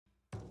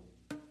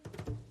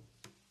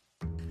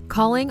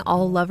Calling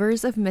all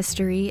lovers of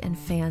mystery and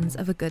fans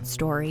of a good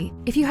story.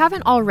 If you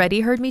haven't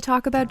already heard me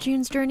talk about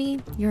June's Journey,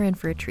 you're in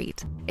for a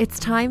treat. It's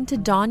time to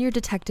don your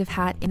detective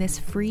hat in this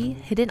free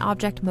hidden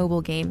object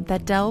mobile game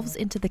that delves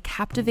into the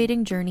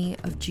captivating journey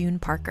of June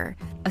Parker,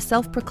 a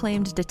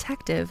self-proclaimed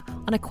detective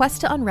on a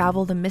quest to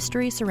unravel the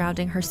mystery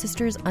surrounding her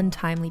sister's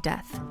untimely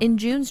death. In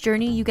June's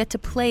Journey, you get to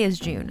play as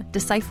June,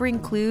 deciphering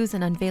clues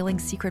and unveiling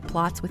secret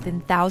plots within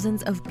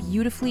thousands of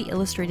beautifully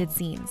illustrated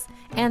scenes.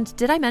 And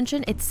did I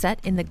mention it's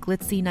set in the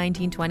glitzy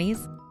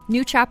 1920s?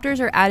 New chapters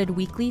are added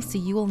weekly, so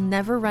you will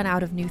never run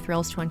out of new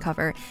thrills to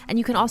uncover, and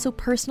you can also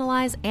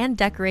personalize and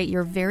decorate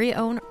your very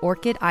own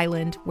Orchid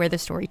Island where the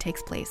story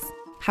takes place.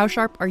 How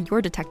sharp are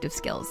your detective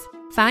skills?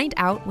 Find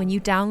out when you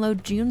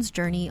download June's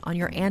Journey on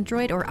your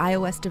Android or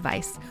iOS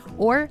device,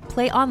 or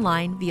play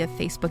online via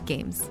Facebook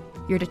Games.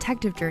 Your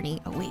detective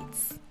journey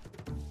awaits.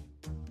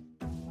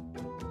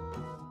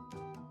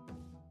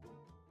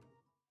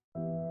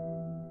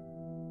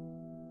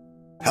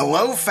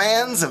 Hello,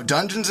 fans of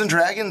Dungeons &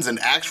 Dragons and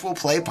actual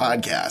play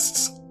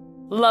podcasts.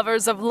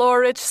 Lovers of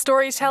lore-rich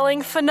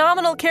storytelling,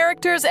 phenomenal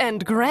characters,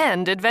 and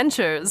grand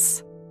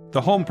adventures. The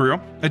Homebrew,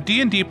 a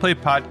D&D play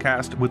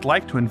podcast, would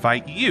like to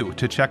invite you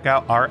to check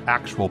out our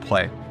actual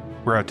play.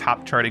 We're a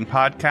top-charting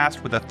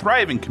podcast with a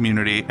thriving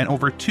community and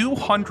over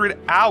 200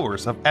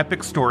 hours of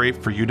epic story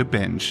for you to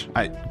binge.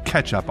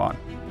 Catch up on.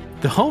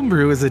 The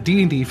Homebrew is a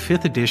D&D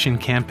 5th edition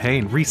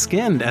campaign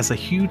reskinned as a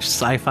huge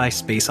sci-fi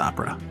space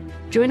opera.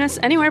 Join us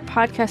anywhere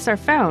podcasts are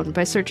found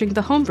by searching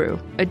The Homebrew,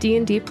 a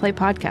D&D play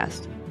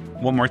podcast.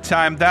 One more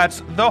time,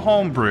 that's The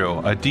Homebrew,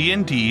 a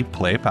D&D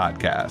play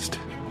podcast.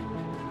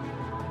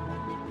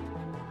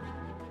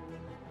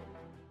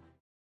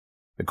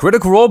 The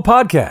Critical Role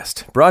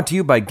Podcast, brought to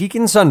you by Geek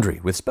and Sundry,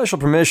 with special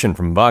permission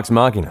from Vox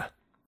Machina.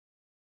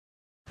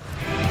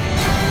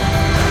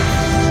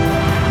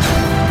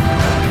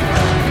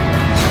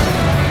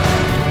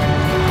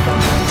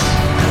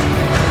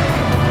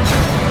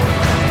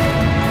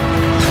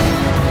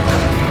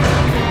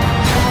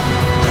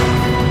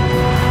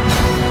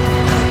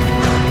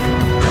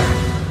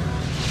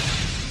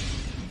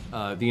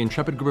 The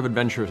intrepid group of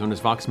adventurers known as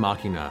Vox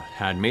Machina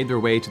had made their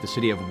way to the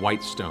city of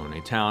Whitestone,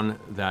 a town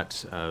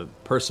that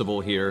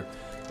Percival here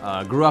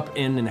grew up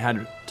in and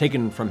had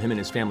taken from him and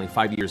his family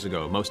 5 years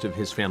ago. Most of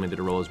his family,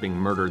 the role, is being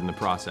murdered in the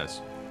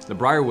process. The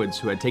Briarwoods,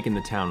 who had taken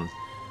the town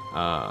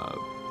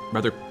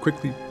rather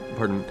quickly,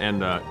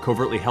 and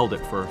covertly held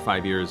it for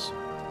 5 years,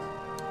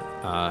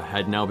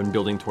 had now been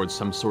building towards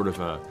some sort of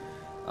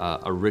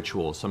a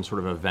ritual, some sort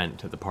of event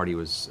that the party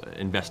was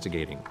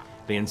investigating.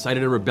 They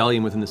incited a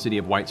rebellion within the city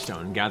of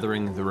Whitestone,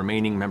 gathering the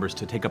remaining members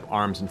to take up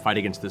arms and fight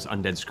against this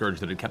undead scourge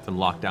that had kept them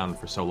locked down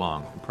for so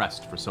long,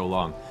 oppressed for so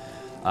long.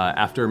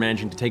 After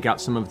managing to take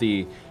out some of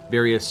the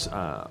various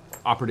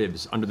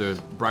operatives under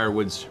the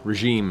Briarwoods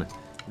regime,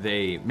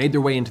 they made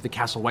their way into the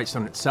castle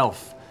Whitestone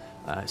itself,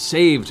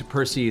 saved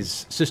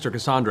Percy's sister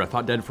Cassandra,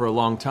 thought dead for a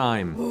long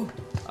time,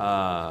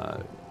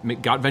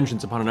 got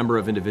vengeance upon a number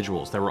of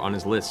individuals that were on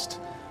his list,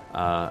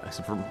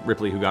 except for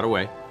Ripley, who got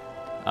away.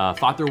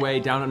 Fought their way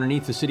down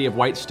underneath the city of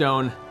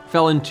Whitestone,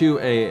 fell into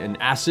an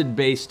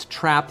acid-based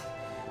trap,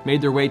 made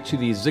their way to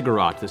the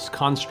ziggurat, this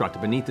construct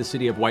beneath the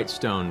city of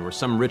Whitestone, where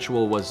some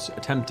ritual was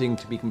attempting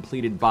to be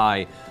completed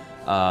by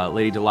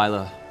Lady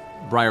Delilah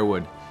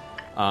Briarwood.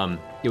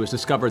 It was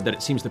discovered that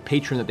it seems the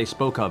patron that they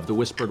spoke of, the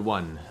Whispered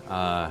One,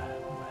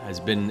 has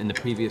been in the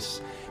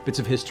previous bits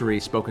of history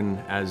spoken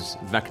as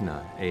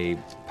Vecna, a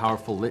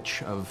powerful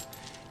lich of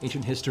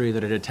ancient history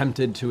that had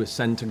attempted to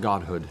ascend to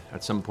godhood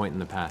at some point in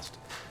the past.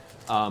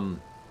 Turn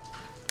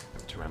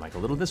my mic a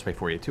little this way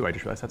for you, too. I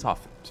just realized that's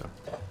off.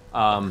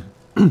 So,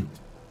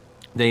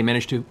 they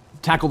managed to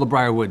tackle the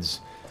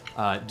Briarwoods,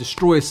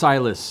 destroy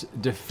Silas,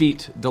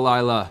 defeat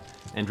Delilah,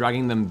 and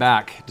dragging them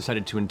back,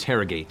 decided to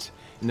interrogate.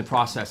 In the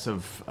process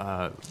of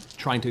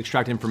trying to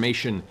extract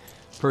information,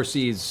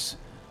 Percy's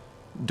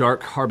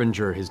dark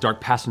harbinger, his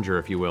dark passenger,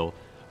 if you will,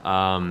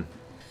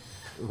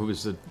 who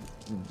was a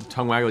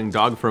tongue-waggling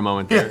dog for a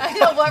moment there.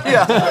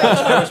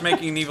 I was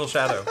making an evil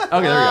shadow. Okay,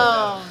 there we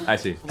go. I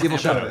see. Evil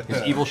shadow.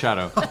 His evil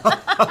shadow.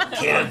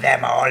 Kill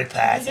them all,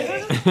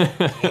 Percy.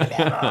 Kill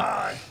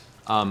them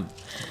all.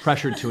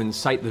 Pressured to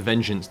incite the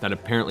vengeance that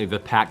apparently the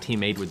pact he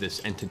made with this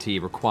entity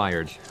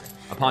required.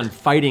 Upon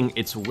fighting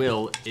its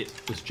will, it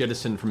was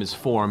jettisoned from his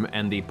form,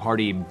 and the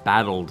party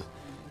battled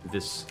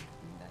this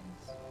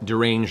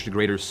deranged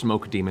greater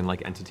smoke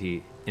demon-like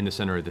entity in the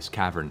center of this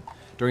cavern.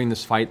 During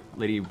this fight,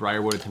 Lady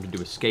Briarwood attempted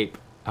to escape,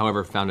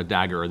 however found a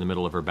dagger in the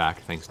middle of her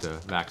back, thanks to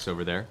Vax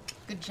over there.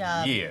 Good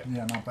job. Yeah,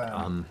 not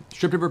bad.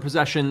 Stripped of her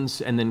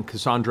possessions, and then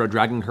Cassandra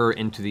dragging her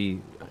into the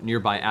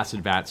nearby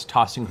acid vats,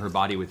 tossing her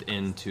body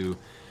within to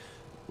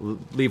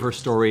leave her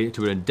story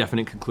to a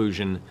definite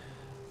conclusion.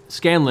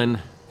 Scanlan,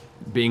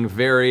 being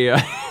very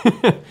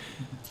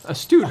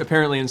astute,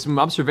 apparently, in some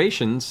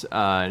observations,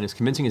 and as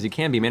convincing as he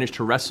can be, managed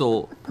to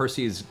wrestle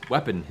Percy's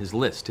weapon, his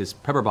list, his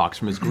pepper box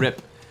from his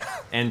grip,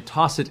 and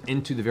toss it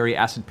into the very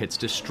acid pits,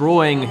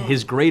 destroying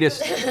his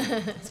greatest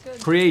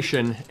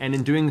creation, and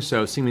in doing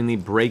so, seemingly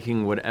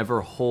breaking whatever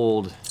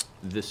hold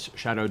this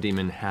shadow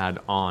demon had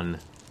on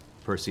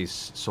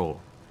Percy's soul.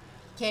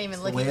 Can't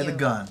even look Way at of you. the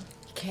gun.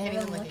 Can't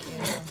even look at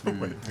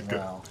you.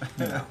 Wow.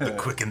 The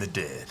quick and the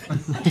dead.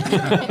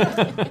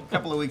 A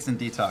couple of weeks in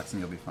detox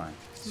and you'll be fine.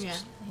 Yeah,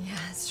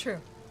 it's true.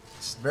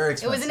 It's very It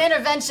expensive. was an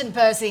intervention,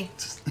 Percy.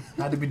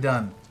 Had to be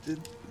done.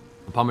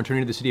 Upon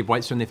returning to the city of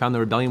Whitestone, they found the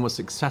rebellion was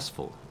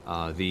successful.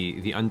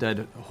 The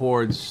undead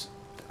hordes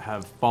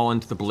have fallen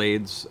to the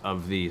blades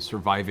of the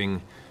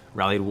surviving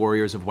rallied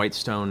warriors of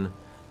Whitestone.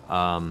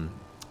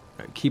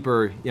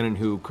 Keeper Yenin,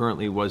 who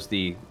currently was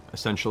the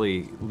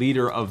essentially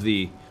leader of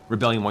the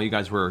rebellion while you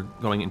guys were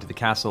going into the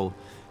castle,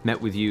 met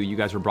with you. You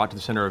guys were brought to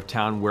the center of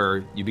town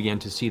where you began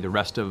to see the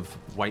rest of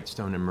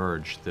Whitestone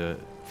emerge. The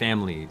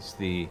families,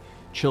 the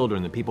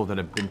children, the people that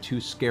have been too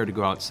scared to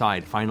go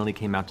outside finally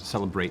came out to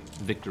celebrate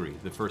victory,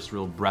 the first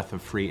real breath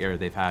of free air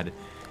they've had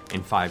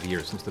in 5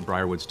 years since the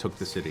Briarwoods took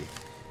the city.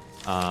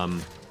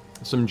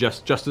 Some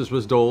justice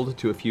was doled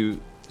to a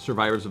few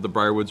survivors of the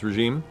Briarwoods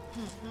regime,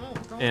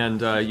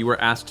 and you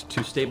were asked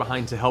to stay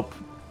behind to help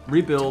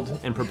rebuild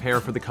and prepare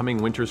for the coming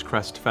Winter's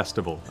Crest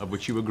Festival, of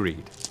which you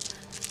agreed.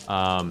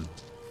 A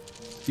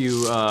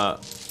few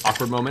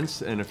awkward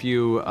moments and a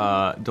few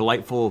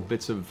delightful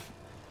bits of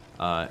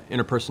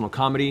interpersonal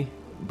comedy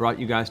brought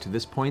you guys to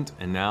this point,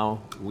 and now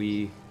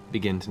we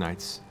begin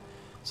tonight's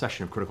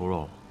session of Critical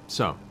Role.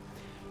 So,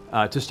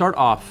 to start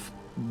off,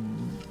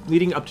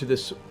 leading up to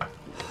this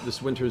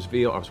Winter's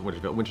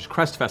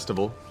Crest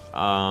Festival,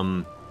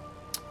 about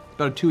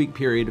a 2-week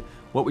period,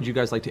 what would you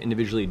guys like to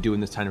individually do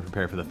in this time to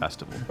prepare for the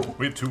festival?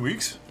 We have 2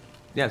 weeks?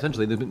 Yeah,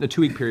 essentially, the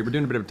 2-week period. We're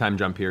doing a bit of a time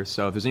jump here,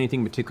 so if there's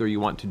anything in particular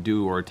you want to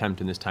do or attempt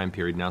in this time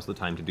period, now's the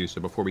time to do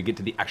so before we get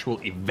to the actual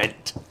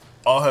event.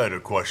 I had a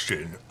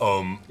question.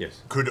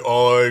 Yes. Could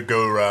I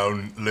go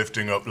around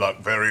lifting up,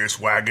 like, various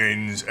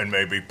wagons and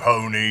maybe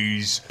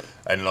ponies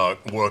and,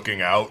 like,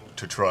 working out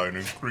to try and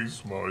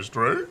increase my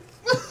strength?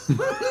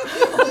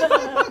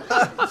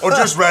 Or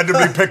just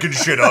randomly picking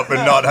shit up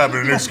and not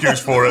having an excuse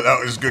for it. That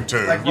was good,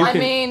 too. I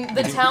mean,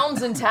 the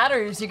town's in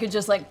tatters. You could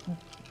just, like,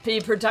 be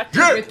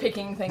productive with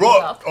picking things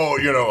right. up. Oh,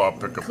 you know, I'll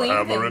pick up a Clean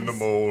hammer in the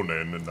things.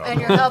 morning. And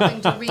you're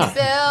helping to rebuild.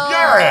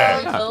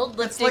 Yeah!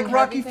 It's like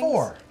Rocky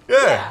 4.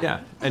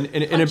 Yeah. And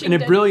in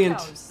a brilliant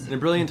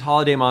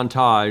holiday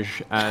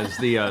montage, as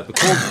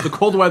the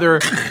cold weather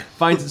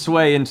finds its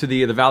way into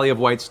the Valley of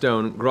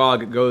Whitestone,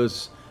 Grog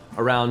goes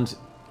around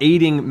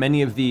aiding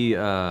many of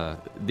the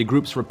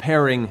groups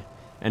repairing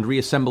and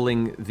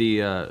reassembling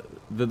the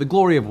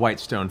glory of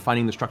Whitestone,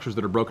 finding the structures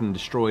that are broken and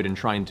destroyed and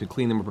trying to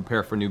clean them and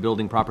prepare for new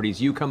building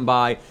properties. You come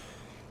by,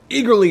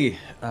 eagerly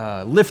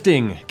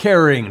lifting,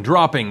 carrying,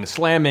 dropping,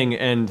 slamming,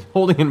 and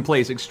holding in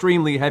place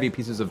extremely heavy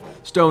pieces of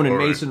stone and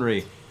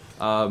masonry.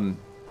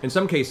 In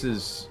some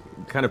cases,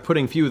 kind of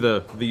putting few of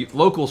the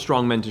local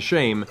strongmen to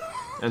shame,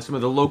 and some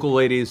of the local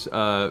ladies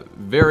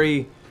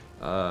very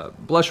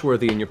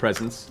blushworthy in your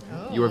presence.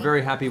 Oh. You are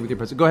very happy with your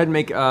presence. Go ahead and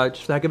make,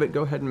 just to heck of it,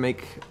 go ahead and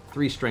make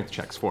 3 strength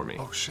checks for me.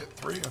 Oh shit,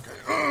 3? Okay.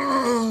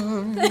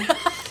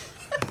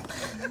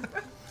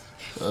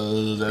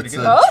 That's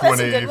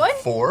a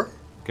 24.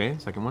 Okay,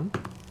 second one.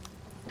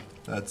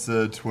 That's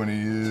a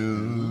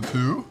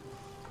 22.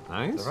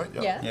 Nice. Is that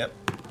right? Yeah. Yep.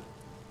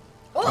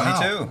 Oh.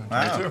 22.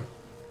 Wow. 22.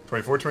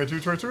 24, 22,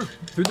 22.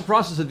 Through the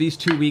process of these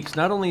 2 weeks,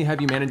 not only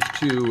have you managed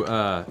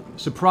to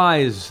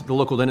surprise the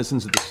local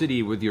denizens of the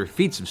city with your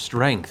feats of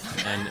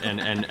strength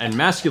and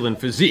masculine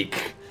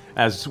physique,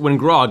 as when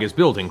Grog is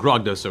building,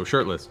 Grog does so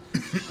shirtless.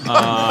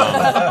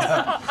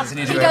 Doesn't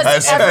he do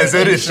As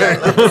it is.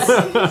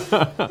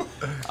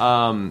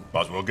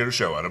 Might as well get a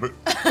show out of it.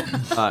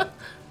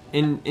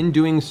 In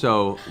doing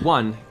so,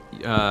 one,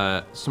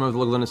 some of the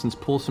local denizens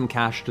pull some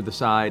cash to the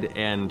side,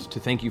 and to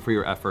thank you for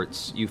your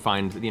efforts, you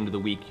find at the end of the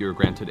week you're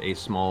granted a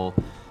small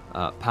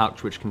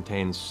pouch which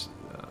contains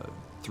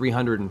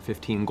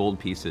 315 gold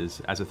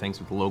pieces as a thanks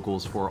to the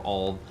locals for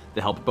all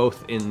the help,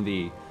 both in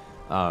the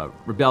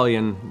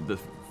rebellion, the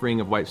freeing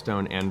of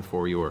Whitestone, and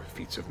for your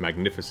feats of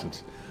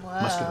magnificent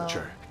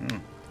musculature.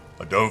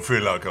 I don't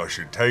feel like I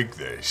should take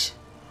this.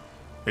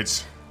 You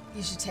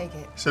should take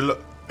it.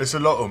 It's a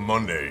lot of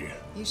money.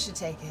 You should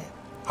take it.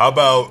 How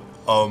about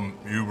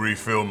you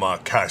refill my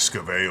cask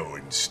of ale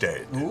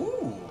instead?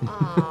 Ooh.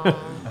 The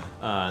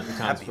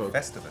Happy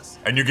Festivus.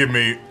 And you give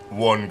me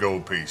 1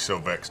 gold piece so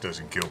Vex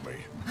doesn't kill me.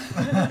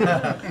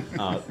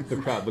 The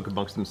crowd look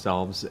amongst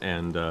themselves,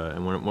 and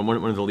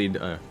one of the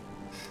lead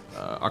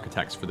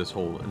architects for this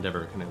whole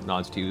endeavor kind of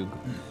nods to you.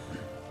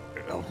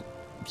 Oh,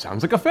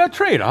 sounds like a fair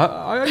trade.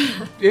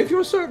 If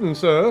you're certain,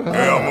 sir.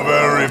 Yeah, I'm a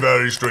very,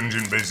 very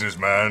stringent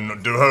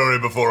businessman. Do hurry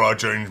before I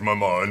change my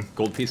mind.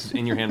 Gold pieces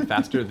in your hand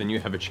faster than you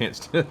have a chance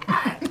to.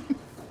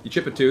 You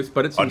chip a tooth,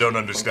 but it's. I don't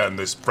understand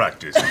this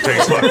practice. It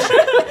tastes like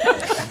shit.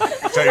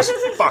 It tastes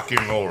fucking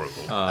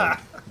horrible.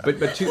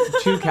 But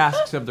two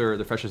casks of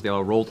their freshest ale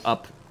are rolled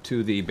up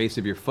to the base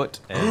of your foot,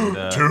 and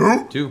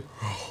 2? 2.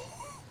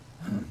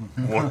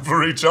 1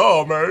 for each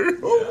arm, eh?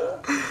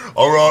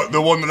 All right,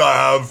 the one that I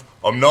have,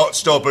 I'm not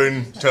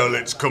stopping till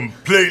it's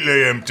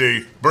completely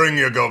empty. Bring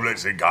your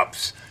goblets and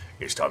cups.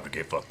 It's time to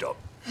get fucked up.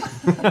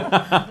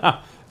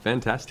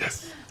 Fantastic.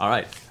 Yes. All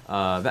right,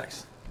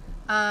 Vex.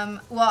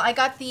 Well, I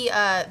got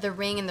the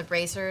ring and the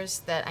bracers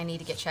that I need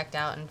to get checked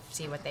out and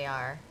see what they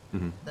are.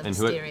 Mm-hmm. The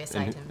mysterious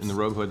items. And the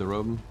robe, who had the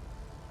robe?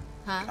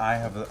 Huh? I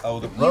have the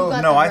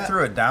robe. No, I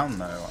threw it down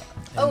though.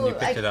 Oh, you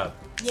picked it up.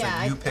 Yeah,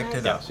 so you picked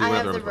it up. I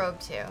have the robe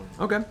too.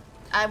 Okay.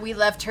 We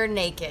left her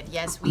naked.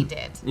 Yes, we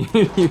did.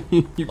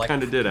 You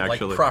kind of did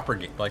actually.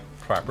 Like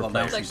proper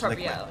places.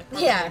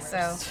 Yeah.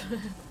 So.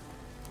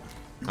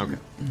 Okay.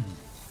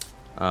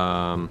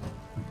 A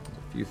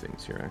few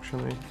things here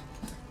actually.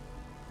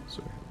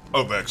 So.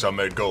 Oh, Vex, I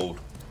made gold.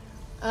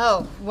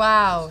 Oh,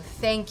 wow.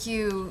 Thank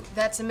you.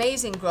 That's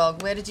amazing,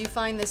 Grog. Where did you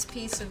find this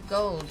piece of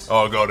gold?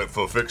 Oh, I got it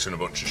for fixing a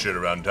bunch of shit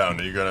around town.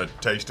 Are you gonna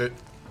taste it?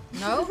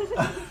 No?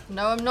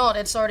 No, I'm not.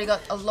 It's already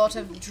got a lot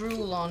of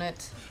drool on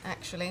it,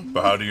 actually.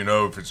 But how do you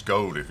know if it's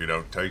gold if you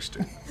don't taste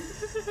it?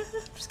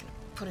 I'm just gonna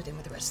put it in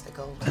with the rest of the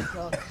gold,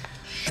 Grog.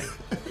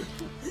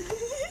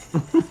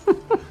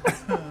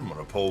 I'm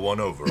gonna pull one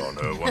over on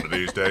her one of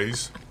these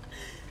days.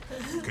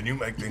 Can you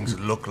make things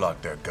look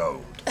like they're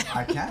gold?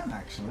 I can,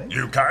 actually.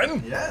 You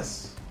can?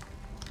 Yes.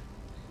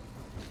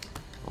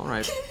 All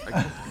right.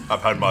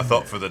 I've had my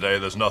thought for the day.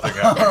 There's nothing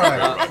All happening.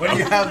 right. When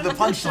you have the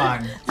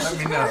punchline, let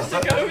me know.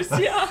 Ghost,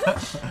 yeah.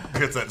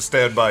 Get that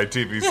standby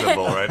TV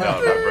symbol right now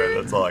in my brain.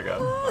 That's all I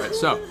got. All right,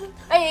 so.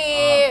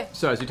 Hey!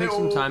 So as you take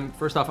some time,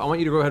 first off, I want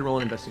you to go ahead and roll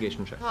an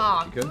investigation check.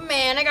 Oh, You good?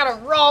 man, I gotta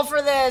roll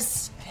for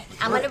this.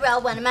 I'm gonna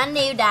roll one of my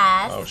new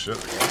dice. Oh, shit.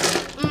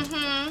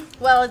 Mm-hmm.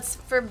 Well, it's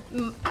for...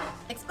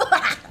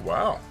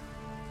 Wow.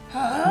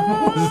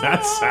 What does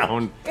that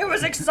sound? It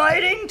was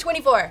exciting.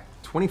 24.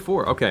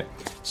 24, okay.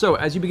 So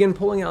as you begin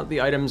pulling out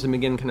the items and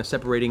begin kind of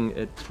separating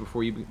it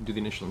before you do the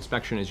initial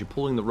inspection, as you're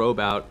pulling the robe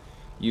out,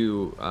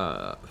 you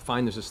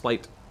find there's a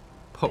slight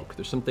poke.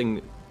 There's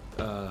something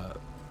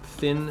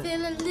thin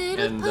Feel a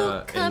little and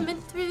poke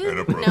coming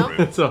through.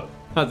 no. So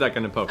how's that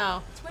kind of poke?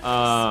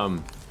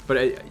 Oh.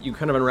 But you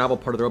kind of unravel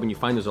part of the robe and you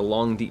find there's a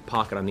long, deep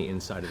pocket on the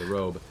inside of the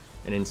robe.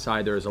 And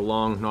inside there is a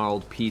long,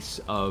 gnarled piece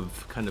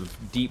of kind of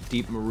deep,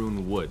 deep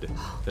maroon wood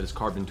that is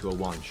carved into a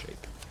wand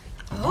shape.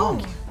 Oh.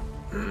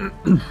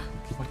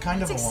 What kind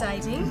That's of a wand?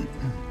 exciting.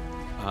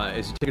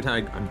 As you take your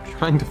time, I'm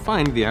trying to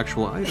find the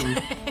actual item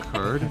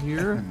card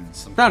here.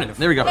 Found it.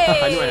 There we go.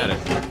 Hey. I knew I had it.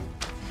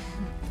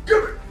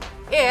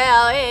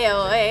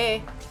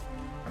 Yeah.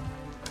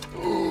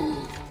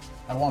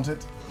 I want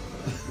it.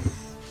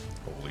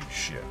 Holy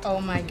shit.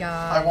 Oh my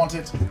god. I want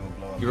it.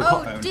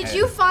 Did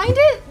you find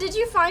it? Did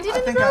you find it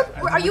in the robe?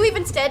 I Are you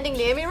even standing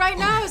near me right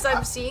now as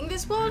I'm seeing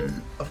this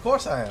one? Of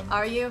course I am.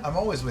 Are you? I'm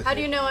always with How you.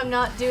 do you know I'm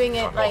not doing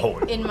it like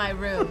in my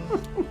room?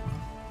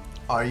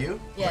 Are you?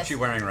 Yes. What's she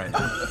wearing right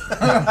now?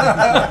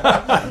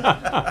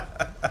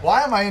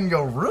 Why am I in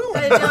your room?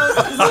 Get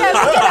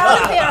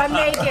out of here! I'm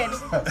naked.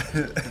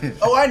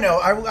 Oh, I know.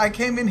 I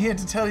came in here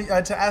to tell you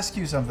to ask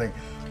you something.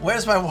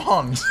 Where's my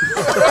wand?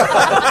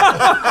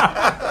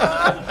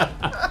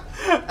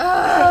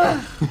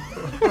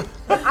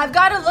 I've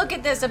got to look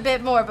at this a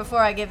bit more before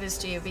I give this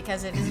to you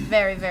because it is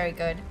very, very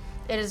good.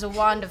 It is a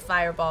wand of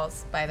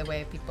fireballs, by the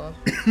way, people.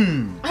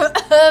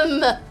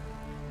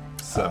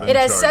 It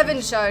has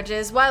 7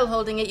 charges. While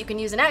holding it, you can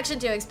use an action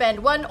to expend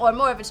 1 or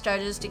more of its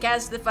charges to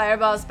cast the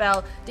fireball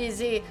spell.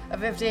 DC of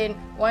 15.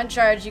 1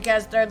 charge. You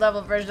cast 3rd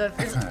level version of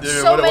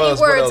so many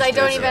words. I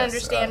don't even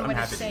understand what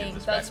it's saying.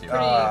 That's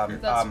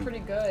pretty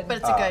good. But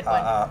it's a good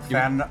one.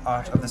 Fan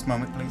art of this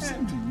moment, please.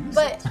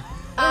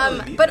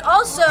 But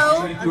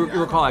also, You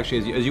recall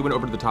actually, as you went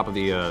over to the top of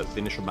the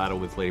initial battle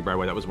with Lady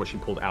Brightway, that was what she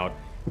pulled out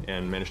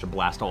and managed to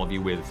blast all of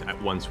you with at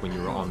once when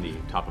you were on the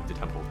top of the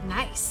temple.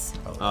 nice.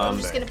 I'm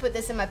just gonna put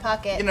this in my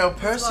pocket. You know,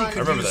 Percy As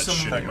could long- use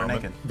some.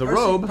 The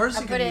robe. I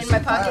put it in my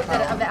pocket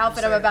of the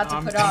outfit I'm about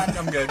to put on.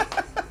 I'm good.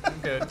 I'm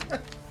good.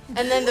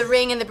 And then the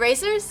ring and the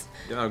bracers.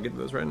 Yeah, I'll get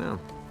those right now.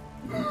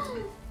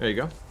 There you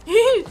go.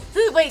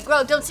 Wait,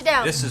 Gro, don't sit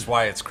down. This is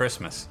why it's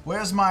Christmas.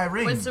 Where's my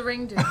ring? What's the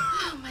ring do?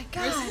 Oh my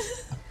god.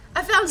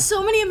 I found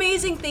so many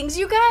amazing things,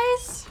 you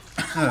guys.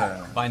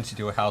 Binds you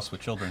to a house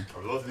with children.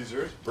 Are those these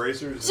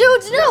bracers?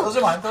 Dude, no. Those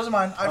are mine. Those are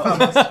mine. I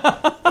found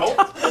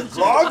those.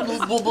 God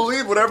will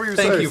believe whatever you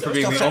say. Thank you for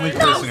being the only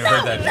person who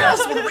heard that.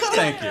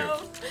 Thank you.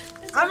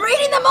 I'm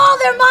reading them all.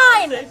 They're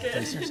mine.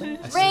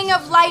 Ring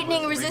of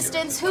lightning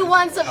resistance. Who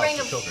wants a ring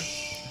of?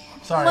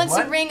 Sorry, Who wants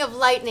what? a ring of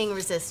lightning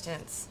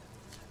resistance?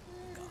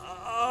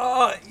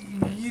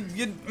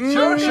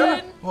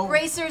 Sure. Well,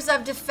 Bracers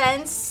of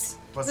defense.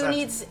 What's Who that?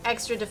 needs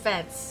extra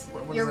defense?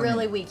 What You're does that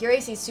really mean? weak. Your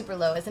AC is super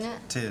low, isn't it?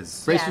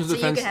 Tis. Bracers so of you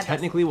defense can have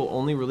technically will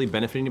only really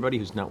benefit anybody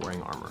who's not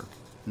wearing armor.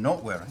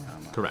 Not wearing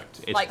armor.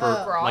 Correct. It's Like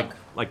for Grog?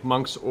 like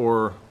monks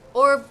or.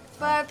 Or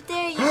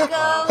there you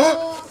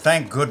go.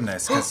 Thank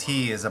goodness, because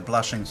he is a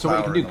blushing So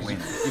what flower you in can the do?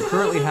 wind. You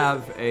currently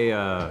have a.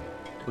 I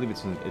believe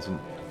it's an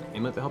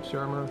amulet that helps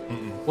your armor.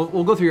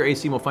 We'll go through your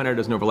AC and we'll find out it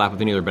doesn't overlap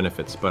with any other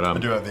benefits. But I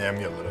do have the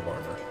amulet of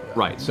armor.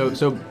 right.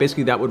 So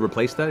basically that would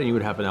replace that, and you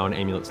would have now an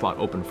amulet slot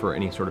open for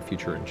any sort of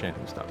future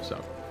enchanting stuff.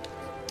 So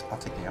I'll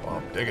take the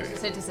amulet. Diggity.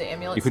 Is it to say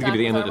amulet? you could give the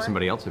stack amulet to armor?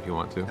 somebody else if you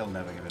want to. He'll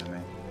never give it to me.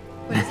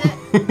 What is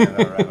it?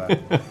 Never,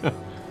 ever.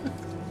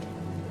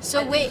 So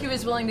I think he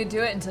was willing to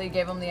do it until you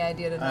gave him the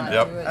idea to not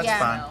Yep. do it. That's Yeah.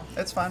 fine.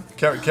 That's fine.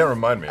 Can't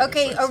remind me. of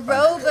Okay, these a things.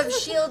 robe of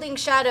shielding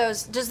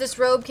shadows. Does this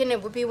robe, can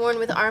it be worn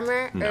with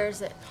armor? No. Or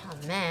is it,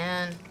 oh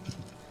man.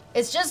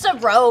 It's just a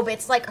robe.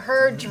 It's like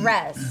her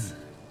dress,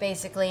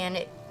 basically, and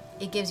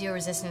it gives you a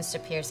resistance to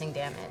piercing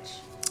damage.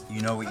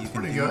 You know what you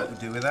can pretty do, good.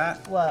 do with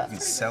that? What? You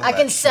can sell I that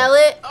can shit. sell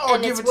it, Oh,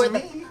 and give it's it to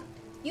worth me?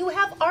 You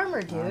have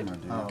armor, dude. Armor,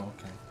 dude. Oh,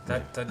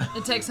 okay.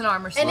 It takes an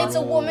armor slot. And it's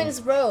a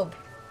woman's robe.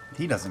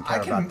 He doesn't I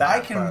care can about that. I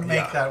can but-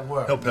 make that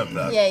work. He'll pimp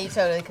that. Yeah, you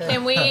totally could.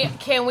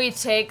 Can we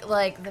take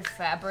like the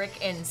fabric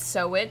and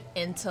sew it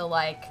into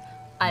like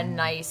a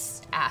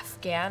nice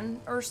Afghan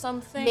or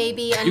something?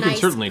 Maybe a You nice, can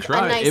certainly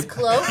try. a nice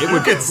cloak. It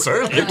would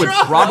certainly it would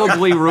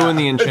probably ruin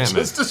the enchantment.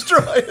 Just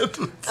destroy it.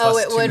 Oh,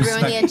 it would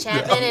ruin the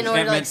enchantment in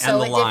order to like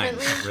sew it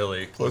differently?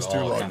 Really. Plus two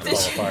lines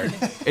fall apart.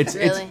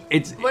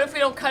 It's What if we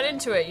don't cut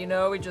into it? You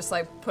know, we just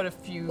like put a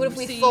few. What if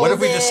we seams- fold What if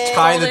we just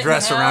tie the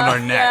dress around our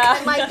neck? Yeah.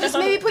 And like just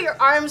maybe put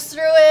your arms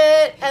through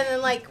it, and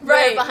then like wear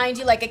it Right. behind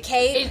you like a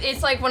cape.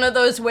 It's like one of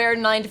those wear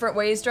 9 different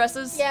ways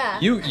dresses. Yeah.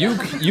 you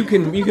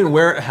can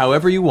wear it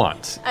however you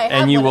want, I have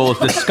and you one will of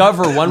those.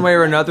 discover one way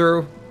or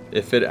another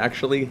if it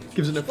actually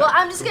gives an effect. Well,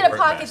 I'm just gonna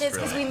pocket this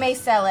because we may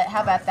sell it.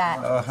 How about that?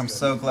 Oh, I'm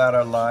so glad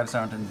our lives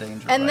aren't in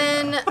danger. And right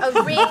then now.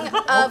 a ring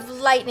of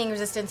lightning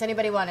resistance.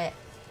 Anybody want it?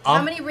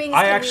 How many rings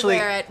can we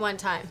wear at one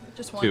time?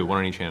 Just one. 2, one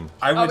on each hand.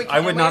 I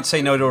would not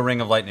say no to a ring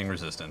of lightning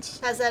resistance.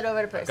 Pass that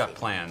over to Percy. I've got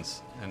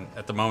plans, and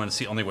at the moment it's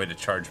the only way to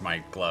charge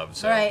my gloves.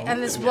 So Right,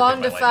 and this I'm gonna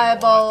wand take of my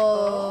lightning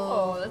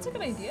fireball. Oh, that's a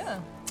good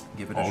idea.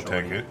 Give it I'll a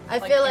shorty. take it. I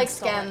feel like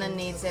Scanlan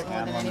needs it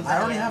more than anybody I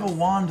already else. have a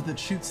wand that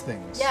shoots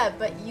things. Yeah,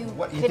 but you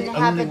What, you can the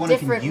have only a one who can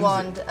different use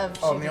wand it? of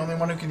Oh, I'm the shooting. only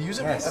one who can use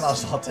it? Yes. Then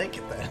I'll take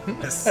it then.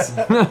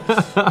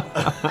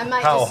 I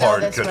might How just sell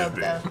hard this could it robe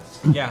be? though.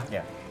 Yeah.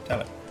 Yeah,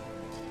 tell it.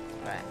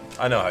 Alright.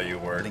 I know how you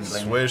work. Bling,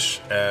 bling.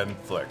 Swish and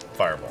flick.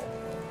 Fireball.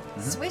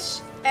 Swish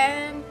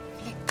and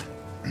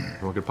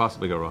What could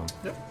possibly go wrong?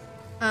 There goes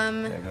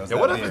Yeah, that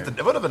what beard.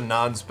 if a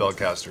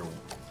non-spellcaster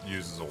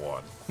uses a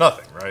wand?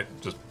 Nothing, right?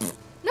 Just no.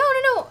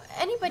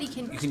 Anybody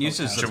can. You can use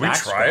this as a Should we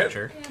back try it?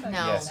 scratcher. No.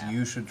 Yes,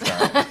 you should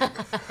try it.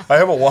 I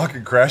have a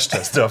walking crash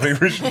test dummy.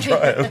 We should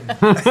try it.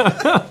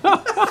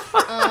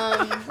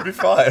 Be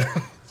fine.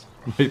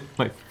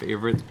 My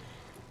favorite.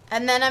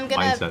 And then I'm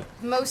gonna Mindset.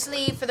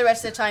 mostly for the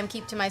rest of the time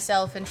keep to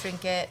myself and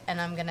trinket, and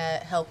I'm gonna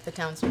help the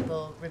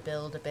townspeople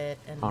rebuild a bit.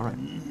 And All right.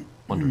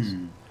 Wondrous.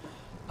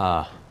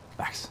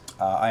 Max.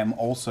 I am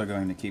also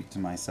going to keep to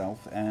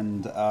myself,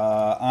 and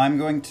I'm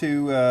going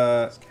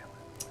to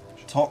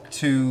talk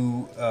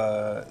to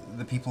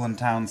the people in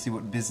town, see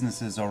what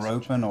businesses are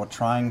open or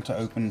trying to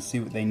open, see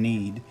what they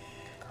need.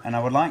 And I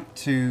would like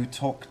to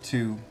talk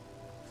to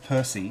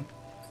Percy,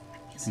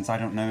 since I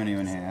don't know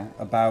anyone here,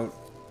 about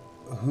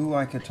who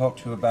I could talk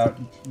to about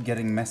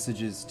getting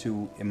messages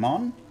to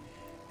Iman.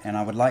 And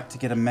I would like to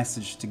get a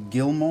message to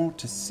Gilmore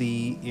to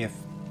see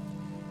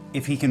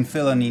if he can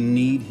fill any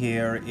need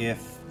here,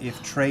 if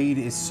trade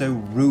is so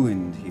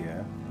ruined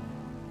here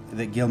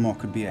that Gilmore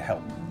could be a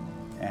help.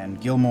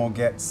 And Gilmore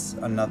gets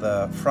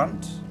another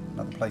front,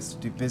 another place to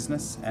do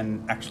business,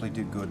 and actually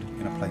do good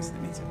in a place that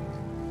needs it.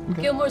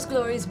 Gilmore's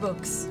Glorious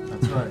Books.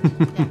 That's right.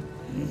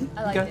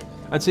 I liked it.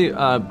 I'd say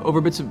over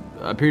bits of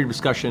a period of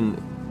discussion,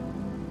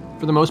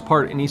 for the most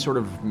part, any sort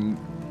of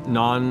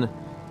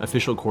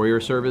non-official courier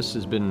service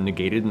has been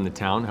negated in the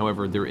town.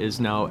 However, there is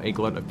now a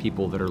glut of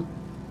people that are,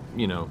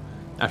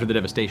 after the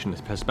devastation,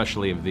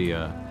 especially of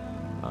the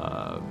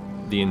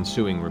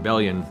ensuing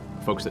rebellion,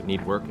 folks that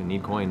need work and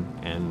need coin,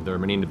 and there are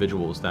many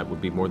individuals that would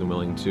be more than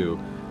willing to,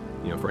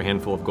 for a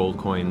handful of gold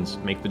coins,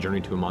 make the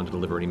journey to Amon to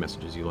deliver any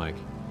messages you like.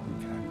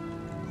 Okay.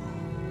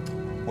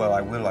 Well,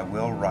 I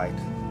will write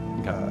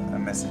a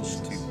message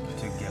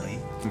to Gilly.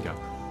 Okay.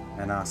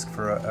 And ask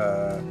for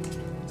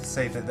to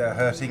say that they're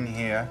hurting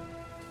here.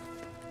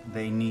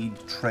 They need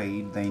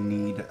trade. They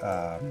need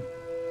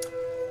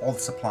all the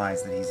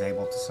supplies that he's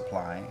able to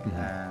supply,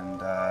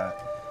 and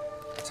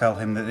tell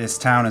him that this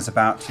town is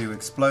about to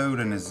explode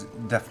and is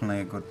definitely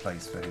a good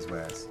place for his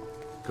wares.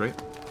 Great.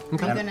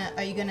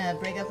 Are you gonna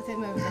break up with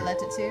him over the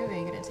letter too? Are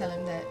you gonna tell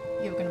him that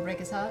you're gonna break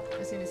his heart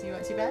as soon as he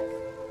writes you back?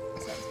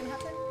 Is that what's gonna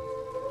happen?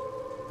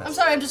 I'm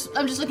sorry, I'm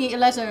just looking at your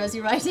letter as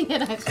you're writing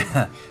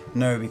it.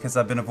 No, because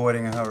I've been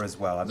avoiding her as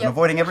well. I've been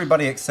avoiding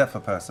everybody except for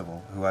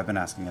Percival, who I've been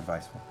asking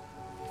advice for.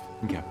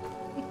 Okay.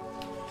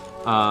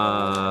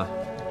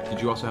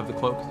 Did you also have the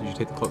cloak? Did you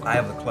take the cloak? I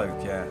have the cloak,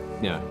 yeah.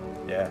 Yeah.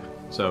 Yeah.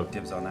 So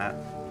dibs on that.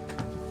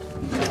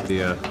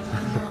 The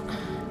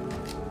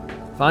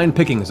fine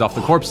pickings off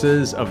the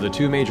corpses of the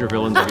 2 major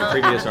villains of your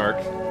previous arc.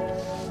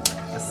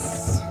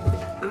 Yes.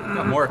 We've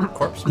got more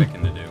corpse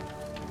picking to do.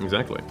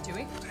 Exactly. Do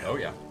we? Oh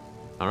yeah.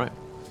 All right.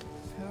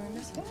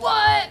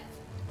 What?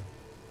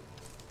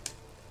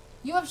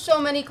 You have so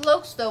many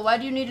cloaks, though. Why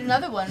do you need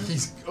another one?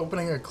 He's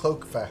opening a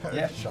cloak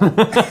Yeah. shop.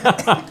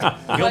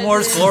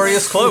 Gilmore's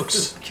Glorious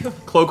Cloaks.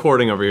 Cloak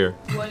hoarding over here.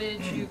 What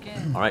did you get?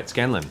 All right,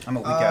 Scanlan. I'm a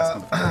weak ass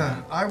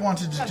motherfucker. I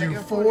wanted to do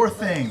 4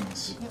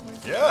 things.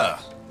 Yeah.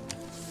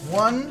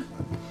 1,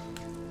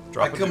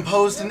 Drop I it.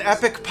 composed an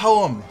epic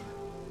poem.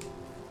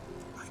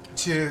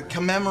 to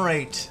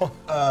commemorate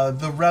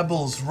the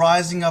rebels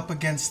rising up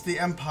against the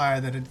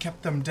empire that had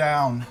kept them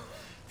down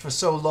for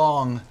so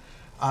long.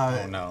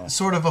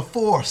 Sort of a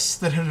force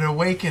that had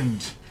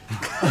awakened.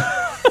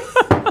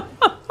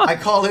 I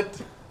call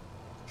it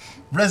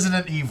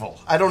Resident Evil.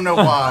 I don't know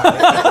why.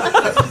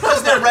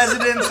 Because they're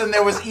residents and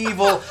there was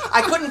evil.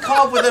 I couldn't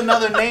come up with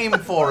another name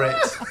for it.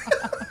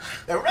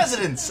 They're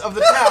residents of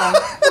the town,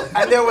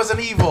 and there was an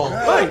evil.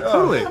 Right,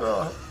 totally.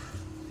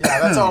 Yeah,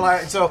 that's all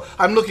so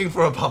I'm looking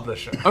for a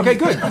publisher. Okay,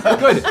 good.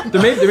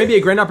 There may be a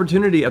grand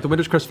opportunity at the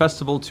Winter's Crest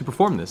Festival to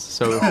perform this,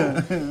 so...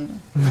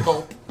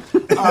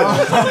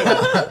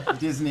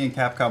 Disney and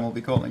Capcom will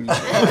be calling you.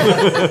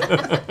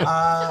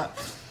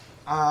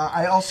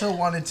 I also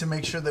wanted to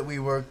make sure that we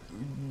were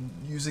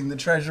using the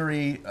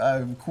treasury,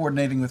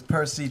 coordinating with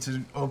Percy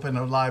to open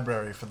a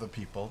library for the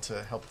people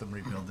to help them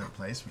rebuild their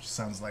place, which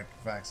sounds like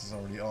Vax is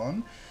already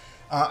on.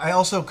 I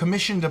also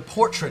commissioned a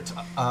portrait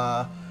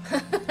of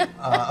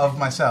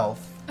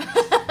myself.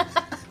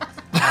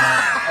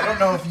 I don't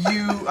know if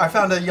I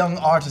found a young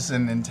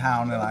artisan in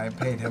town and I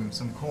paid him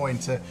some coin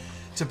to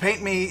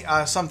paint me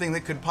something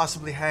that could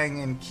possibly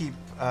hang and keep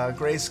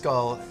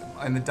Grayskull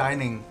in the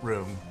dining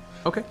room.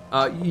 Okay.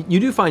 You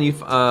do find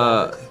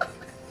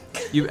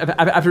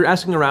after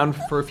asking around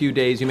for a few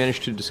days, you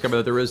managed to discover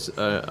that there is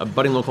a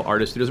budding local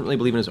artist who doesn't really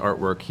believe in his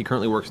artwork. He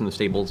currently works in the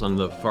stables on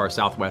the far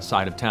southwest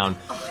side of town.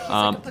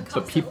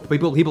 But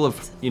people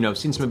have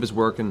seen some of his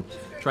work and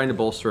trying to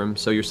bolster him,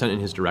 so you're sent in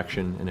his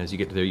direction. And as you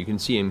get to there, you can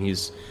see him.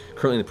 He's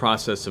currently in the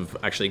process of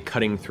actually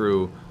cutting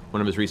through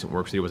one of his recent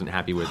works that he wasn't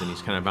happy with, and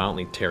he's kind of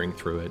violently tearing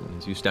through it. And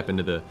as you step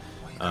into the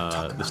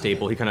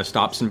stable, he kind of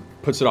stops and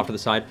puts it off to the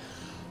side.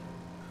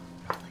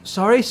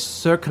 Sorry,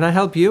 sir, can I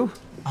help you?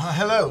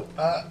 Hello.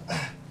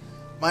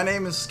 My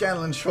name is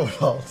Scanlan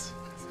Shorthalls.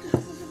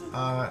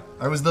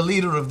 I was the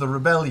leader of the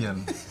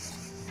rebellion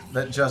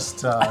that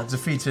just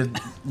defeated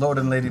Lord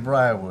and Lady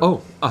Briarwood.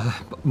 Oh,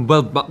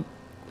 well,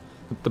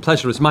 the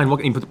pleasure is mine.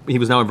 He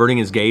was now averting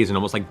his gaze and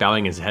almost like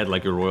bowing his head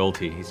like a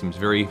royalty. He seems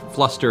very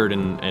flustered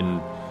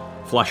and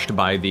flushed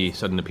by the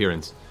sudden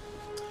appearance.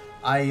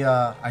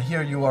 I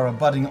hear you are a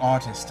budding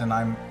artist, and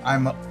I'm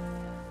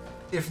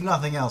if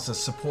nothing else, a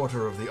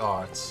supporter of the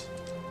arts.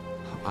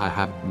 I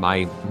have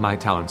my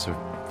talents are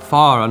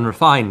far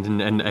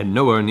unrefined and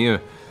nowhere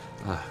near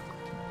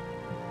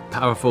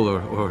powerful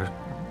or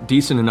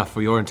decent enough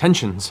for your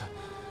intentions.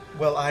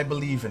 Well, I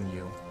believe in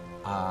you,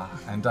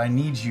 and I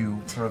need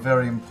you for a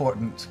very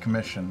important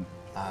commission.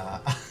 A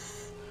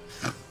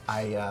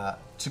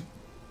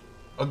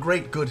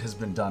great good has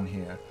been done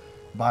here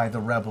by the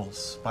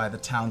rebels, by the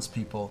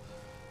townspeople,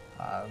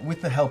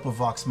 with the help of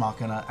Vox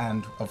Machina,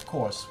 and of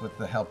course with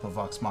the help of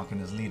Vox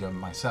Machina's leader,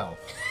 myself.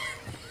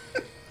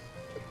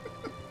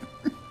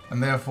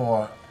 And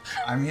therefore,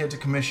 I'm here to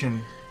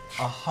commission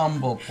a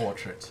humble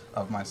portrait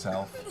of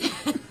myself.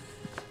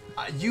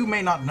 You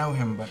may not know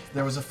him, but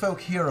there was a folk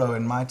hero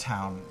in my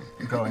town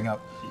growing up.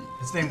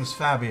 His name was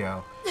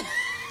Fabio.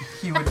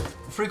 He would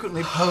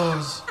frequently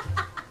pose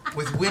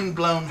with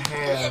wind-blown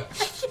hair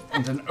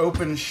and an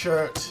open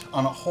shirt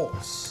on a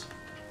horse.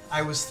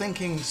 I was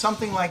thinking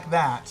something like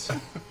that.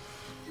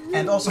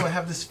 And also I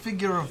have this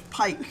figure of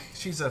Pike.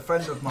 She's a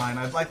friend of mine.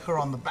 I'd like her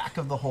on the back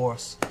of the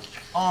horse,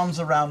 arms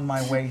around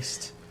my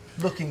waist,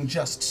 looking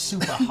just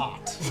super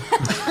hot.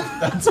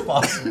 That's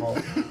possible.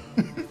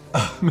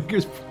 Make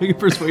a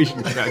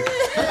persuasion check.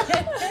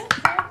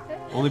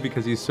 Only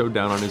because he's so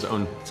down on his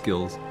own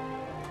skills.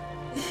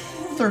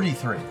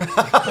 33.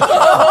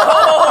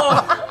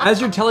 As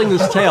you're telling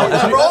this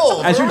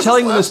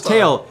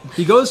tale,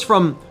 he goes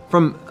from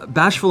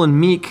bashful and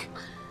meek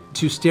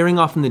to staring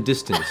off in the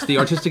distance, the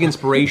artistic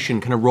inspiration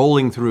kind of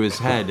rolling through his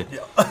head.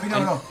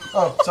 No.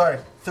 Oh, sorry.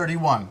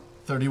 31.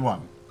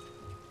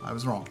 I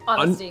was wrong.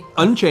 Honesty.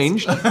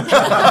 Unchanged.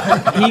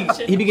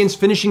 He begins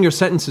finishing your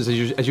sentences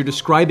as you're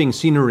describing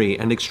scenery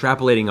and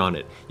extrapolating on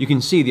it. You can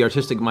see the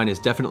artistic mind is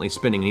definitely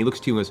spinning, and he looks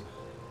to you and goes,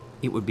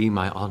 "It would be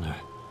my honor.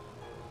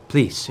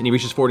 Please." And he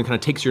reaches forward and kind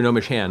of takes your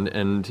gnomish hand,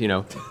 and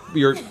you're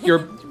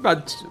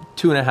about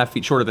 2.5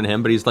 feet shorter than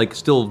him, but he's like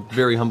still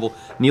very humble.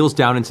 Kneels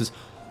down and says,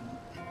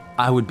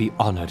 "I would be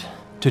honored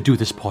to do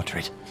this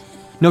portrait.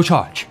 No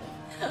charge."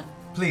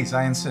 Please,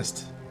 I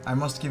insist. I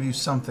must give you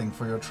something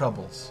for your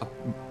troubles.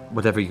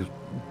 Whatever you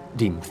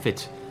deem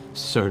fit,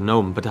 Sir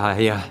Gnome, but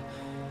I,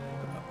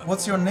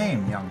 What's your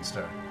name,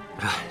 youngster?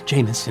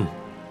 Jameson.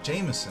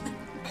 Jameson.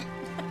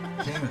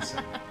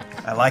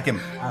 I like him.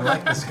 I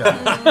like this guy.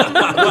 I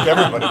think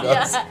everybody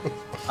does.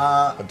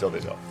 Until they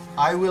don't.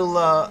 I will,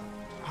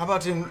 how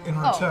about in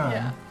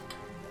return?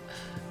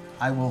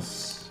 I will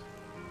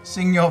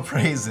sing your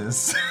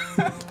praises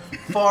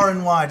far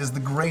and wide as the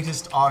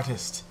greatest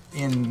artist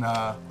in,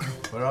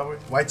 where are we?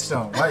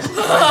 Whitestone.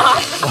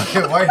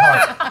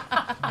 Whiteheart.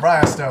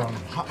 Briarstone.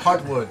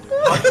 Heartwood.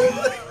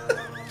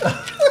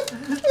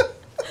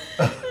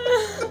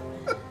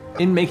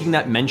 In making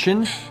that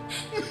mention,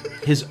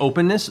 his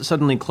openness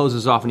suddenly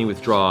closes off and he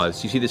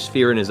withdraws. You see this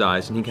fear in his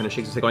eyes, and he kind of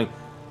shakes his head, going,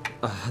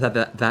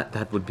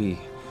 "That would be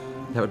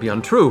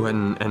untrue,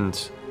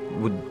 and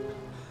would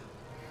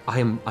I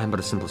am but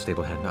a simple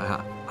stable hand.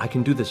 I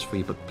can do this for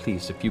you, but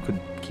please, if you could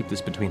keep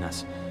this between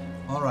us.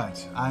 All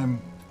right.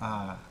 I'm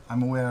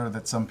aware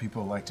that some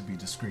people like to be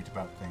discreet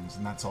about things,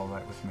 and that's all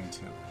right with me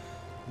too.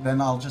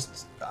 Then I'll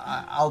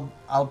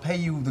pay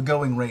you the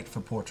going rate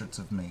for portraits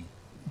of me.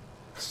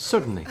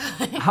 Certainly.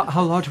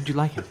 How large would you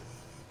like it?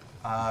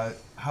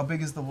 How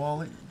big is the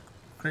wall at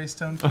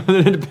Greystone?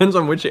 It depends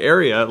on which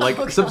area. Like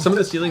some of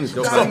the ceilings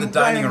go from the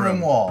dining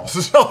room wall.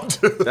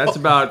 That's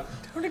about.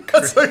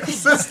 That's like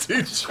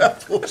Sistine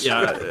Chapel.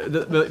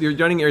 Yeah, your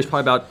dining area is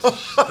probably about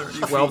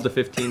 12 to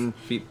 15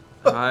 feet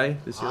high.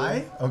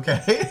 High?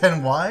 Okay,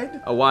 and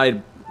wide? A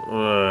wide,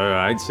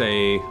 I'd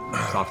say,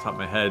 off the top of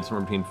my head,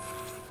 somewhere between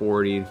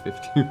 40 to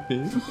 50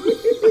 feet.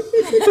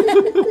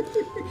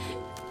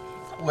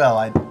 Well,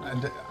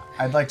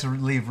 I'd like to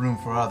leave room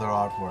for other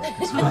artwork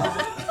as well.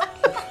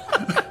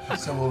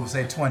 So we'll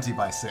say 20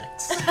 by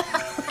 6.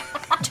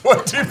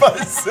 20 by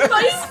 6?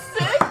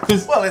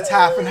 Well, it's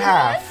half and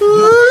half.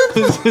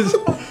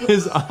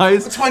 His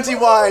eyes... 20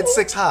 wide,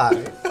 6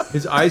 high.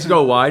 His eyes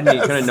go wide and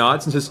he kind of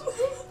nods and says,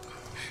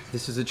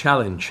 "This is a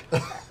challenge.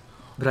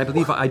 But I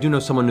believe I do know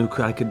someone who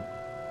I could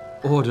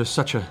order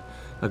such a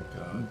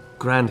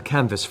grand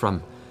canvas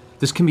from.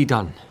 This can be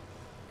done.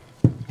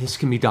 This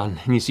can be done."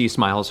 And you see he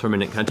smiles for a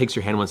minute, kind of takes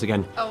your hand once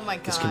again. Oh my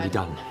god. This can be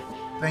done.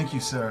 Thank you,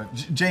 sir.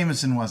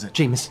 Jameson, was it?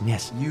 Jameson,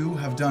 yes. You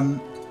have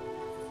done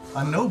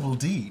a noble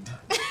deed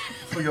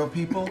for your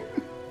people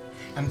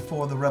and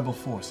for the rebel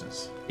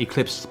forces.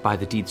 Eclipsed by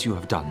the deeds you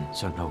have done,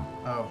 so no.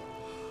 Oh,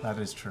 that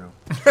is true.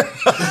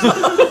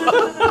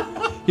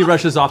 He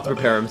rushes off to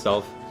prepare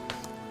himself.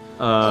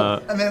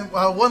 And then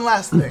one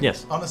last thing.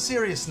 Yes. On a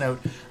serious note,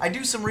 I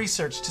do some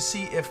research to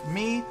see if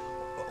me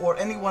or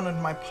anyone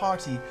in my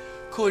party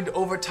could,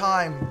 over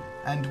time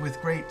and with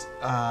great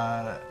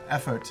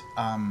effort,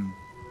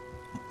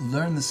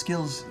 learn the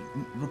skills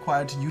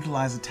required to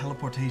utilize a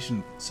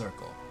teleportation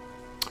circle.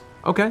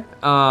 Okay,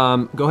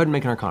 go ahead and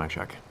make an Arcana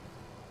check.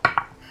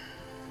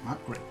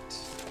 Not great.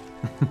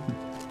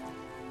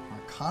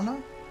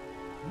 Arcana?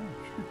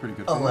 Should be pretty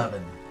good.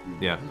 11.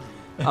 Yeah.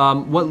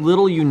 What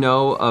little you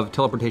know of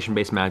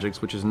teleportation-based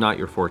magics, which is not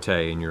your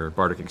forte in your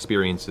bardic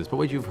experiences, but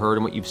what you've heard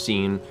and what you've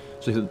seen,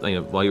 so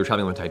while you were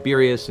traveling with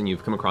Tiberius, and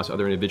you've come across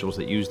other individuals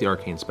that use the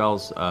arcane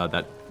spells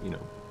that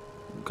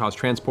cause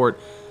transport.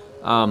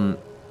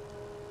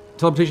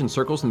 Teleportation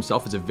circles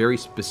themselves is a very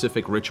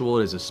specific ritual.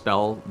 It is a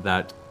spell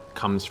that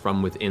comes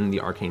from within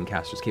the arcane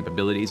caster's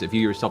capabilities. If you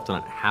yourself do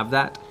not have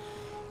that,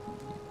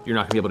 you're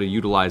not going to be able to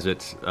utilize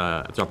it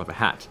at the drop of a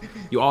hat.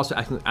 You also,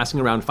 asking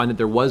around, find that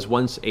there was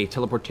once a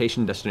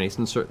teleportation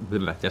destination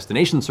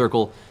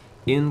circle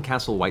in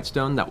Castle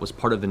Whitestone that was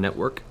part of the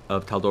network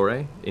of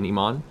Taldore in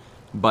Iman,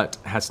 but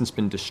has since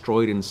been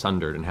destroyed and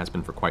sundered and has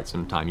been for quite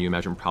some time. You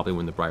imagine probably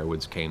when the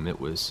Briarwoods came, it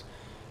was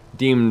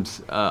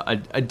deemed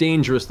a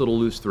dangerous little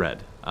loose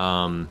thread.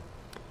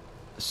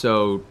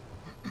 So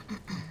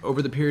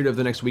over the period of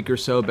the next week or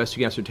so, best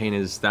you can ascertain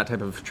is that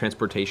type of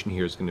transportation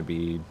here is going to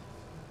be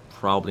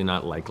probably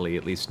not likely,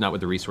 at least not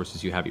with the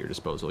resources you have at your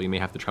disposal. You may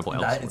have to travel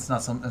elsewhere. It's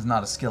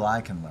not a skill I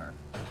can learn.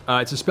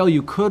 It's a spell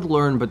you could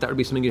learn, but that would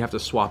be something you'd have to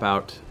swap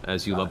out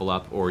as you level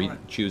up, or you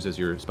choose as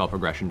your spell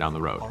progression down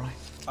the road. All right.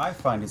 I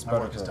find it's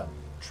better to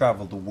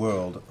travel the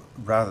world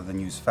rather than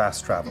use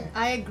fast travel.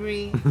 I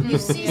agree. You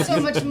see so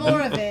much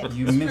more of it.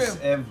 You miss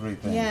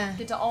everything. Yeah.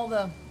 Get to all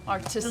the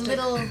artistic...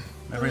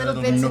 Every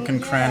little nook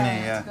and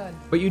cranny, yeah.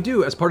 But you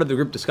do, as part of the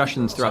group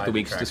discussions throughout the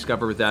weeks,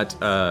 discover that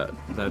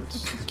that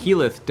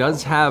Keyleth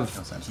does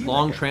have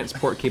long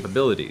transport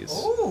capabilities.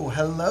 Oh,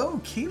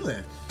 hello,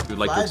 Keyleth. You'd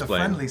like to Fly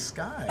explain? the friendly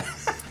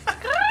skies.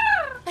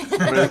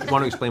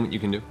 Want to explain what you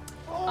can do?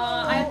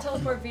 I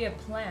teleport via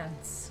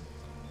plants.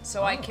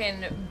 So I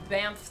can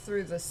bamf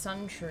through the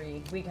sun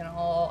tree.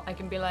 I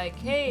can be like,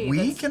 hey.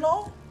 We can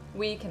all?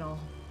 We can all.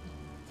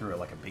 Through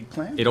like a big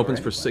plant? It opens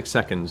for 6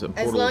 seconds. A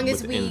portal As long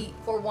as within.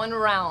 for one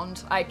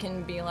round, I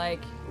can be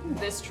like,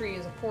 this tree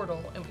is a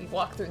portal, and we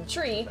walk through the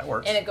tree, That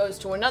works. and it goes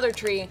to another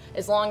tree,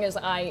 as long as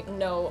I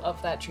know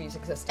of that tree's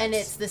existence. And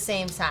it's the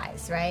same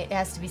size, right? It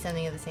has to be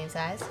something of the same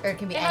size? Or it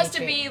can be It any has to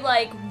tree? be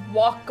like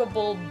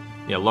walkable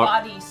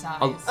body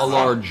size. A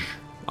large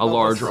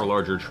or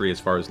larger tree as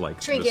far as like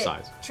the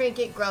size.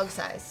 Trinket, grog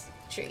size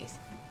trees.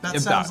 That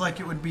If sounds that- like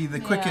it would be the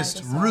Yeah, quickest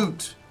I guess so.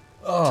 route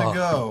Oh. to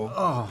go.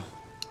 Oh.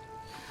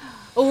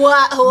 Help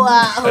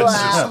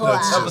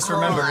us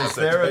remember, is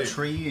there a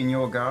tree in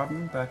your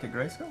garden back at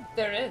Grayskull?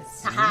 There is.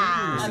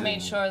 Aha. I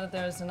made sure that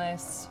there was a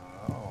nice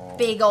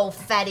Big old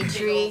fatty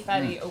tree.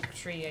 fatty oak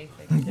tree, I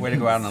think. Way to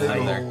go out on a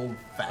limb there.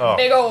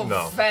 Big old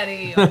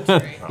fatty oak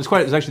tree.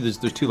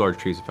 There's 2 large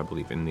trees, if I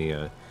believe, in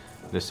the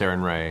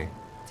Saren Ray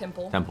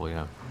Temple. Temple,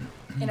 yeah.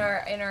 In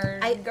our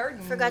I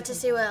garden. forgot to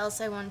say what else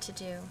I wanted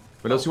to do.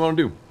 What else do you want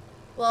to do?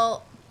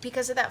 Well,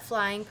 because of that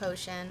flying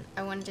potion,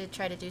 I wanted to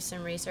try to do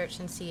some research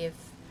and see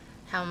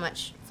how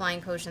much flying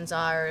potions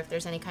are, or if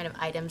there's any kind of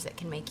items that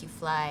can make you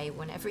fly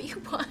whenever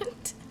you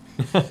want.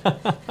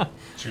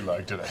 She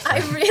liked it. I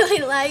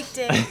really liked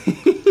it.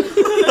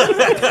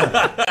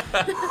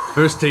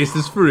 First taste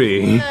is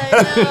free. I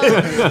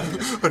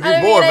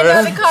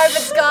know the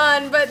carpet's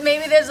gone, but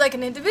maybe there's like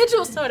an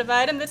individual sort of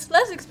item that's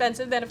less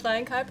expensive than a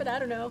flying carpet. I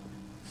don't know.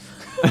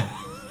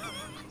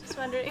 Just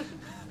wondering.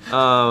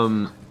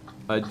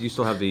 Do you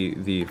still have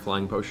the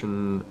flying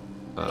potion?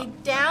 I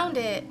downed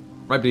it.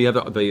 Right, but you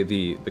have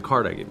the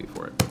card I gave you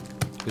for it,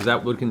 because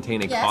that would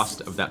contain a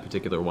cost of that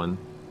particular one.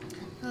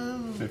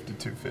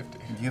 52.50.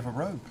 You have a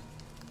robe.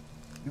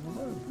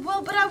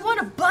 Well, but I want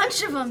a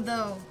bunch of them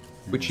though.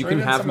 Which you can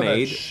have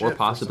made, or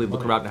possibly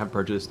look around and have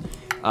purchased.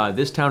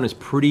 This town is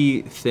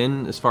pretty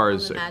thin as far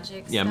as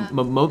magic stuff.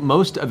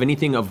 Most of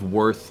anything of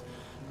worth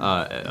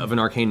of an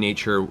arcane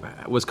nature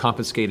was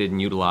confiscated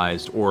and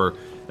utilized, or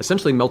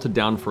essentially melted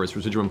down for its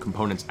residuum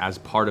components as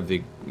part of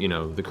the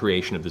the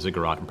creation of the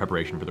ziggurat in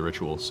preparation for the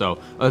ritual. So,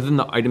 other than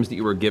the items that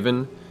you were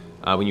given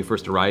when you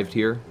first arrived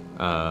here,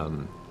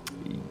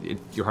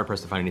 you're hard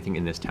pressed to find anything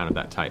in this town of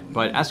that type.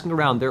 But asking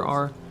around, there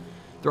are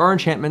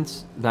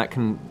enchantments that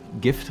can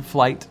gift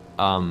flight,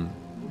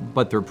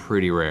 but they're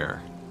pretty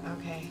rare.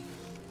 Okay.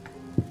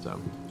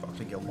 So. Talk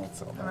to Gilmore.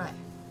 All right.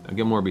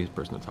 Gilmore will be the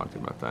person to talk to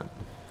about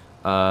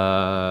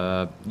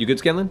that. You good,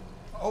 Scanlan?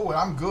 Oh,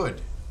 I'm good.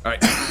 All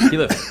right,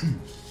 Keyleth.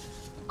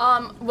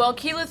 Well,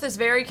 Keyleth is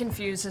very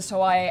confused as to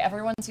why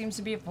everyone seems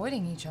to be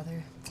avoiding each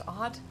other. It's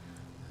odd.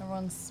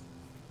 Everyone's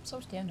so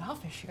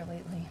standoffish here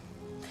lately.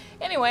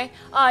 Anyway,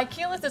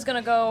 Keyleth is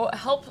gonna go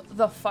help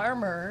the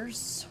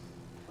farmers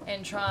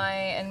and try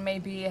and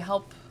maybe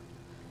help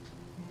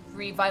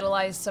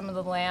revitalize some of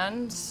the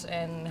land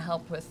and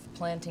help with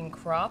planting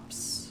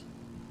crops.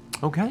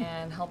 Okay.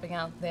 And helping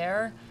out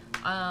there.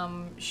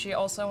 She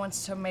also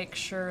wants to make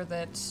sure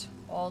that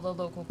all the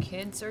local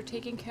kids are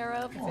taken care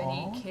of. If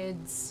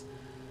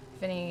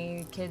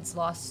any kids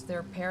lost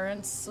their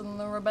parents in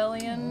the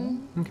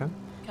rebellion. Okay.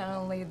 Kind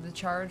of lead the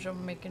charge of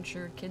making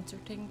sure kids are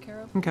taken care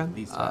of. Okay.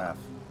 These half.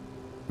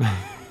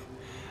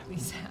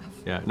 These half.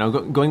 Yeah. Now,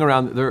 going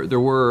around, there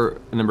were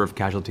a number of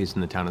casualties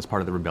in the town as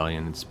part of the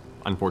rebellion. It's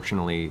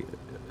unfortunately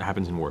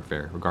happens in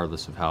warfare,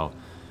 regardless of how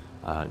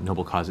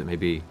noble cause it may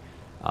be.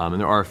 And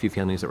there are a few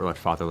families that were left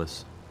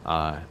fatherless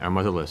or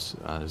motherless,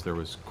 as there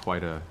was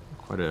quite a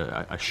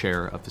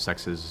share of the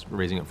sexes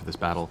raising up for this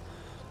battle.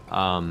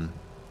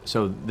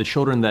 So the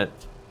children that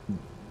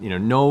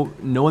no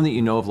one that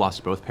you know of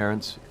lost both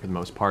parents for the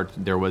most part.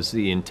 There was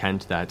the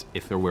intent that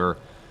if there were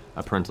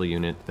a parental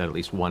unit, that at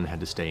least one had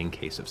to stay in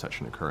case of such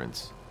an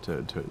occurrence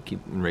to keep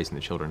raising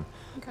the children.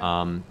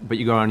 Okay. But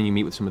you go around and you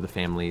meet with some of the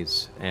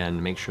families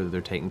and make sure that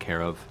they're taken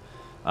care of.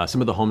 Some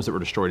of the homes that were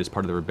destroyed as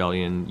part of the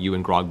rebellion, you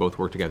and Grog both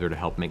work together to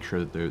help make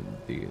sure that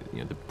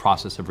the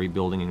process of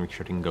rebuilding and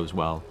reconstructing goes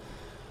well.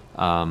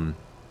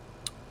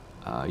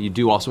 You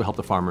do also help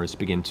the farmers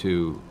begin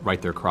to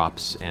right their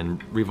crops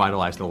and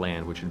revitalize the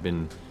land, which had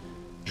been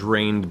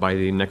drained by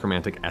the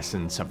necromantic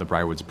essence of the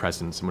Briarwood's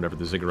presence, and whatever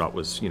the ziggurat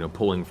was,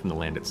 pulling from the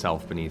land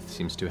itself beneath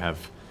seems to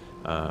have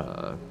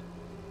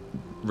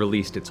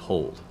released its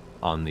hold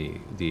on the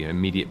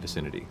immediate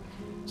vicinity.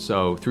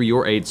 So, through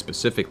your aid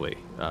specifically,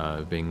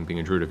 being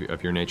a druid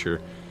of your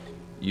nature,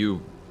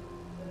 you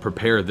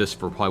prepare this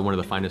for probably one of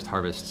the finest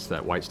harvests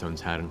that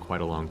Whitestone's had in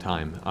quite a long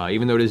time.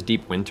 Even though it is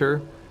deep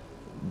winter,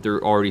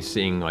 they're already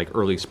seeing like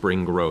early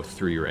spring growth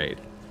through your aid,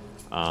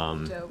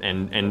 and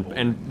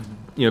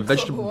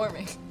vegetable Global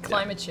warming,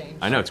 climate change.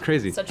 I know, it's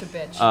crazy. Such a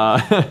bitch.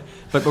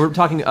 But we're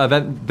talking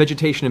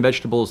vegetation and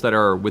vegetables that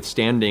are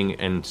withstanding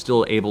and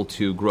still able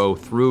to grow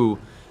through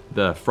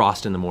the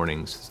frost in the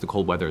mornings. It's the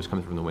cold weather is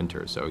coming from the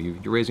winter, so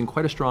you're raising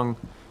quite a strong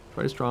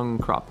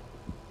crop.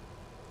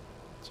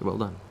 So well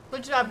done.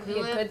 Good job, Be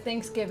a good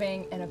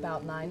Thanksgiving in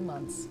about 9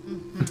 months.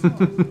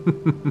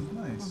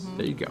 Nice.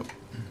 There you go.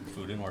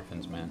 Food and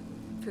orphans, man.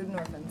 Food and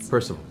orphans.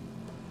 Percival.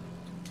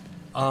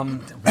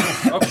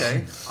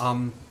 Okay.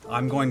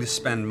 I'm going to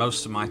spend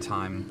most of my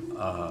time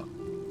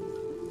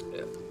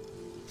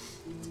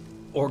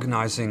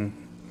organizing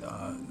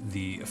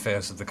the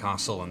affairs of the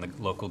castle and the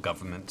local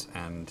government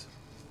and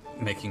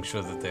making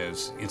sure that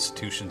there's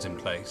institutions in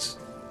place,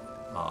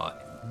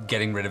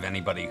 getting rid of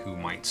anybody who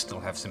might still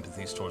have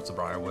sympathies towards the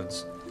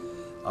Briarwoods,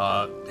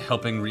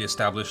 helping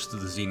reestablish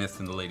the Zenith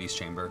and the Ladies'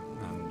 Chamber,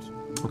 and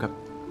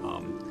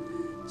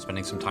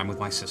spending some time with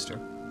my sister.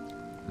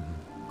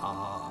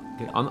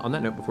 Okay, on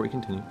that note, before we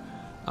continue,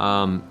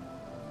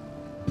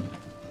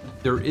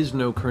 there is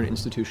no current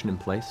institution in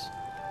place.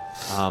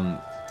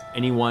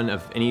 Anyone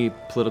of any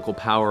political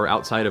power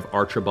outside of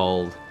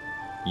Archibald,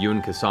 you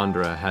and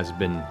Cassandra, has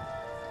been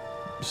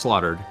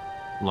slaughtered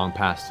long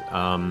past.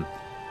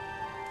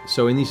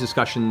 So in these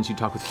discussions, you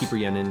talk with Keeper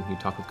Yenin, you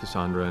talk with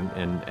Cassandra,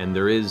 and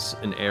there is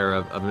an air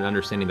of an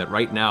understanding that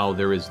right now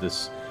there is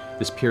this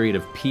period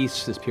of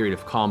peace, this period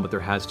of calm, but there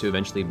has to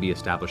eventually be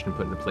established and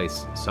put into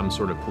place some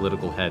sort of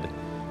political head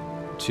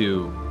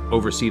to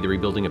oversee the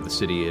rebuilding of the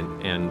city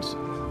and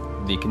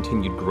the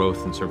continued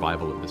growth and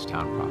survival of this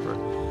town proper.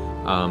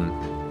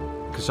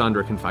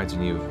 Cassandra confides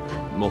in you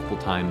multiple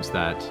times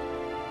that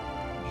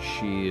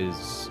she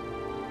is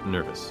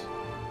nervous,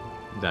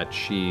 that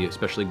she,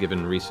 especially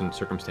given recent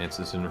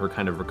circumstances and her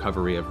kind of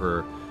recovery of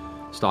her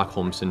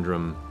Stockholm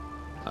Syndrome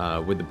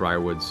with the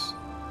Briarwoods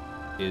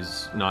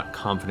is not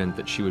confident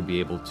that she would be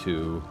able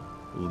to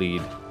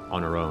lead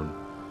on her own.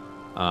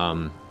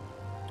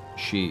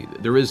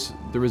 There is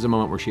a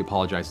moment where she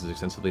apologizes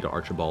extensively to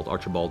Archibald.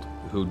 Archibald,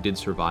 who did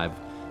survive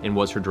and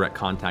was her direct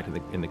contact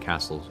in the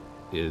castle,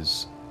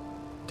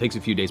 takes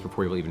a few days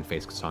before he will even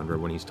face Cassandra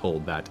when he's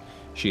told that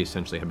she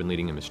essentially had been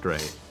leading him astray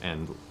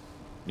and,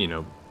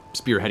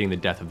 spearheading the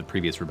death of the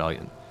previous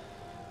rebellion.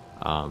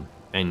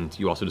 And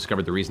you also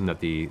discovered the reason that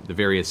the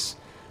various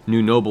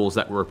new nobles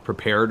that were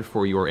prepared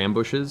for your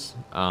ambushes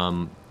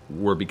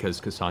were because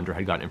Cassandra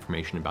had gotten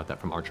information about that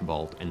from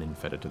Archibald and then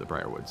fed it to the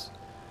Briarwoods.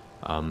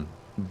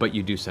 But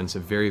you do sense a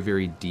very,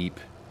 very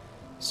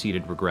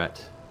deep-seated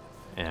regret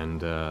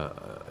and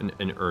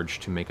an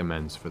urge to make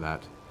amends for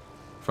that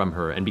from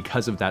her. And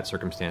because of that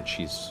circumstance,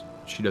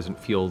 she doesn't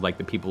feel like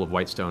the people of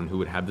Whitestone who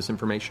would have this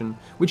information,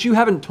 which you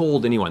haven't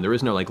told anyone. There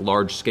is no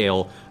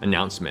large-scale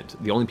announcement.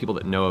 The only people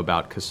that know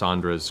about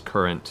Cassandra's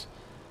current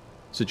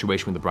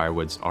situation with the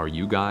Briarwoods are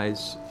you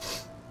guys,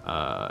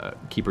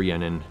 Keeper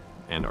Yenin,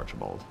 and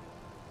Archibald.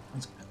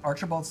 Is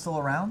Archibald still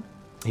around?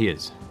 He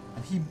is.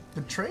 And he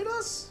betrayed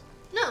us?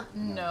 No.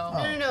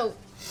 No.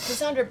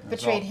 Cassandra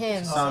betrayed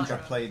him. Cassandra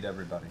played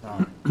everybody.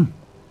 All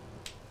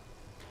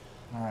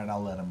right,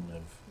 I'll let him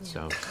live.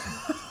 So.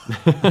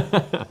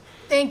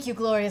 Thank you,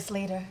 glorious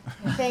leader.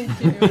 Thank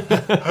you.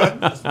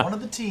 Just one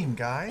of the team,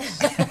 guys.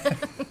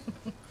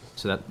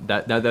 So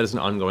that is an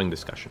ongoing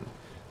discussion.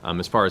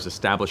 As far as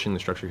establishing the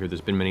structure here,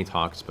 there's been many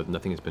talks, but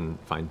nothing has been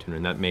fine-tuned,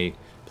 and that may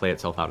play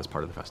itself out as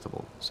part of the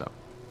festival. So.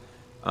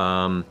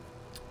 I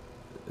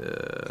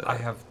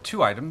have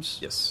 2 items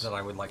that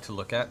I would like to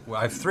look at. Well,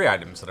 I have 3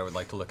 items that I would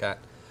like to look at.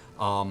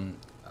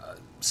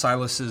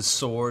 Silas's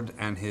sword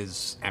and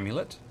his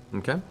amulet.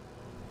 Okay.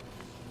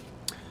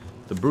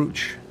 The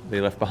brooch they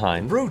left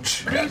behind.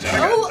 Brooch!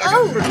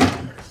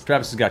 Oh!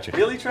 Travis has got you.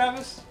 Really,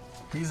 Travis?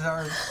 He's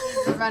our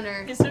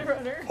runner. Is it a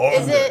runner?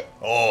 Is it?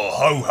 Oh,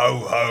 ho, ho,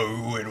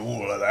 ho, and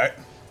all of that.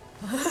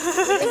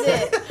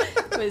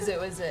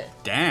 Was it?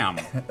 Damn.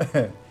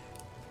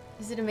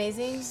 Is it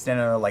amazing?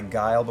 Standing there like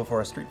Guile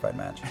before a street fight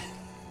match.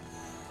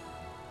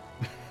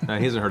 He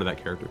hasn't heard of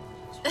that character.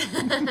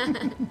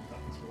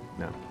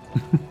 No.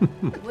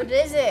 What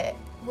is it?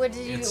 What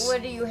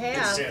do you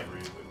have?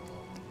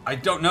 I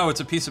don't know.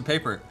 It's a piece of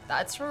paper.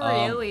 That's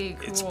really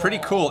cool. It's pretty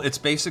cool. It's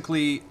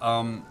basically,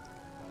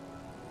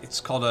 it's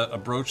called a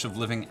brooch of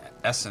living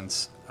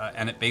essence,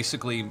 and it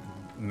basically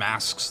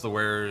masks the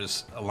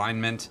wearer's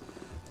alignment,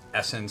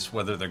 essence,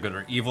 whether they're good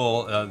or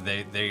evil.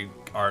 They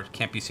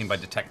can't be seen by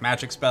detect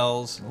magic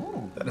spells.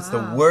 Ooh, that is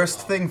the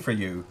worst thing for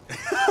you.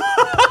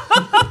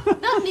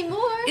 Not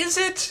anymore. Is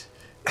it?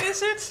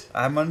 Is it?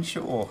 I'm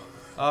unsure.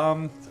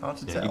 It's hard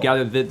to tell. You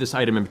gather that this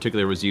item in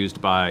particular was used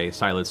by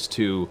Silas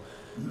to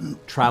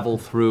travel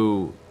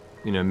through,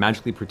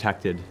 magically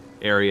protected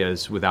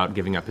areas without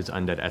giving up his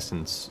undead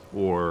essence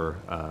or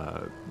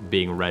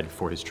being read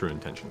for his true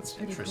intentions.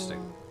 Interesting.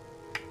 Cool.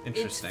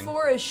 Interesting. It's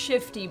for a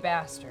shifty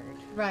bastard.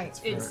 Right.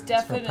 It's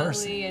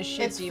definitely a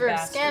shifty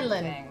bastard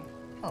Scanlan. thing.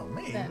 Oh,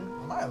 me?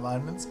 Then. My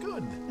alignment's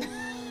good.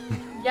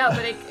 Yeah,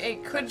 but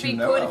it could be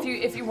good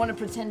if you want to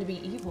pretend to be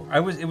evil. It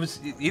was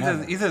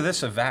either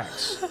this or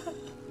Vax.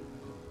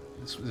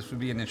 This would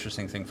be an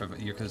interesting thing for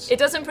you because It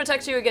doesn't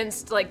protect you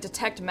against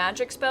detect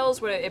magic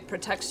spells. What it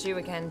protects you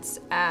against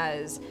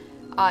as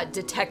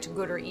detect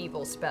good or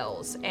evil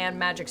spells and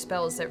magic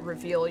spells that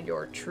reveal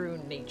your true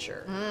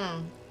nature.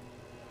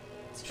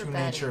 It's True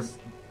nature.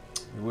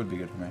 It would be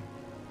good for me.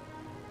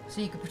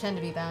 So you could pretend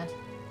to be bad.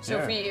 So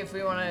if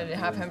we want to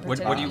have him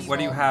pretend to be evil. What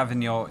do you have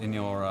in your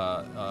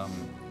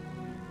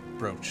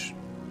brooch?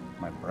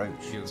 My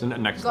brooch. It's a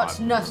next Got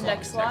slot. nothing.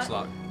 Next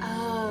slot?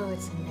 Oh,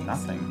 it's a next.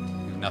 Nothing.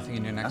 You have nothing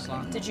in your next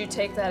slot? Did you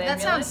take that That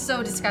amulet? sounds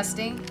so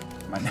disgusting.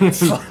 My next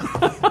slot.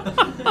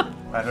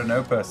 I don't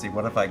know, Percy.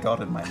 What have I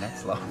got in my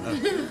next slot?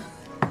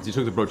 He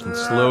took the brooch and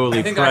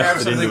slowly think I have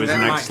pressed it into something his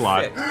that next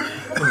slot.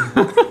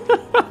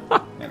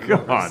 might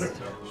God.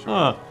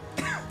 Huh.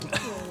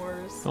 The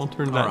worst. Don't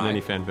turn that into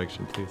any fan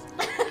fiction, please.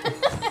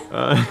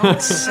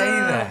 Don't say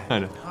that. I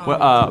know.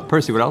 Well,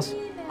 Percy, what else?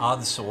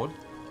 The sword.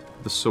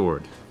 The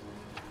sword.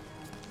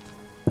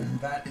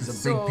 That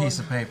is a big piece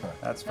of paper.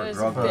 That's for That is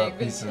grub a big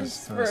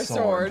pieces for a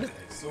sword.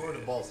 Sword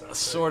and ball sack.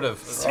 Sort of.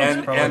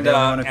 Sword And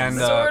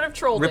of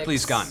troll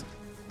Ripley's dicks.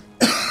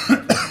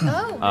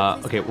 gun.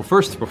 Okay, well,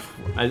 first,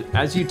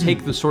 as you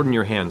take the sword in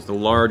your hands, the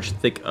large,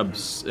 thick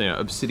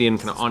obsidian,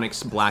 kind of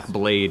onyx black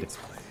blade,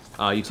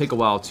 you take a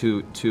while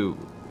to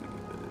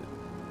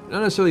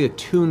not necessarily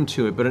attune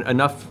to it, but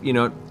enough,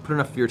 put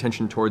enough of your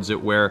attention towards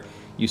it where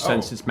you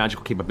sense its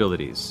magical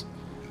capabilities.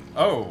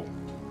 Oh.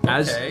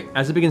 Okay.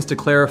 As it begins to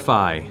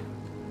clarify.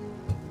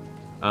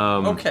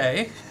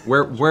 Okay.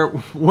 Where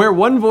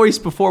one voice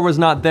before was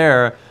not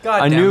there,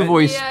 God a damn new it.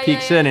 voice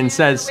peeks in and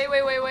says.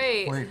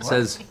 Wait.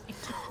 Says.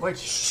 Wait.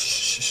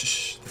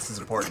 Shh. This is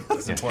important. This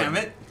is important.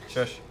 Damn it.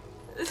 Shush.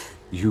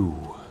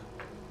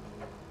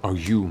 Are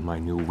you my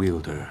new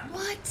wielder?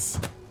 What?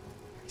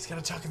 He's got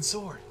a talking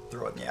sword.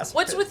 Throw it in the ass.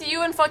 What's with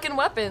you and fucking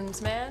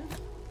weapons, man?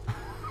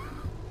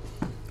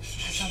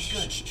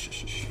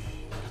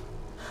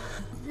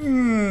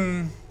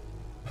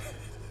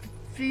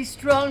 Be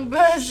strong,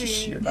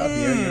 Percy. You're not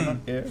here, you're not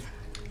here.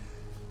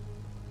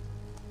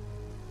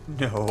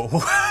 No.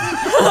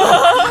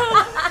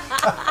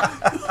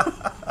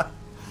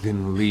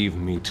 Then leave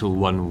me till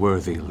one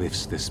worthy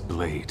lifts this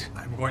blade.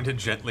 I'm going to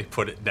gently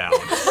put it down.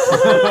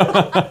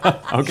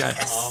 Okay.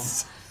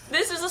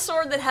 This is a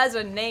sword that has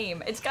a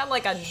name. It's got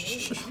like a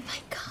name. Oh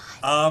my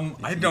god.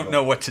 I don't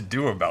know what to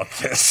do about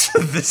this.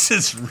 This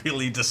is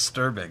really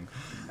disturbing.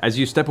 As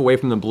you step away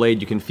from the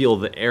blade, you can feel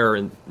the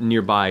air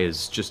nearby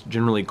is just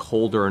generally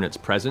colder in its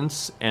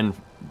presence, and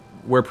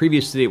where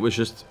previously it was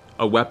just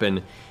a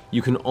weapon,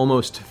 you can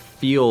almost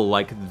feel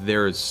like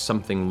there's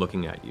something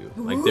looking at you.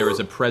 Like there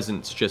is a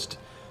presence just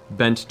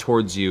bent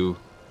towards you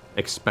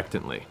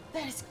expectantly.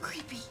 That is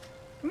creepy.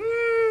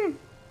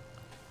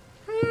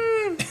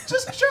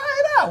 Just try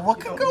it out. What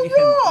could go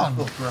wrong?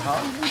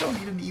 We don't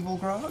need an evil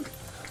grog.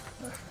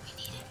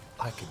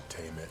 I can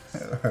tame it.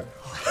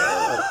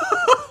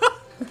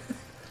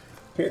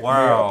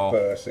 Wow.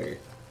 Percy.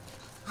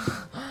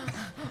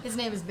 His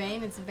name is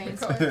Bane. It's a Bane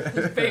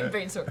sword.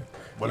 Bane sword.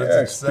 What does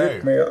it say?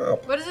 Pick me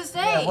up. What does it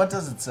say? Yeah, what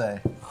does it say?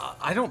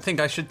 I don't think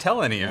I should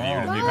tell any of you,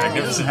 to be He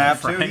magnificent doesn't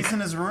have to. frank. He's in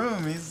his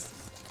room. He's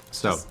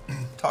So,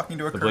 talking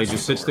to a the blade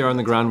just sits there on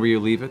the ground where you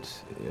leave it,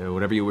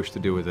 whatever you wish to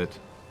do with it.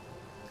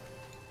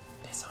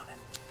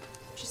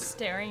 Just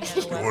staring at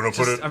it. You want to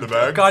put it in the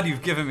bag? God,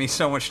 you've given me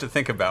so much to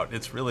think about.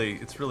 It's really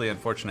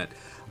unfortunate.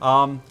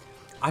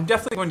 I'm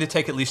definitely going to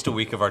take at least a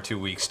week of our 2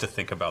 weeks to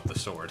think about the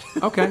sword.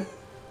 Okay.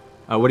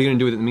 What are you going to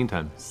do with it in the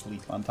meantime?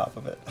 Sleep on top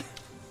of it.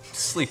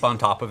 Sleep on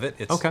top of it.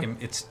 It's Okay.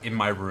 It's in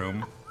my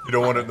room. You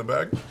don't want it in the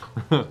bag?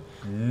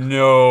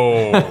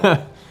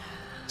 No.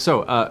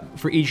 So,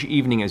 for each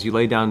evening as you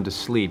lay down to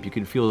sleep, you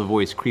can feel the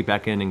voice creep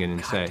back in again and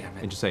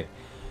just say,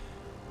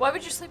 Why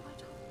would you sleep on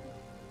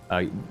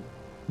top?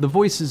 the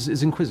voice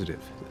is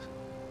inquisitive.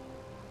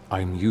 I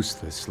am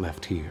useless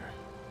left here.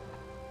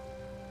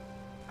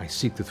 I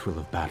seek the thrill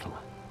of battle.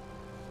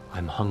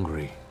 I'm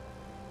hungry.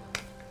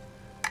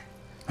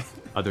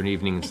 Other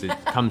evenings it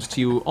comes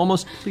to you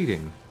almost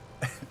pleading.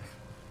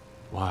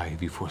 Why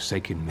have you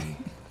forsaken me?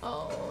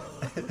 Oh,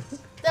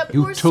 that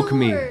You poor took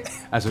me sword.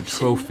 as a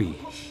trophy.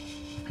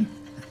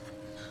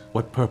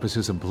 What purpose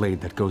is a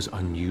blade that goes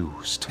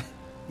unused?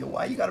 Yo,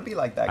 why you gotta be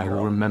like that, I will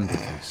girl? remember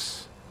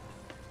this.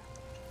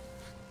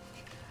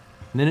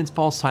 And then it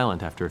falls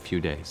silent after a few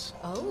days.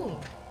 Oh,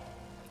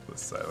 The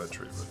silent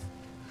treatment.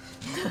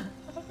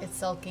 it's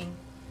sulking.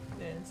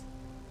 It is.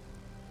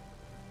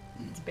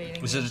 It's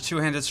baiting. Is it a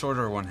two-handed sword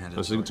or a one-handed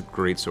So sword? it's a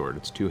great sword.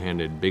 It's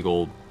two-handed, big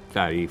old,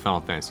 fatty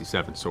Final Fantasy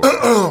VII sword.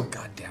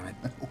 God damn it.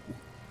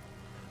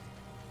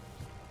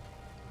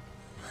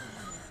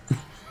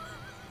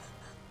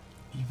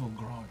 Evil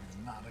grog is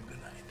not a good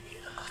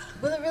idea.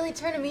 Will it really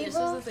turn him This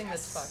evil? is the thing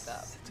that's fucked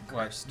up.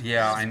 What?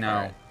 Yeah, I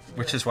know.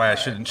 Which is why I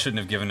shouldn't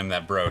have given him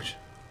that brooch.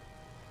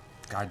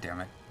 God damn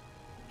it.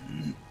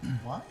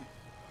 Why?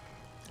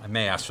 I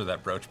may ask for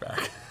that brooch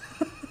back.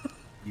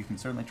 You can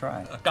certainly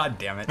try. God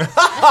damn it.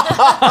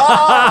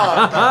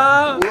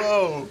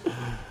 Whoa.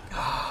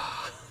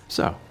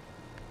 So,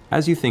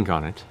 as you think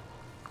on it,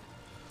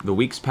 the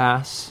weeks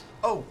pass.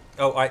 Oh,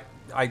 I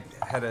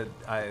had a.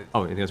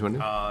 Oh, anything else you want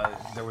to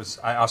do? There was.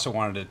 I also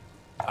wanted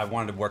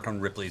to work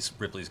on Ripley's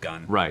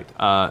gun. Right.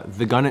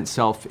 The gun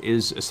itself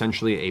is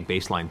essentially a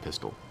baseline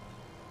pistol.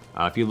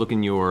 If you look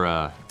in your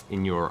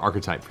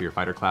archetype for your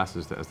fighter class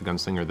as the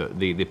gunslinger,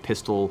 the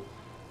pistol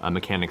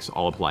mechanics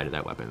all apply to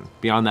that weapon.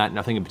 Beyond that,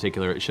 nothing in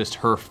particular. It's just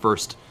her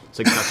first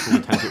successful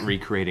attempt at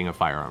recreating a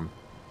firearm.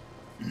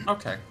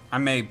 Okay.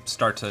 I'm going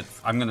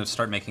to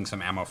start making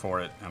some ammo for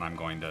it, and I'm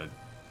going to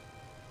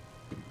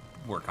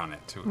work on it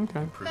to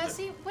improve it.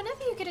 Bessie,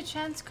 whenever you get a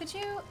chance, could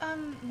you,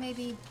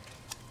 maybe...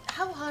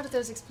 How hard are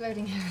those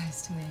exploding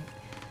arrows to make?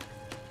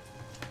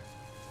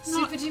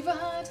 Super duper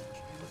hard?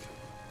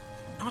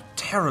 Not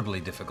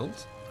terribly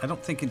difficult. I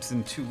don't think it's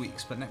in 2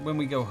 weeks, but when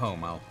we go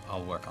home,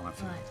 I'll work on it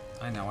for you. Right.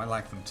 I know, I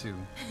like them too.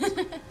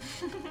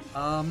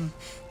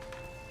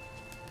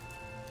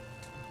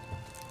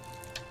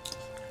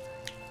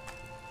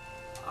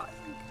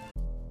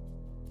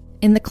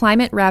 In the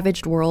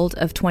climate-ravaged world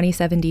of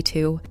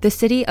 2072, the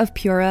city of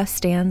Pura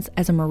stands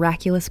as a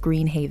miraculous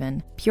green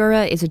haven.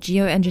 Pura is a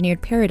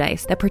geoengineered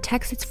paradise that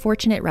protects its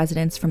fortunate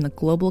residents from the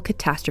global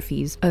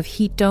catastrophes of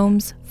heat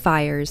domes,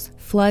 fires,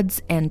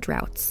 floods, and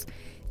droughts.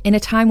 In a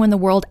time when the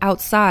world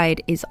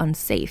outside is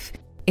unsafe,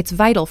 it's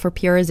vital for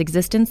Pura's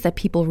existence that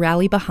people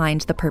rally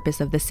behind the purpose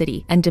of the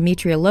city, and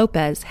Demetria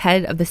Lopez,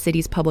 head of the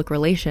city's public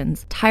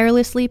relations,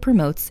 tirelessly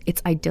promotes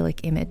its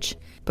idyllic image.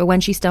 But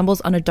when she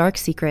stumbles on a dark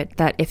secret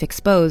that, if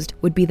exposed,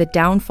 would be the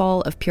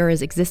downfall of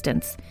Pura's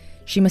existence,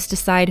 she must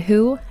decide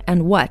who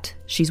and what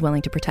she's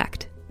willing to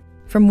protect.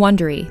 From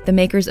Wondery, the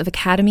makers of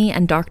Academy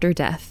and Dr.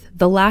 Death,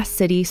 The Last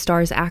City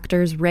stars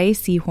actors Ray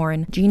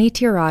Seahorn, Jeannie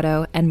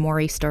Tirado, and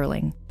Maury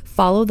Sterling.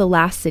 Follow The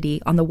Last City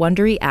on the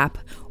Wondery app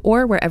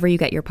or wherever you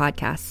get your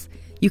podcasts.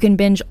 You can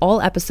binge all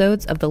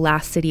episodes of The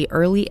Last City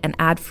early and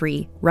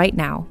ad-free right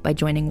now by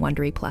joining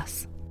Wondery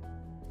Plus.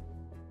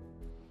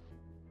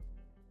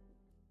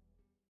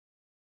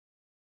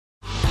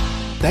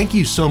 Thank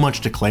you so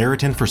much to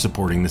Claritin for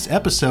supporting this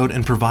episode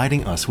and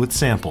providing us with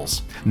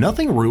samples.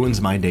 Nothing ruins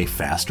my day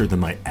faster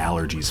than my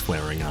allergies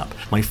flaring up.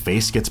 My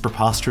face gets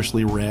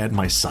preposterously red,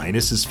 my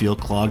sinuses feel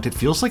clogged, it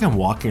feels like I'm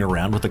walking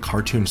around with a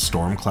cartoon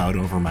storm cloud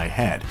over my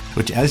head,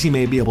 which, as you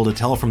may be able to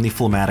tell from the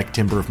phlegmatic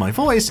timbre of my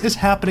voice, is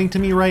happening to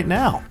me right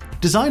now.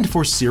 Designed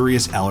for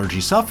serious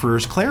allergy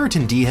sufferers,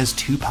 Claritin D has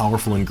 2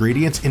 powerful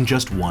ingredients in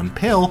just one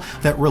pill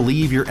that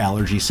relieve your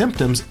allergy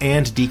symptoms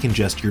and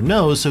decongest your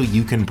nose so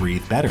you can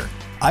breathe better.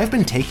 I've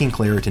been taking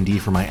Claritin D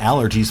for my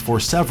allergies for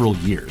several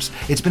years.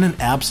 It's been an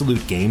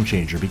absolute game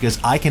changer because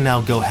I can now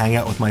go hang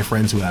out with my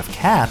friends who have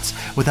cats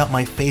without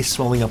my face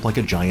swelling up like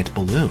a giant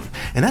balloon.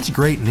 And that's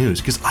great news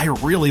because I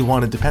really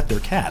wanted to pet their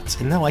cats,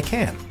 and now I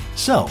can.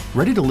 So,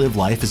 ready to live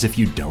life as if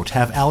you don't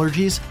have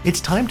allergies? It's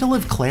time to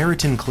live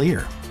Claritin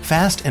Clear.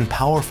 Fast and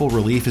powerful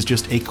relief is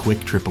just a quick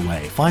trip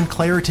away. Find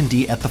Claritin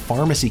D at the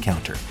pharmacy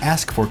counter.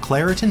 Ask for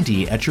Claritin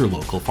D at your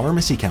local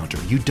pharmacy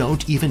counter. You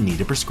don't even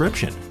need a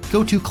prescription.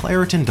 Go to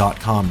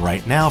Claritin.com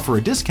right now for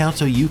a discount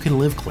so you can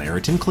live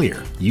Claritin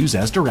Clear. Use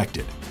as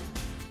directed.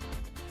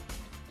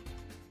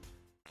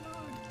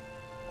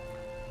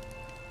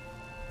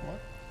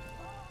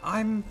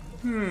 I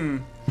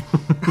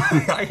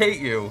hate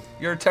you.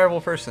 You're a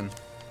terrible person.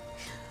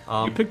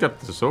 You picked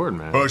up the sword,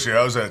 man. Percy,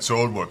 how's that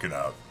sword working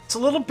out? It's a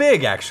little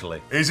big,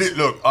 actually. Is it?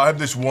 Look, I have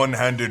this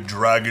one-handed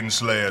Dragon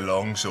Slayer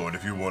longsword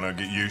if you want to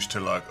get used to,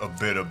 like, a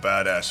bit of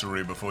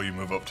badassery before you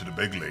move up to the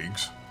big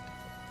leagues.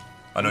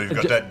 I know you've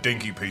got that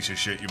dinky piece of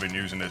shit you've been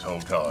using this whole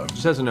time.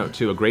 Just as a note,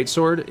 too, a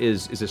greatsword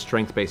is a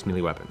strength-based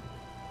melee weapon.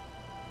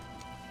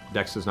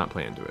 Dex does not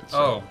play into it. So.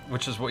 Oh,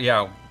 which is what,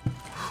 yeah.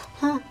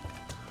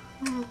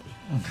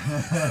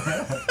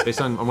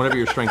 Based on whatever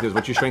your strength is.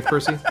 What's your strength,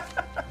 Percy?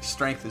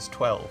 Strength is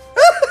 12.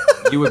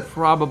 You would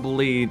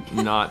probably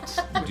not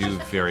do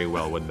very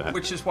well with that.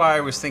 Which is why I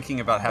was thinking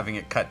about having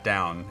it cut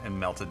down and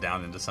melted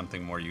down into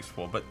something more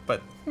useful.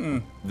 But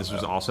This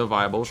was also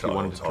viable if you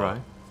wanted to try.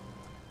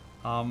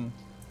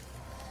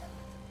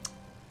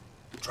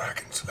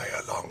 Dragon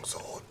Slayer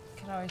longsword.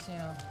 Can always,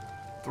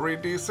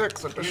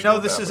 3d6 at the You know,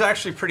 this is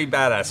actually pretty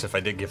badass if I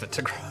did give it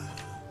to Grog.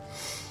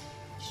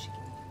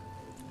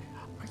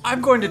 I'm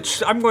going to,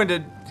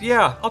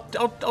 yeah, I'll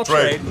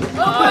trade.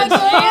 Oh,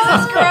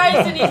 Jesus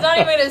Christ, and he's not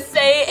even going to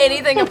say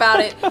anything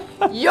about it.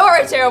 You're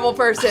a terrible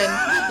person.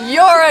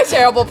 You're a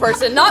terrible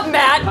person. Not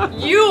Matt,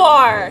 you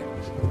are.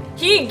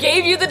 He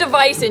gave you the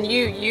device and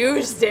you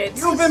used it.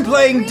 You've been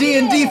playing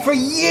D&D for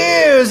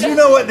years. You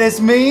know what this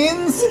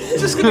means.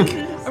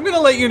 I'm gonna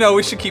let you know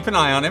we should keep an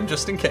eye on him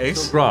just in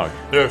case. Grog,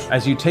 yes.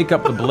 As you take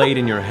up the blade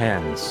in your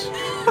hands,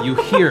 you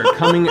hear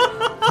coming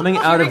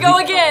out Here of we go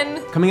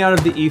again. Coming out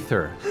of the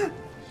ether,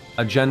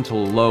 a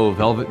gentle, low,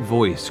 velvet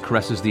voice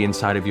caresses the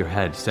inside of your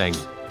head, saying,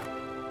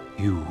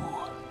 "You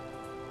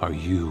are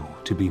you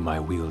to be my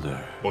wielder."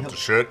 What the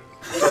shit?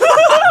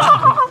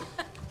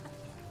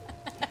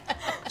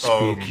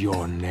 Speak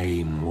your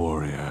name,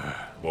 warrior.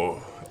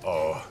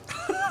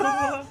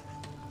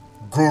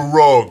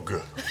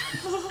 Grog.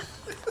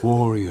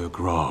 Warrior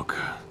Grog,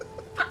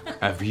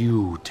 have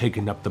you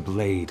taken up the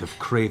blade of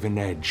Craven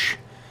Edge?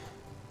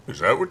 Is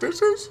that what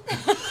this is?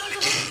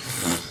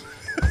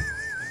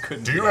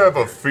 Do you have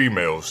a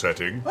female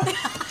setting?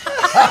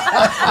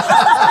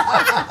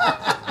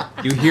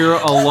 You hear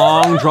a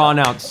long,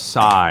 drawn-out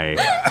sigh.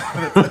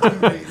 That's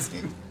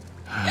amazing.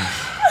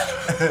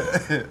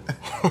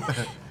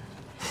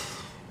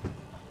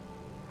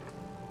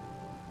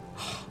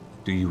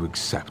 Do you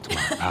accept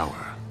my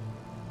power?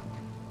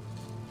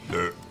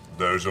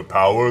 There's a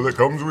power that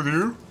comes with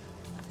you?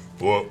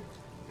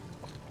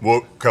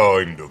 What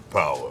kind of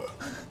power?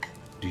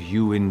 Do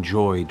you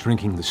enjoy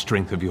drinking the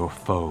strength of your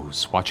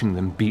foes, watching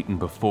them beaten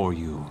before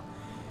you,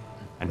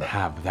 and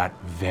have that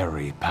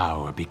very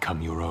power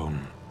become your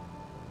own?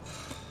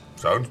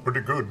 Sounds pretty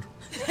good.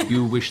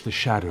 You wish the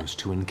shadows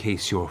to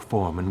encase your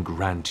form and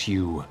grant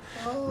you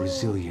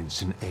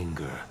resilience and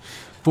anger,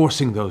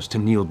 forcing those to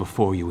kneel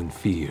before you in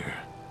fear.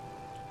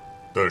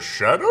 The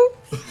shadow?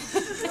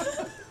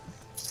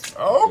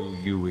 Oh? Do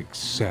you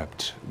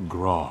accept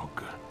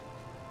Grog?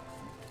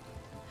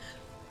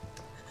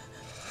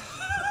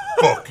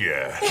 Fuck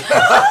yeah.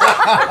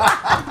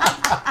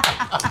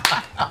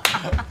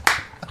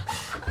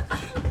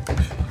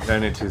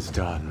 Then it is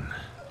done.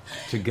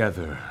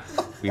 Together,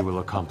 we will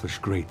accomplish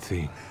great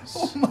things.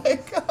 Oh my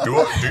god. Do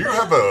you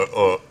have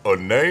a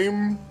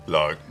name?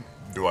 Like,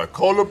 do I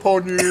call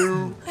upon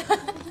you?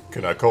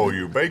 Can I call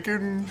you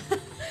Bacon?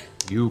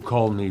 You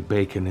call me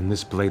Bacon, and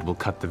this blade will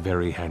cut the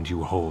very hand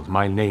you hold.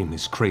 My name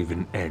is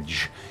Craven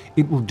Edge.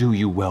 It will do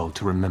you well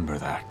to remember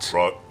that.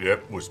 Right,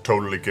 yep, was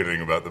totally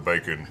kidding about the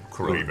Bacon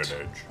Craven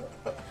Edge.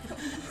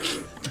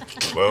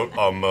 Well,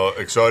 I'm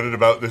excited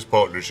about this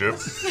partnership.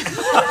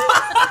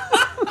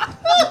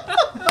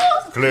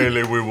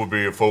 Clearly we will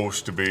be a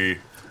force to be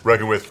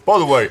reckoned with. By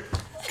the way,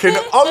 can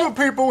other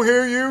people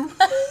hear you?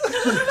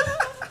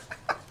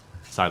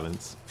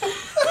 Silence.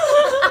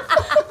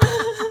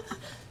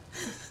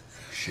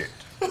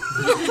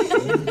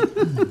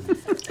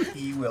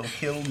 He will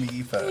kill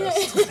me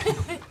first.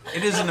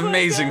 It is an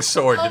amazing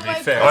sword, to be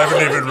fair. I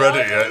haven't even read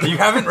it yet. You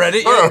haven't read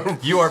it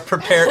yet? You are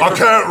prepared. I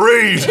can't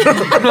read. I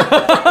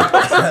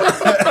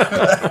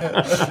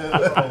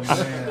want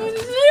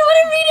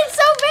to read it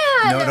so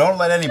bad. No, don't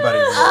let anybody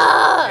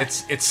read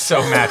it. It's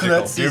so magical.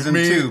 That's season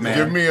 2, man.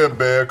 Give me a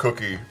bear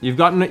cookie. You've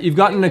gotten a, Give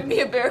me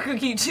a bear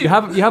cookie too. you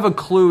have a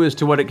clue as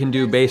to what it can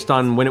do based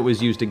on when it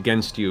was used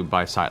against you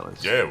by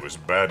Silas. Yeah, it was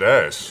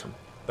badass.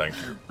 Thank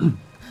you.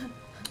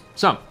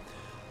 So,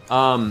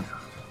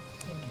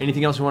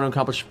 anything else you want to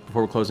accomplish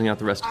before we're closing out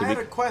the rest of the I week?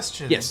 had a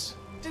question. Yes.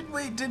 Did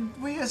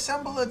we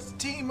assemble a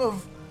team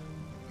of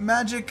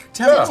magic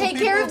To temple take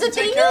people care of the to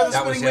take care of the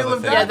That was spinning the wheel other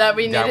of thing. death? Yeah, that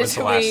we That needed was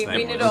the to last we thing.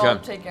 needed all Okay.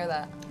 to take care of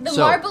that. The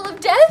So- marble of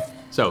death?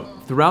 So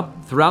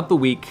throughout the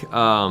week,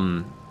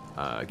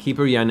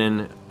 Keeper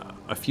Yenin,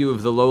 a few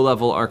of the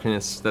low-level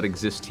arcanists that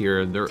exist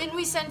here, they're Didn't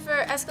we send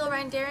for Eskel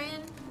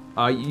Darian?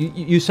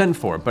 you sent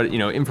for it, but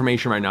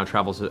information right now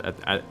travels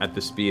at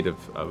the speed of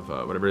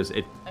whatever it is.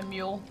 A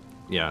mule.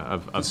 Yeah,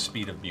 of The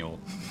speed of mule.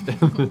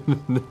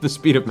 the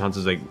speed of mounts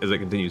as it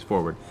continues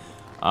forward.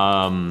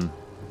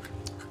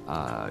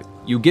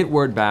 You get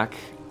word back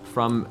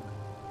from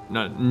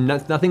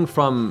nothing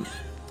from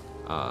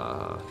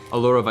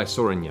Allura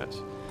Vysorin yet.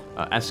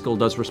 Eskel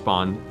does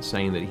respond,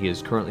 saying that he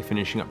is currently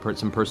finishing up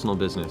some personal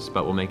business,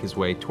 but will make his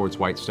way towards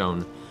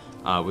Whitestone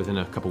within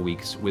a couple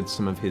weeks with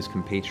some of his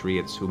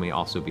compatriots who may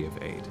also be of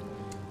aid.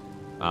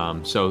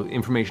 So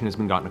information has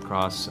been gotten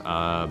across,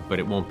 but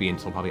it won't be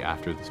until probably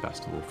after this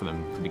festival for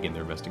them to begin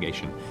their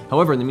investigation.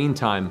 However, in the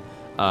meantime,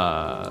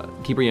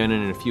 Keeper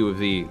Yenin and a few of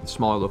the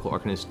smaller local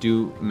arcanists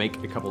do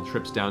make a couple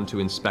trips down to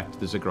inspect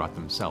the ziggurat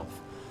themselves.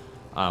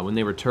 When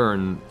they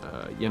return,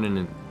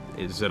 Yenin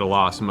is at a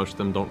loss, and most of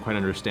them don't quite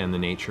understand the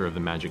nature of the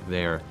magic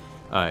there.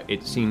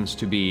 It seems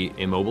to be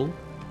immobile.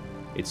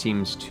 It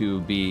seems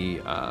to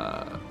be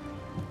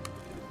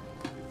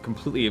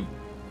completely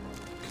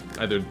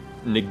either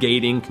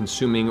negating,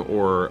 consuming,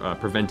 or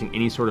preventing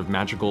any sort of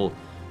magical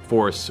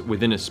force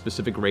within a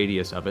specific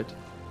radius of it.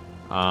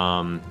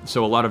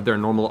 So a lot of their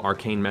normal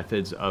arcane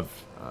methods of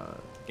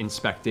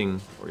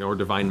inspecting, or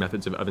divine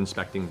methods of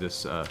inspecting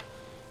this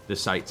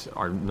site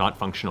are not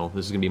functional.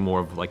 This is going to be more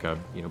of like a,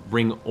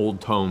 bring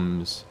old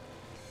tomes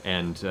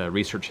and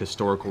research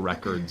historical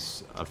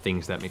records of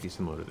things that may be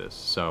similar to this.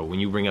 So when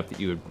you bring up that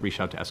you would reach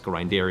out to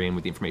Eskel Darian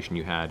with the information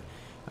you had,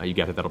 you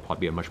get that that'll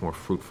probably be a much more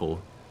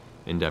fruitful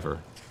endeavor.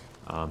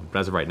 But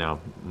as of right now,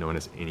 no one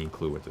has any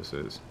clue what this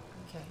is.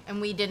 Okay.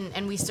 And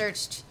we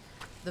searched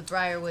the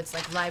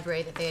Briarwoods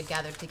library that they had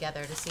gathered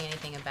together to see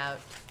anything about.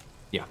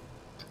 Yeah.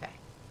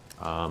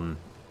 Okay.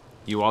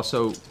 You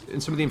also, in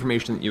some of the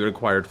information that you had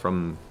acquired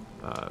from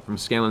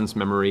Scanlan's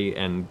memory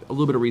and a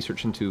little bit of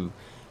research into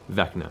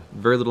Vecna,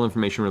 very little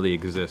information really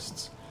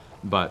exists.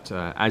 But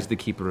as the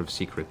Keeper of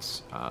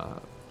Secrets,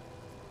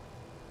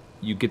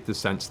 you get the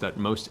sense that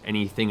most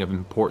anything of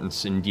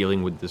importance in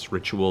dealing with this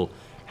ritual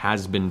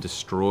has been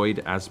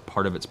destroyed as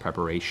part of its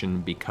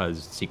preparation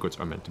because secrets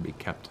are meant to be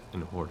kept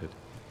and hoarded.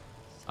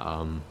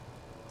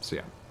 So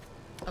yeah.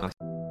 Okay.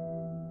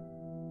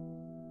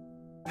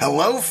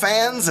 Hello,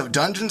 fans of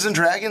Dungeons &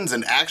 Dragons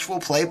and actual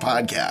play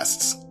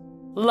podcasts.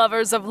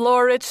 Lovers of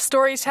lore-rich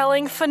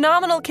storytelling,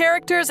 phenomenal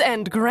characters,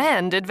 and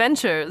grand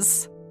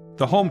adventures.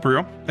 The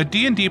Homebrew, a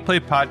D&D play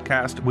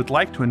podcast, would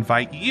like to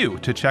invite you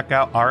to check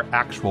out our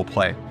actual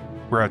play.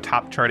 We're a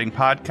top-charting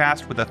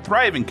podcast with a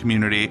thriving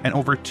community and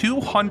over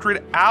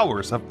 200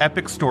 hours of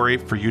epic story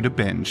for you to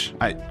binge.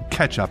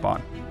 Catch up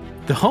on.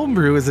 The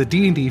Homebrew is a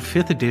D&D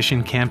 5th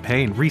edition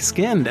campaign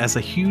reskinned as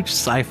a huge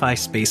sci-fi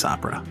space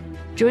opera.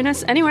 Join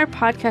us anywhere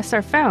podcasts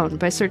are found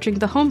by searching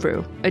The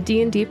Homebrew, a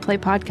D&D play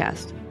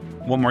podcast.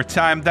 One more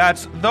time,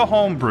 that's The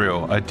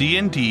Homebrew, a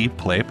D&D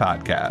play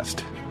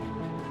podcast.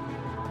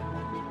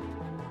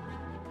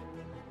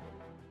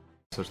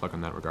 Such luck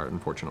in that regard,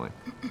 unfortunately.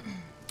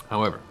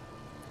 However,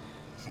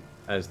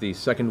 as the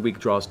second week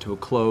draws to a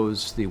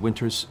close, the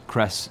Winter's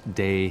Crest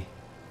day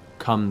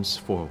comes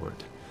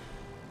forward.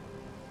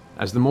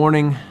 As the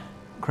morning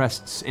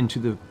crests into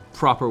the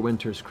proper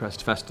Winter's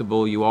Crest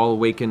festival, you all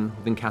awaken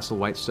within Castle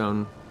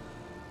Whitestone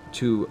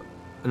to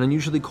an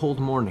unusually cold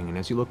morning, and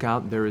as you look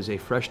out, there is a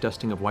fresh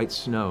dusting of white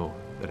snow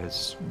that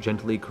has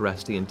gently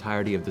caressed the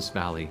entirety of this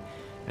valley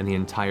and the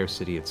entire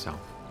city itself.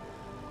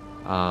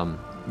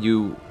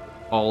 You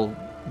all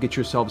get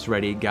yourselves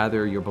ready,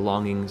 gather your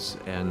belongings,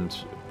 and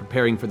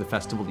preparing for the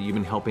festival that you've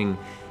been helping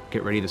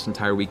get ready this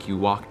entire week, you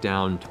walk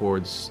down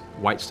towards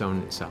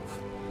Whitestone itself.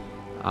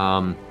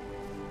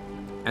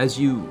 As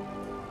you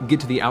get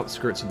to the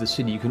outskirts of the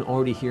city, you can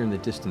already hear in the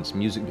distance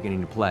music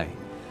beginning to play.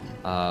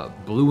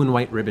 Blue and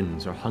white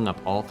ribbons are hung up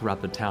all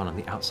throughout the town, on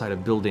the outside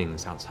of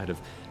buildings, outside of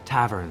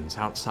taverns,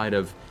 outside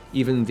of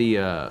even the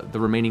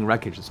remaining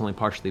wreckage that's only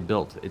partially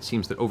built. It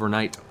seems that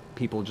overnight,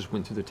 people just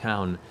went through the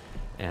town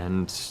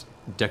and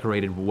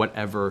decorated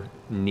whatever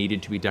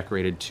needed to be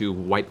decorated to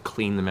wipe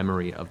clean the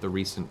memory of the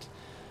recent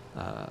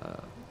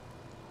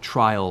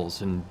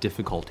trials and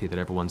difficulty that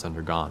everyone's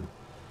undergone.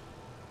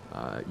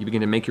 You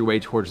begin to make your way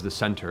towards the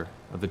center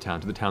of the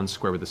town, to the town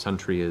square where the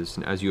sentry is,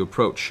 and as you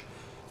approach,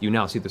 You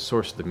now see the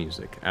source of the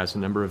music, as a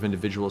number of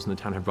individuals in the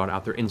town have brought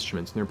out their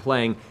instruments, and they're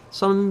playing,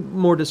 some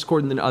more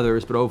discordant than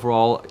others, but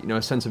overall,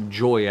 a sense of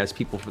joy as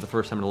people for the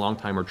first time in a long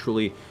time are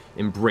truly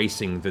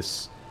embracing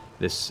this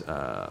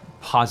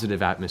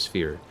positive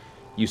atmosphere.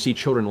 You see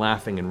children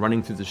laughing and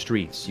running through the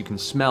streets. You can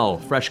smell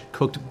fresh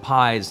cooked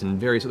pies and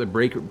various other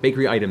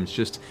bakery items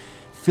just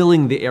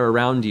filling the air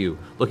around you.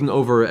 Looking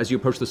over as you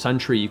approach the sun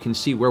tree, you can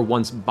see where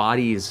once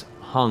bodies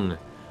hung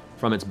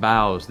from its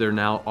boughs. There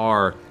now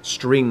are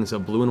strings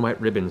of blue and white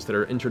ribbons that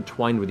are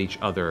intertwined with each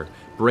other,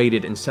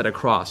 braided and set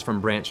across from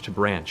branch to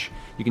branch.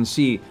 You can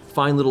see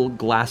fine little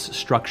glass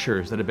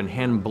structures that have been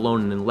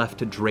hand-blown and left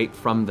to drape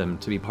from them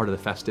to be part of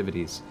the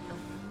festivities.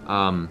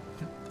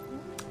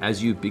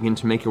 As you begin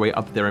to make your way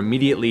up there,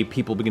 immediately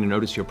people begin to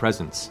notice your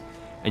presence,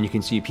 and you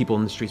can see people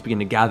in the streets begin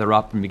to gather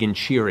up and begin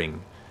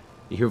cheering.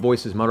 You hear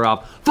voices mutter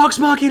out, "Vox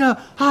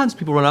Machina! Hans!"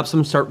 People run up,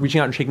 some start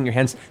reaching out and shaking your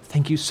hands.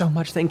 "Thank you so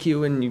much, thank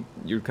you," and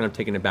you're kind of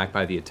taken aback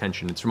by the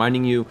attention. It's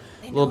reminding you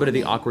a little bit of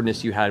the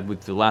awkwardness you had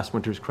with the last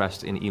winter's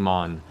Crest in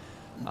Iman.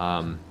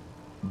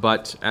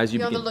 But as you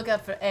Be on begin... the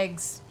lookout for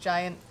eggs,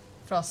 giant,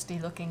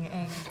 frosty-looking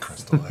eggs.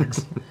 Crystal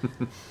eggs.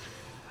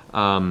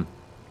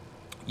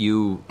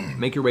 You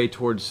make your way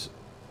towards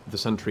the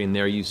sun tree, and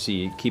there you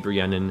see Keeper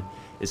Yenin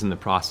is in the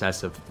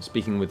process of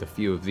speaking with a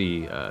few of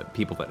the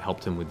people that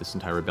helped him with this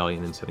entire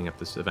rebellion and setting up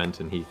this event,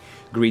 and he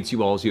greets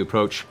you all as you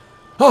approach.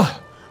 "Oh,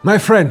 my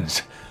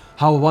friends,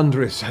 how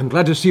wondrous. I'm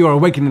glad to see you are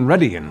awakened and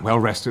ready and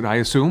well-rested, I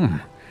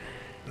assume."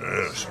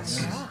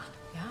 Yes.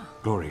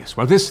 Glorious.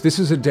 Well, this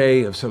is a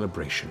day of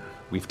celebration.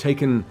 We've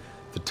taken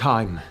the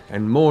time,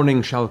 and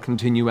mourning shall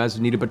continue as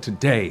needed, but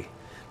today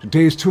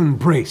is to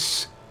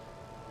embrace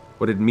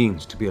what it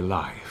means to be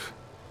alive,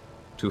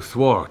 to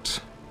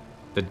thwart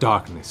the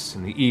darkness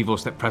and the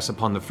evils that press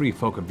upon the free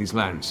folk of these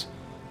lands.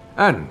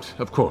 And,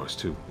 of course,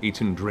 to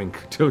eat and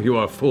drink till you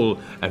are full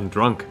and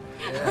drunk.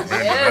 Yes.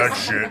 That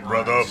shit,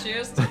 brother.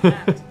 Cheers to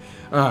that.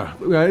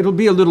 It'll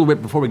be a little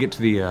bit before we get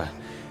to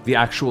the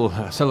actual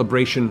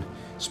celebration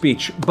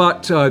speech.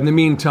 But in the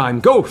meantime,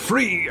 go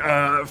free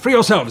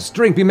yourselves,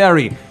 drink, be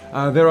merry.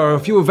 There are a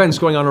few events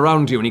going on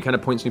around you, and he kind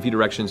of points in a few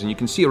directions, and you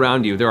can see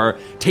around you there are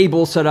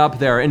tables set up,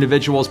 there are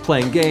individuals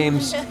playing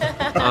games.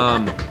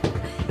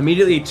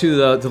 Immediately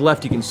to the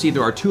left, you can see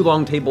there are 2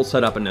 long tables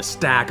set up and a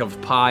stack of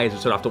pies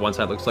set off to one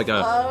side. Looks like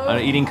an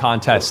eating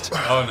contest.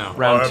 Oh no! I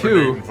Round haven't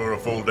 2. eaten for a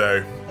full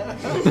day.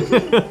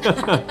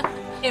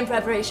 In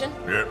preparation?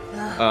 Yep.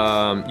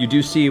 You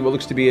do see what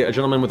looks to be a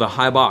gentleman with a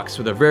high box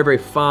with a very, very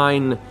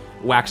fine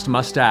waxed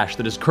mustache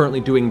that is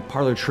currently doing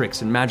parlor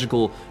tricks and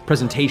magical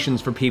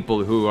presentations for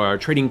people who are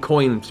trading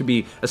coins to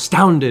be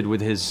astounded with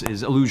his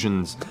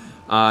illusions.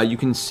 You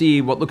can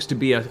see what looks to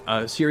be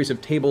a series of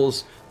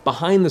tables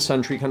behind the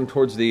sun tree, kind of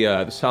towards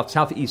the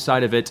southeast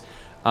side of it.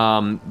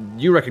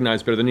 You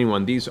recognize better than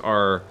anyone. These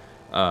are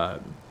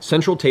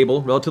central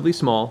table, relatively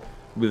small,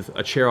 with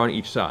a chair on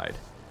each side.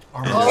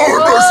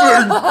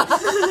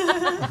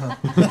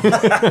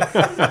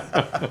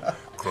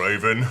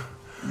 Craven.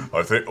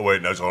 I think. Oh,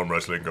 wait, that's arm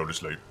wrestling. Go to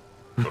sleep.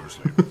 Go to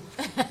sleep.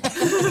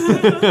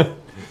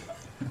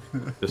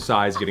 The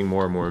sigh's getting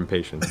more and more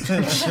impatient.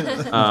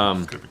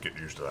 Could be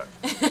getting used to that.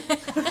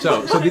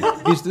 So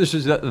this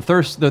is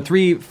the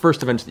 3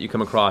 first events that you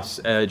come across,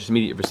 just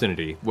immediate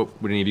vicinity. What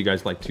would any of you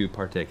guys like to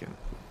partake in?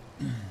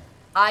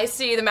 I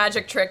see the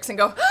magic tricks and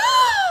go,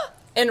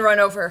 and run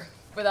over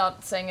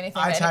without saying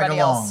anything to anybody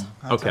else.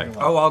 Okay.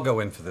 Oh, I'll go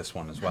in for this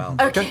one as well.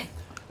 Okay.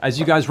 As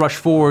you guys rush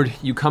forward,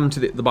 you come to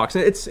the box.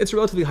 It's a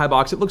relatively high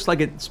box. It looks like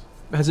it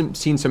hasn't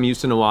seen some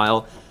use in a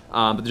while.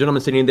 But the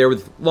gentleman sitting there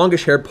with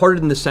longish hair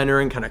parted in the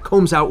center and kind of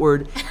combs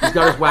outward. He's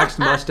got his waxed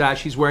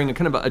mustache. He's wearing a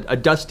kind of a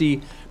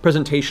dusty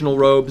presentational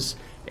robes,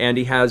 and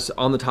he has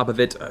on the top of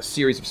it a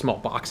series of small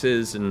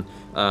boxes and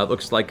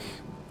looks like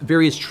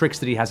various tricks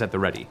that he has at the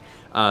ready.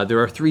 There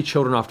are 3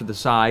 children off to the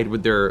side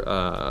with their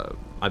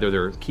either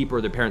their keeper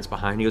or their parents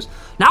behind. He goes,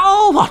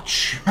 "Now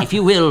watch, if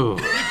you will,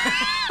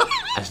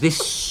 as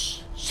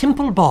this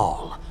simple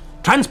ball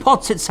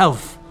transports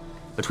itself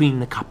between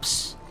the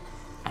cups,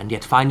 and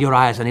yet find your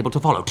eyes unable to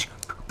follow."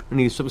 And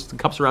he swings the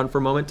cups around for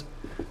a moment.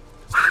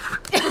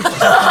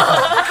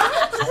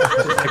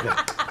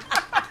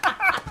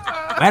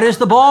 "Where is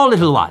the ball,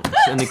 little one?"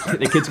 And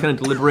the kids kind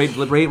of deliberate,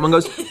 and one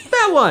goes,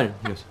 "That one."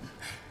 He goes,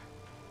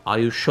 "Are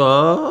you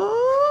sure?"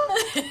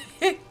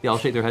 They all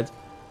shake their heads.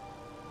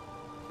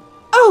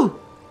 "Oh,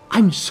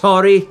 I'm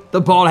sorry,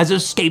 the ball has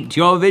escaped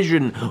your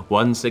vision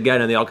once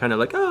again." And they all kind of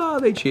like,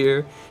 they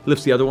cheer. He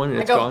lifts the other one, and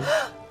it's gone.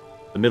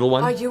 The middle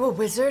one. Are you a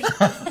wizard?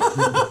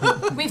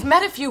 We've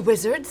met a few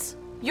wizards.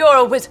 You're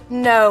a wizard.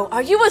 No.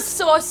 Are you a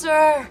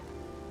sorcerer?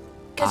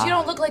 Because you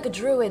don't look like a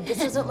druid. This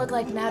doesn't look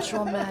like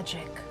natural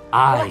magic.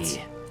 I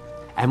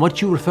am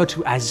what you refer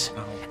to as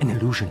an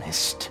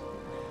illusionist,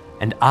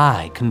 and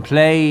I can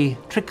play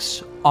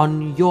tricks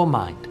on your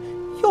mind.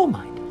 Your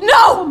mind.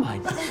 No! Your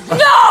mind.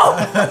 No!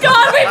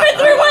 God, we've been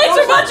through way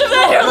too much of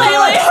that here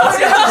lately!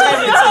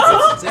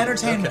 It's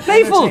entertainment.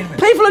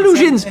 Playful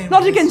illusions,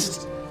 not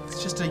against...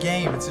 It's just a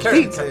game. It's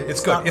good.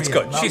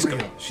 She's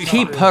good.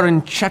 Keep her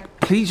in check,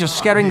 please. You're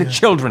scaring the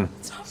children.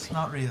 It's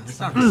not real. It's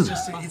not not real.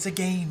 It's a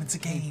game. It's a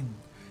game.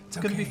 It's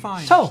gonna be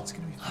fine. So, it's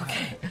gonna be fine.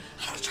 Okay.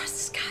 I don't trust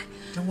this guy.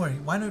 Don't worry.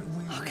 Why don't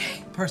we?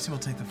 Okay. Percy will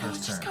take the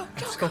first turn.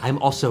 Go. I'm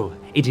also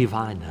a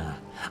diviner.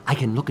 I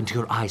can look into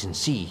your eyes and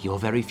see your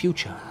very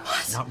future.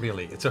 Not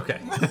really. It's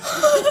okay.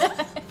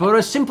 For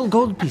a simple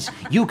gold piece,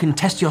 you can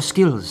test your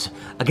skills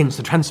against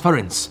the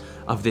transference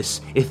of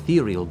this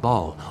ethereal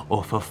ball.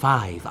 Or for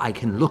 5, I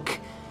can look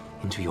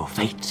into your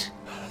fate.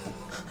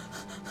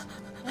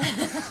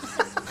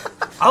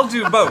 I'll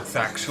do both,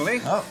 actually.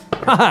 Oh.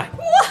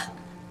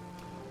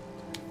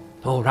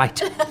 All right.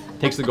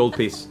 Takes the gold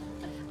piece.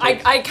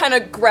 I kind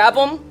of grab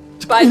him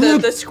by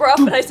the scruff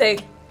and I say,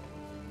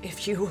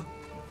 if you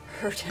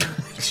hurt him,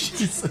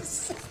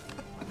 Jesus.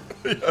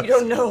 you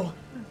don't know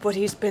what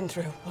he's been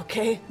through,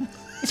 okay?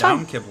 It's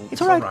fine. Kibble.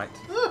 It's all right.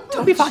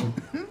 It'll be fine.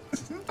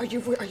 Are you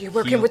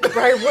working with the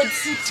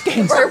Briarwoods?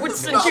 Briarwoods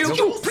sent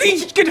you?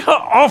 Please get her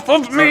off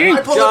of me!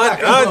 I pull it back.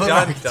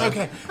 Done. It's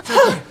okay.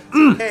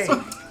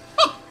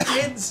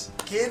 Hey,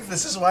 kids,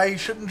 this is why you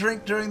shouldn't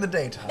drink during the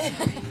daytime.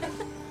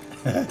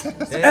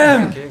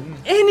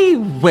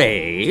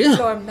 Anyway.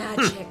 Your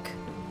magic.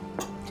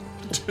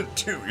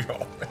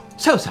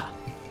 Sosa.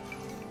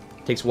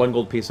 Takes 1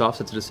 gold piece off,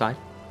 sets it aside.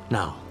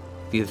 Now,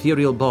 the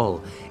ethereal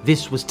ball.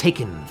 This was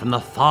taken from the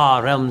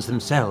far realms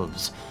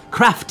themselves,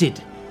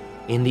 crafted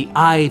in the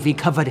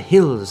ivy-covered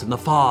hills in the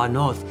far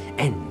north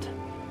end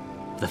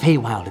of the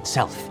Feywild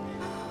itself.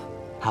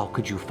 How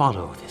could you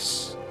follow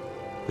this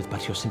with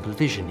but your simple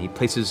vision? He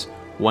places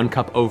 1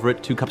 cup over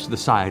it, 2 cups to the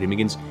side, and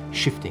begins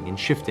shifting and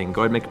shifting.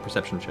 Go ahead and make a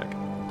perception check.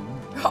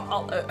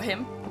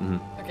 Him? Mm-hmm.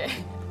 Okay.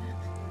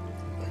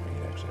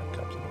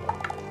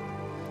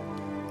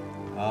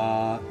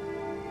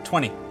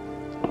 20.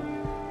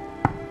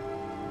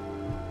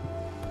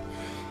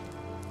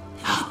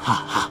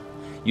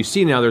 You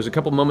see now there's a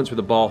couple moments where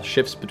the ball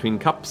shifts between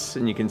cups,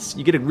 and you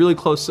get a really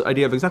close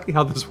idea of exactly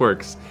how this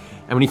works.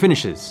 And when he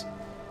finishes,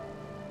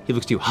 he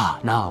looks to you.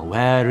 Now,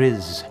 where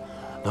is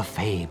the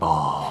Fey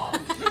ball?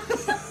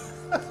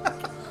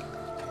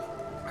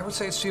 I would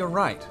say it's to your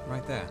right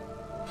there.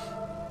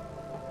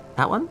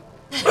 That one?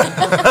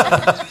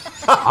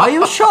 Are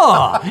you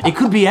sure? It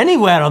could be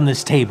anywhere on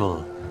this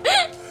table.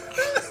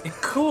 It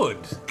could,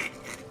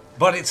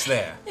 but it's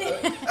there.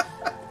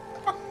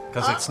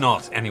 Because it's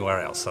not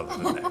anywhere else other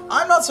than there.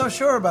 I'm not so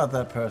sure about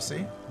that,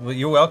 Percy. Well,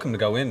 you're welcome to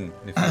go in.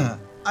 If you...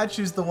 I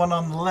choose the one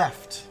on the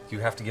left. You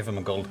have to give him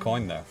a gold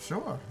coin, though.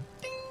 Sure.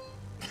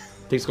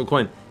 Takes a gold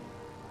coin.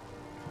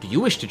 Do you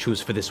wish to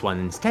choose for this one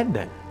instead,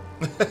 then?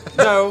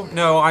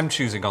 No, I'm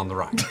choosing on the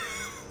right.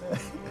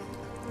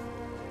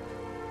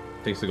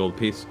 Takes the gold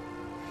piece.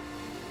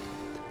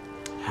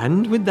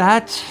 And with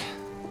that,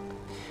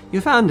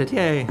 you found it,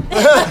 yay.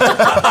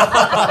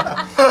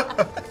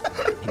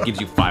 He gives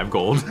you 5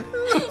 gold.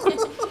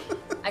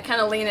 I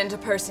kind of lean into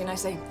Percy and I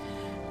say,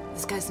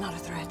 this guy's not a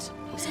threat.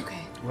 He's okay.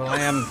 Well, I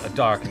am a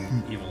dark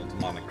and evil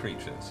demonic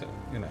creature, so,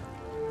 you know.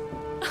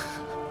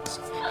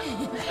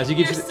 As he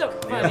gives You're you so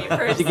funny,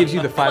 Percy. As he gives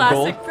you the 5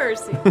 gold.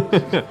 Percy.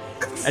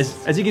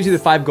 as he gives you the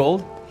 5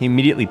 gold, he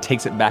immediately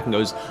takes it back and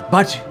goes,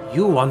 But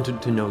you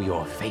wanted to know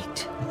your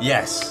fate.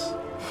 Yes.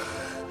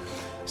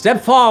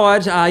 Step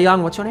forward,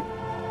 young, what's your name?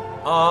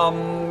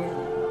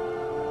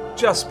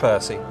 Just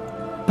Percy.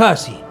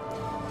 Percy,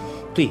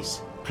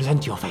 please,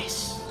 present your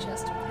face.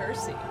 Just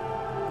Percy.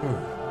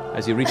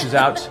 As he reaches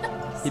out,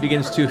 he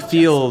begins to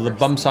feel the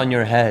bumps on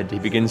your head. He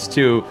begins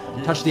to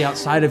touch the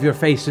outside of your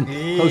face and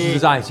closes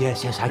his eyes.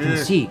 Yes, I can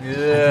see. I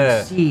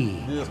can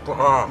see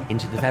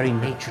into the very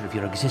nature of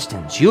your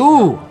existence.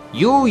 You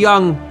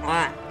young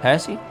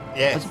Percy?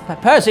 Yes.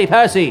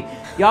 Percy,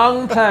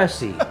 young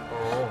Percy.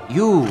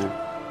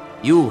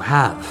 You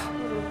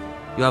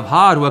have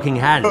hard-working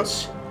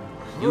hands.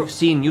 You've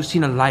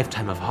seen a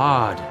lifetime of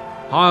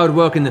hard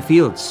work in the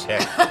fields.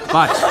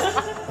 But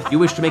you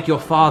wish to make your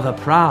father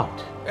proud.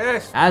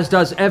 Yes. As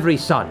does every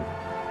son.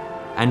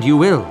 And you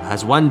will,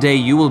 as one day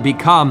you will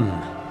become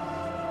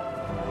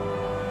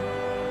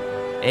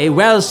a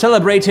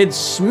well-celebrated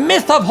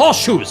smith of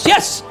horseshoes.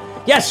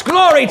 Yes,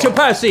 glory to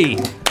Percy.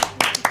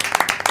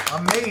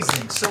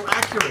 Amazing, so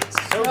accurate.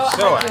 So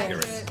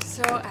accurate.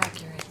 So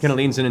accurate. Kind of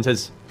leans in and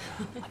says,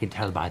 I can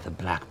tell by the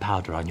black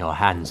powder on your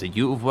hands that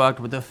you've worked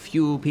with a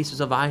few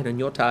pieces of iron in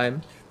your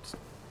time.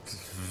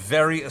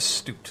 Very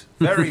astute.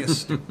 Very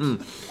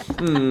astute.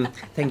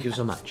 Thank you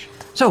so much.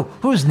 So,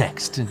 who's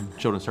next? And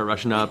children start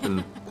rushing up,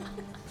 and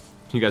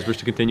you guys wish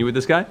to continue with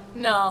this guy?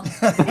 No.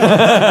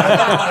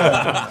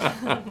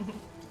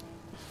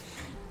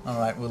 All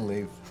right, we'll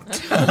leave.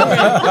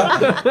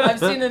 I've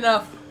seen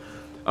enough.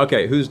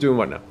 Okay, who's doing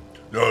what now?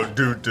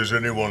 Does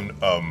anyone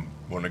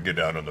want to get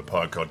down on the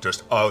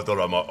podcast? I thought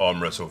I might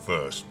arm wrestle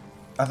first.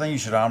 I think you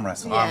should arm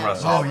wrestle. Yeah. Arm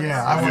wrestle. Oh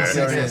yeah, I want to see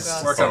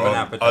this. Work up an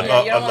appetite.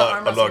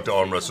 I'd like to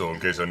arm wrestle in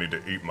case I need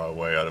to eat my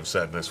way out of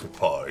sadness with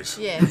pies.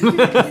 Yeah.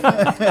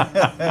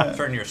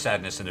 Turn your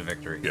sadness into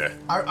victory. Yeah.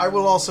 I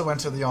will also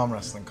enter the arm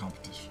wrestling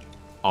competition.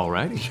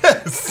 Alrighty.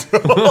 Yes.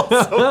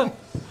 Awesome.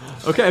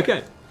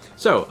 Okay.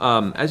 So,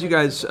 as you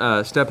guys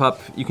step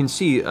up, you can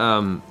see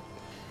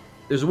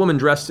there's a woman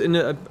dressed in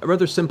a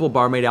rather simple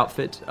barmaid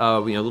outfit, a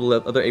little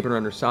leather apron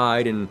on her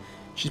side, and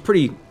she's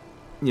pretty,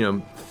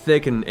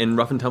 thick and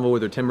rough and tumble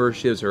with her timber.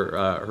 She has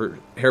her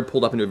hair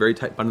pulled up into a very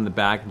tight bun in the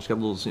back, and she's got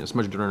a little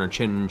smudge of dirt on her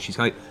chin, and she's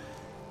kind of like,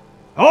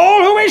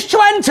 All who wish to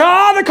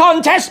enter the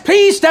contest,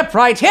 please step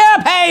right here,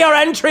 pay your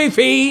entry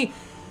fee.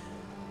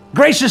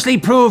 Graciously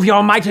prove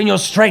your might and your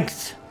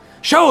strength.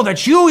 Show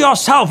that you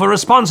yourself are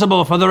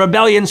responsible for the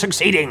rebellion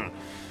succeeding.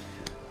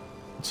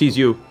 Sees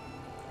you.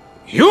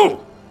 You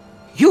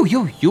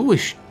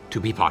wish to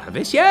be part of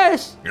this,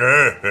 yes?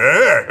 Yeah,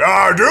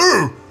 I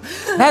do.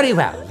 Very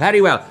well,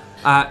 very well.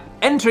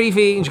 Entry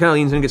fee, and she kind of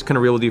leans in and gets kind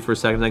of real with you for a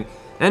second, like,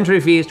 entry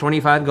fee is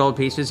 25 gold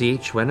pieces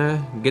each.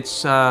 Winner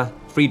gets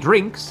free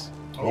drinks.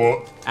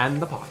 What?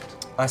 And the pot.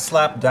 I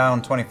slapped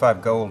down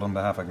 25 gold on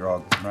behalf of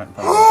Grog. Right in front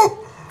of me.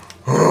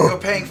 You're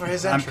paying for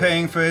his entry. I'm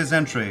paying for his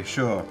entry,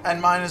 sure.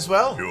 And mine as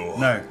well? Sure.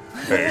 No.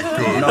 Hey,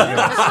 good. Not yours.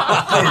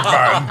 Good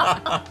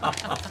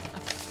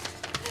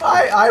man.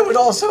 I would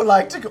also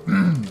like to.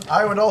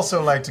 I would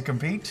also like to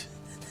compete.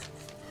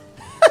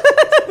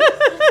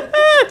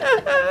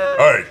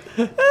 Hey.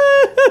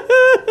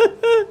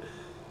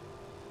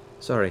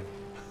 Sorry.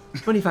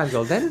 25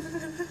 gold then?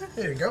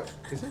 There you go.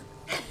 Is it?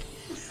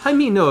 I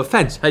mean no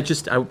offense.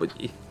 It's a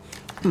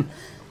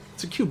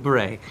cute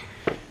beret.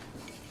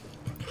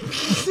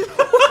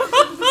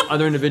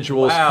 Other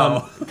individuals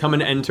come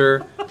and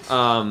enter.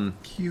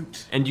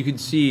 Cute. And you can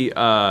see,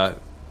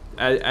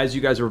 as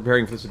you guys are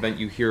preparing for this event,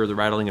 you hear the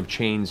rattling of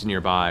chains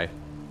nearby.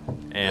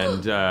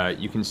 And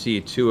you can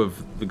see two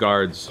of the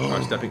guards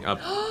are stepping up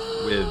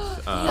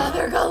with... the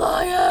other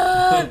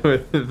Goliath!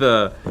 with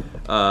the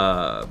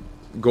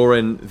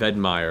Goran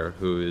Vedmeyer,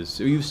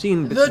 you've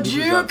seen... The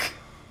Duke!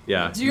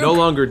 Yeah, Duke. no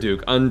longer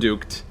Duke,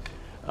 unduked.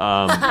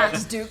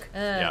 It's Duke.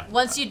 Yeah.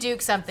 Once you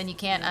duke something, you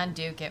can't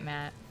unduke it,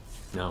 Matt.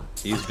 No,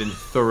 he's been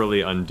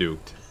thoroughly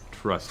unduked.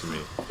 Trust me.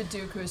 The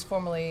Duke, who is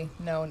formerly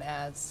known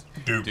as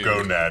Duke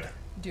Gonad.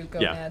 Duke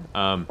Gonad.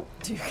 Yeah.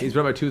 He's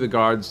brought by two of the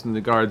guards, and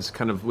the guards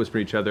kind of whisper to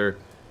each other.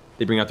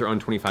 They bring out their own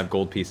 25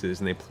 gold pieces,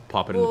 and they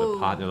plop it into the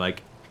pot, and they're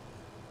like,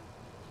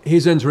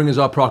 he's entering as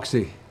our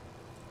proxy.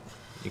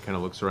 He kind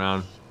of looks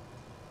around.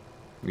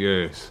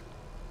 Yes,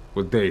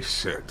 what they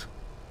said.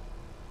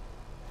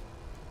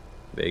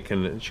 She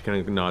kind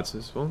of nods,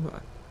 says, well,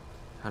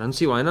 I don't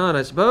see why not,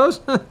 I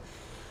suppose.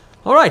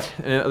 All right.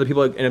 And other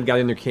people end up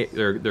gathering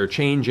their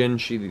change in.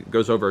 She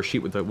goes over a sheet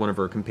with one of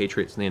her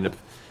compatriots, and they end up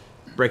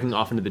breaking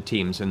off into the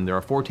teams. And there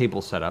are 4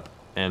 tables set up.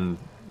 And,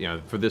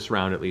 for this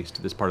round, at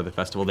least, this part of the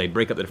festival, they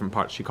break up the different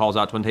parts. She calls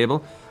out to one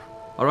table.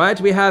 All right,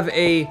 we have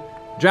a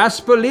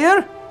Jasper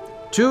Lear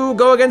to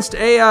go against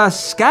a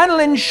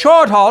Scanlan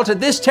Shorthalt at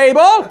this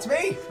table. That's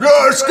me.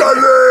 Yes,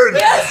 Scanlan!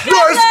 Yes,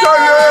 Yes,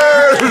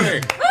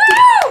 Scanlan!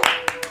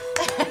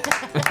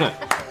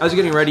 As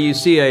you're getting ready, you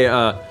see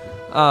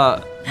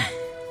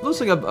looks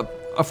like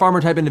a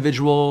farmer-type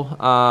individual,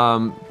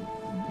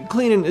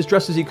 clean and as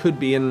dressed as he could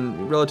be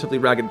in relatively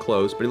ragged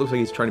clothes, but he looks like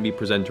he's trying to be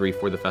presentery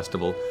for the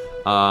festival.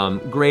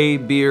 Gray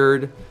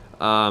beard,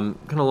 kind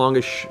of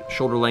longish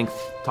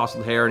shoulder-length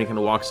tousled hair, and he kind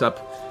of walks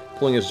up,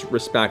 pulling his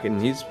wrist back,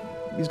 and he's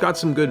got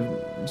some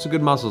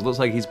good muscles. Looks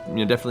like he's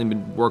definitely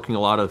been working a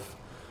lot of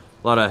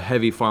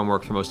heavy farm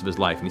work for most of his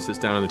life. And he sits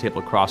down on the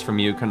table across from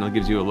you, kind of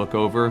gives you a look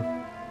over.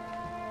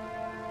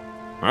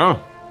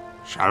 Well,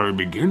 shall we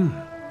begin?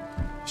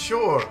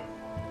 Sure.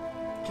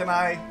 Can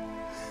I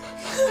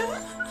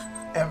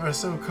ever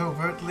so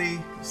covertly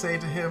say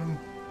to him,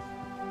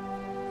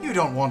 you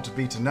don't want to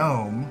beat a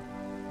gnome.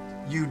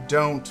 You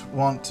don't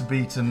want to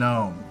beat a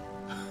gnome.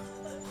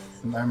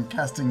 And I'm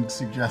casting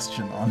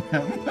suggestion on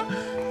him.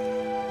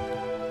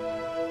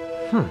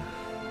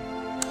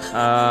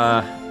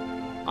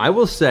 I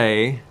will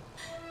say,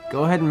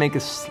 go ahead and make a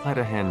sleight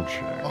of hand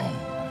check.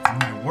 Oh, that's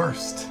my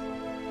worst.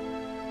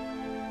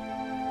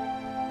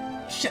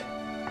 Shit.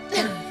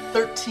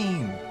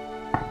 13.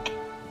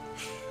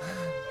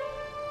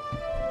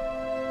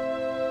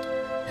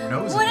 Who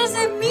knows? What does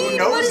it mean? Who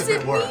knows What does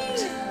if it worked?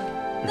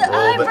 mean? You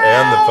rolled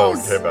and the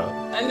phone came out.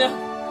 I know.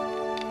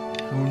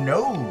 Who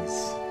knows?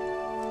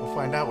 We'll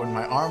find out when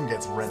my arm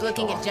gets wrenched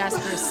Looking off. at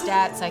Jasper's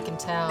stats, I can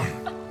tell.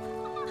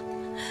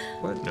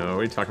 What? No, what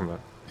are you talking about?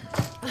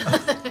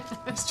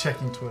 He's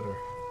checking Twitter.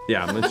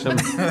 Yeah, I'm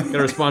gonna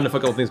respond to a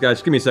couple things, guys.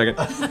 Just give me a second.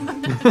 There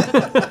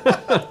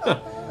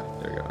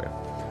we go. Yeah.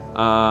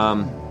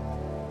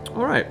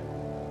 All right.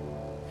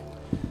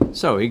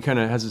 So he kind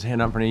of has his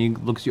hand up and he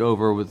looks you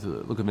over with a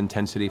look of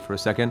intensity for a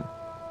second.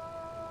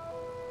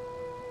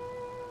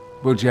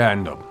 Put your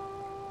hand up.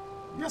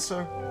 Yes,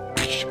 sir.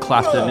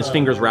 Clasps it, and his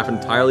fingers wrap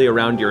entirely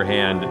around your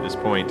hand at this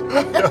point.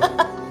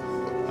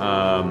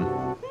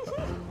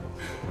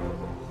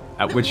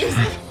 At which,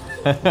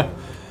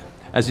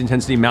 as the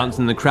intensity mounts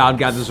and the crowd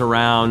gathers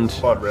around,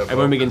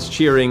 everyone begins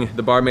cheering.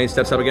 The barmaid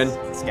steps up again.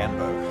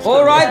 Scambo.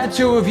 All right, the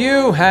two of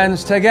you,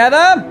 hands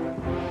together.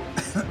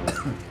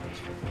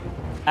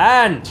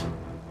 And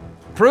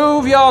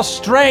prove your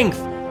strength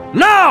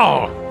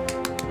now!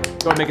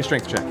 Go and make a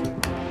strength check.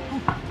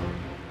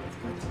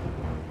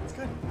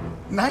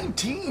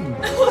 19.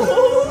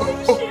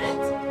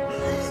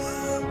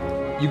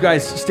 You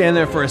guys stand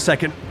there for a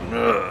second.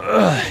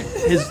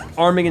 His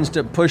arm begins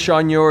to push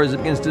on yours. It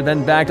begins to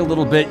bend back a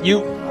little bit.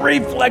 You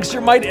reflex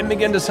your might and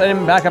begin to send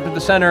him back up to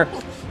the center.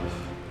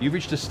 You've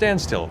reached a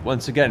standstill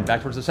once again,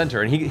 back towards the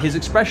center, and his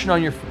expression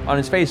on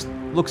his face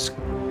looks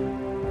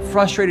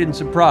frustrated and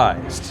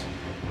surprised.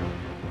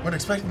 Weren't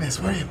expecting this,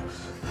 were you?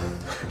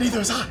 Neither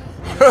was I.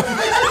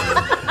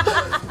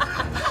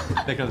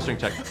 Make another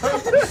strength check.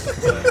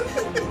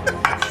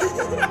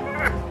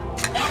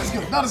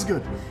 Not as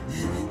good.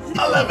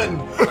 11.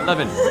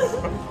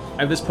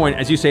 At this point,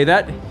 as you say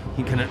that,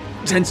 he kind of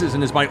tenses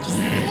in his body,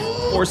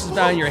 forces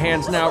down your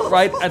hands now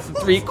right at the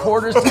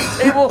 3/4 of the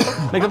table.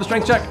 Make another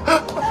strength check.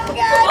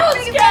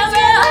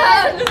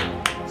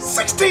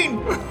 16.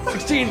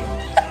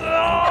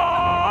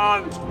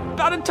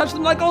 About to touch the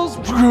knuckles.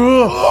 What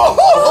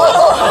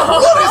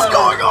is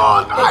going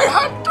on?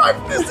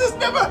 This has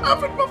never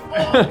happened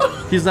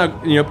before. He's now,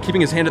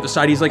 keeping his hand at the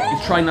side. He's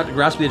trying not to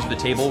grasp the edge of the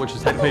table, which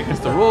is technically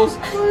against the rules.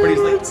 But he's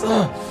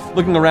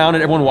looking around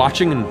at everyone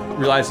watching and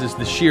realizes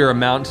the sheer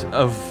amount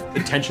of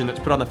attention that's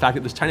put on the fact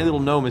that this tiny little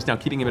gnome is now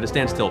keeping him at a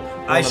standstill.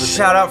 I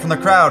shout out from the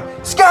crowd,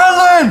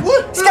 Skyland!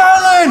 What?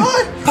 Skyland!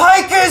 What?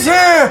 Pike is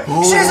here!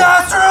 Ooh. She's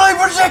astrally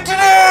projected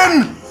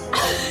in!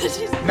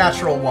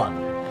 Natural 1.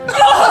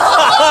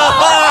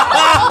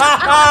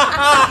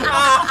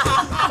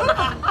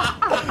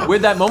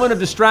 With that moment of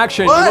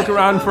distraction, you look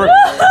around for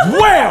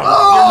wham!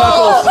 Your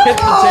knuckles hit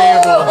the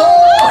table.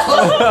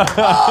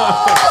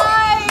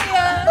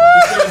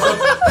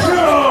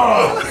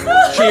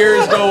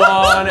 Cheers go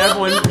on.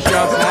 Everyone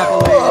shouts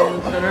happily.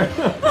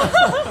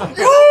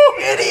 You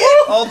idiot!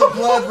 All the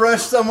blood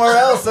rushed somewhere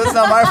else. That's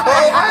not my fault.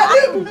 I had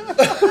him.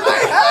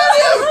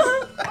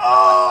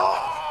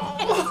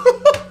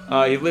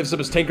 He lifts up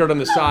his tankard on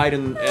the side,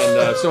 and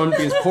someone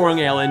begins pouring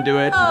ale into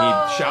it,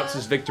 and he shouts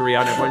his victory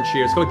out, and everyone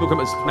cheers. A couple people come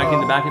and smack him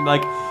in the back and be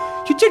like,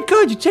 you did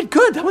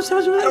good. That was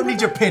really I don't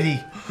need your pity.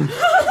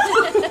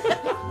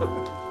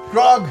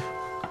 Grog,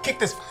 kick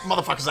this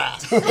motherfucker's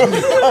ass.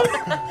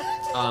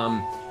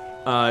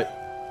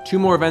 2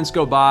 more events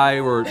go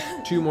by, where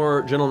 2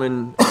 more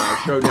gentlemen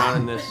show down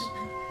in this.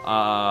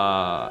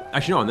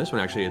 Actually, no, on this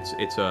one,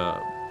 it's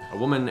a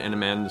woman and a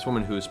man. This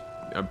woman who's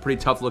a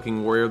pretty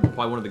tough-looking warrior,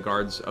 probably one of the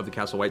guards of the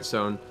Castle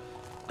Whitestone.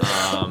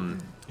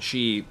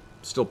 She,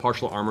 still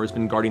partial armor, has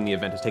been guarding the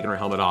event, has taken her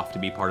helmet off to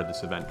be part of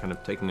this event, kind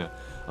of taking a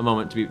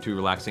moment to be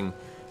relaxing.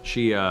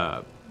 She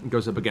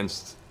goes up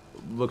against,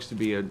 looks to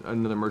be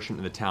another merchant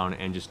in the town,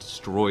 and just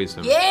destroys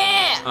him.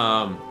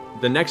 Yeah!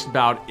 The next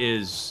bout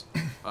is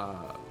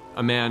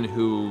a man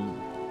who,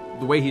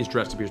 the way he's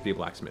dressed appears to be a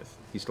blacksmith.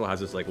 He still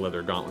has his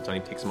leather gauntlets on.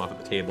 He takes them off at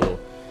the table,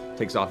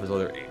 takes off his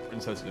leather apron,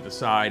 sets it to the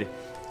side.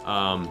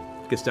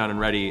 Gets down and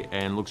ready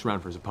and looks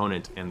around for his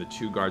opponent, and the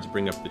 2 guards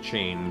bring up the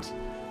chained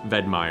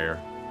Vedmire,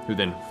 who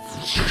then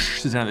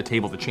sits down at the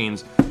table, the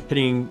chains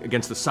hitting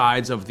against the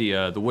sides of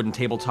the wooden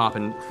tabletop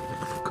and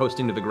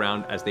coasting to the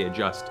ground as they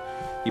adjust.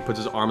 He puts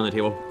his arm on the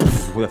table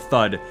with a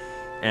thud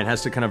and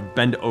has to kind of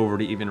bend over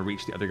to even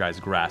reach the other guy's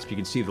grasp. You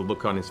can see the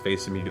look on his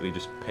face immediately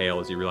just pale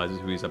as he realizes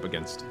who he's up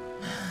against.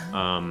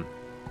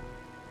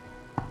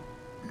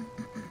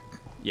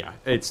 Yeah,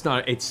 it's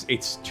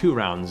 2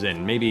 rounds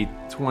in, maybe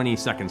 20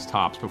 seconds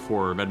tops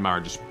before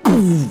Vedmire just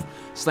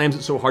slams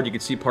it so hard you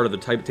can see part of the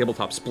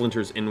tabletop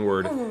splinters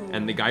inward,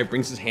 and the guy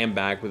brings his hand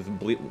back with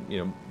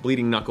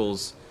bleeding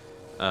knuckles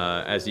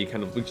as he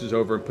kind of reaches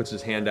over and puts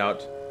his hand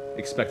out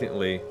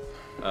expectantly.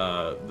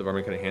 The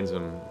barman kind of hands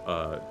him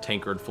a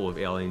tankard full of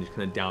ale, and he just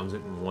kind of downs it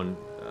in one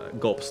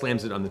gulp,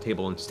 slams it on the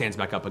table, and stands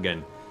back up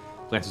again,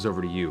 glances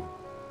over to you,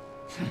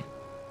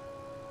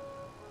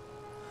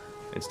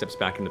 and steps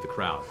back into the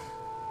crowd.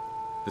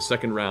 The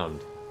second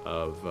round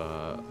of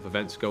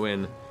events go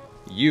in.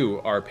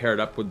 You are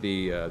paired up with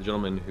the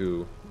gentleman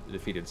who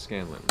defeated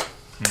Scanlan.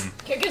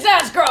 Kick his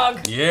ass,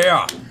 Grog!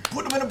 Yeah!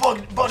 Put him in a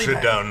body Sit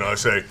bag. down, I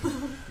say.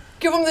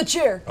 Give him the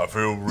chair. I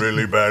feel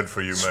really bad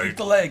for you, Sweep mate.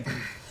 the leg.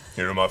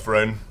 You know my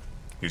friend?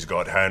 He's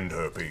got hand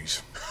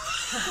herpes.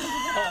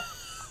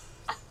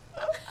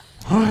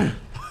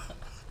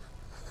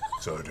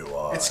 So do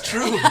I. It's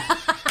true.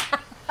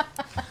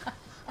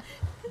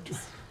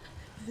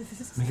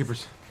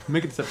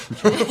 Make a deception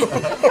check.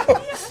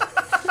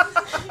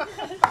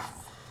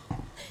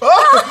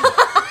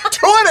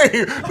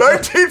 20!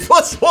 19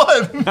 plus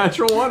 1!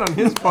 Natural 1 on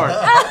his part.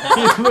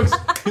 He looks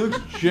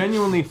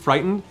genuinely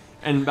frightened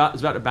and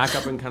is about to back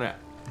up and kind of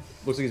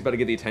looks like he's about to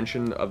get the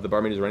attention of the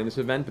barman who's running this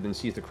event, but then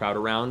sees the crowd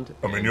around.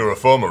 I mean, you're a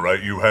farmer,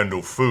 right? You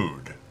handle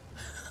food.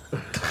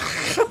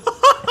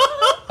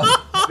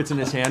 Spits in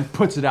his hand,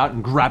 puts it out,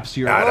 and grabs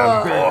your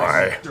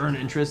boy. stern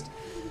interest.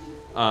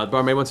 The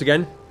barmaid once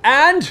again,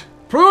 and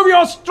prove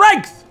your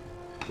strength!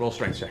 Roll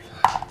strength check.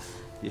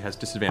 He has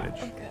disadvantage.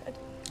 Oh, good.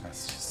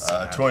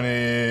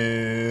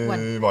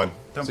 21.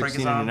 Don't break 16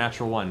 his and a arm.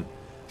 natural 1.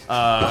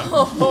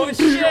 Oh,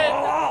 shit.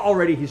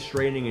 Already he's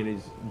straining, and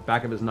his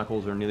back of his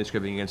knuckles are nearly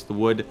scraping against the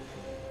wood.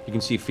 You can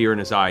see fear in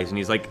his eyes, and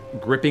he's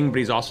gripping, but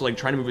he's also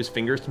trying to move his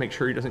fingers to make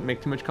sure he doesn't make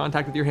too much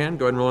contact with your hand.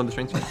 Go ahead and roll on the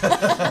strength check.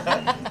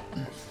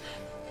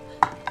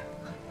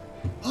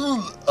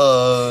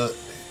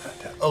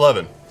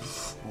 11.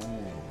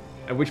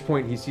 At which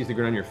point he sees the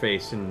grin on your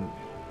face and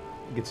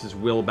gets his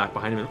will back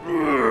behind him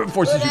and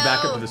forces you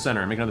back up to the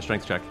center. Make another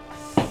strength check.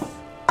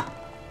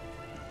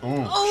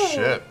 Ooh,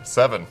 shit.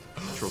 7.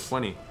 Natural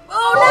 20.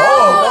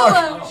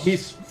 Oh no! He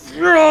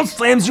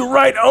slams you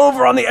right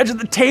over on the edge of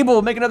the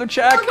table. Make another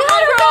check.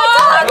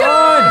 Oh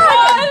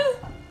god!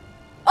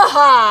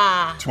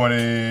 Aha!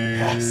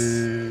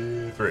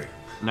 23.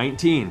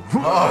 19.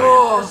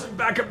 Oh.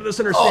 Back up to the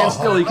center, stand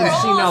still. You can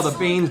see now the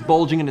veins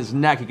bulging in his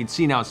neck. You can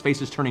see now his face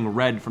is turning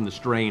red from the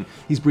strain.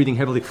 He's breathing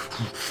heavily.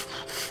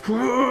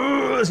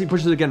 As he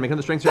pushes it again, make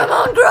another strength check. Come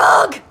on,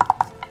 Grog!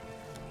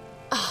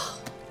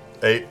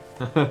 8.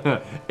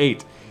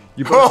 8.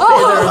 You both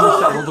stay there in the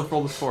cell.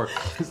 Roll the 4.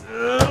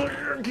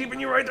 Keeping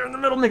you right there in the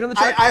middle. Make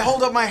another check. I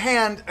hold up my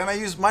hand and I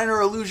use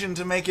minor illusion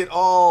to make it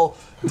all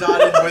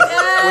dotted with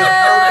herpes.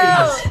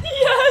 Yes!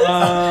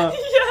 Yes!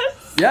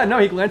 Yeah, no,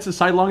 he glances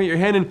sidelong at your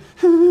hand and...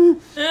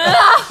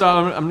 So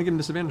I'm going to give him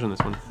disadvantage on this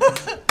one.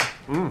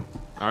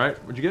 All right,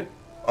 what'd you get?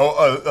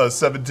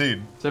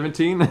 17.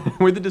 17?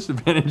 With the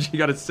disadvantage, he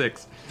got a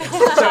 6. So,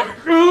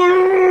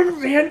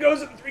 the hand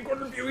goes at the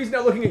 3/4 view. He's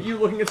now looking at you,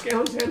 looking at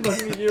Scanlan's hand,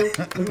 looking at you,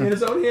 looking at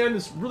his own hand.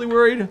 He's really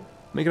worried.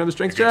 Make another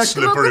strength check. It's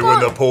slippery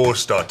when the pores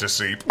start to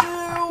seep.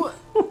 No!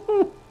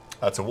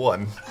 That's a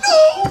 1.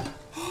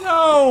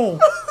 No!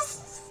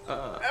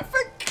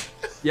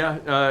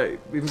 Yeah,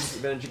 with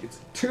disadvantage, he gets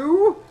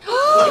 2.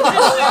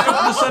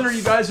 The center,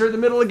 you guys are in the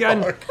middle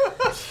again.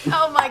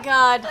 Oh my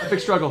god. Epic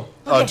struggle.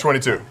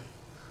 22.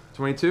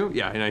 22?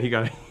 Yeah, you know, he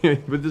got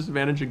with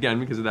disadvantage again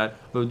because of that.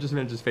 Though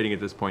disadvantage is fading at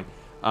this point.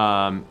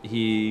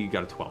 He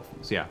got a 12.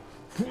 So yeah.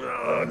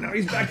 Now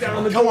he's back down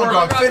on the Come door.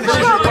 on, Grog, finish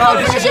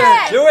it. Finish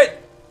it! Do it!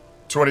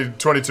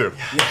 22.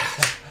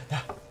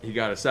 He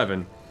got a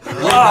 7.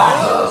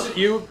 Looks at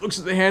you, looks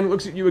at the hand,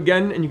 looks at you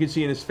again, and you can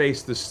see in his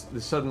face this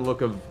sudden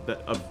look of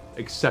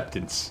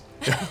acceptance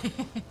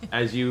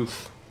as you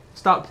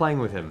stop playing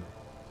with him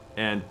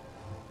and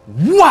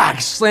whack,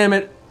 slam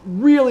it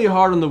really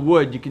hard on the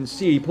wood. You can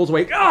see he pulls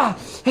away.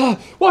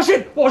 Wash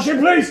it,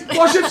 please,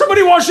 wash it.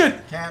 Somebody wash it.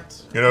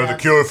 Can't. You know, the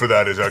cure for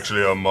that is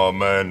actually on my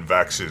man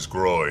Vax's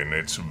groin.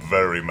 It's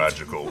very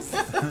magical.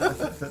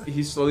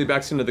 He slowly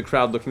backs into the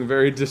crowd, looking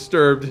very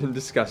disturbed and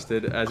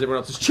disgusted, as everyone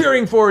else is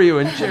cheering for you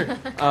and cheering.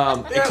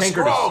 A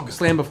tankard is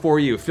slammed before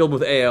you, filled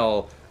with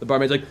ale. The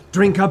barmaid's like,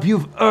 "Drink up,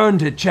 you've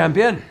earned it,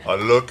 champion." I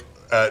look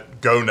at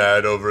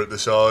Gonad over at the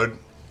side.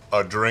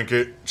 I drink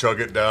it,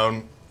 chug it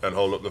down, and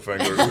hold up the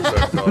finger at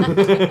the same time.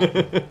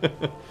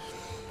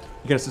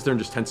 He kind of sits there and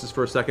just tenses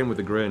for a second with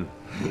a grin.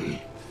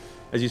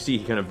 As you see,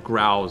 he kind of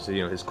growls.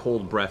 You know, his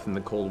cold breath in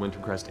the cold winter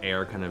crest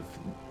air kind of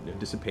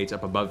dissipates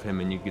up above him,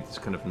 and you get this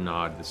kind of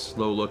nod, this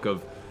slow look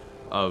of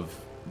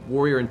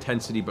warrior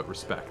intensity but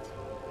respect.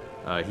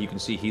 You can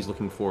see he's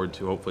looking forward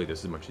to hopefully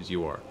this as much as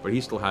you are, but he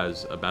still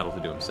has a battle to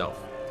do himself.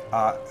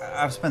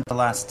 I've spent the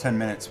last 10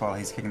 minutes while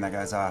he's kicking that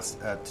guy's ass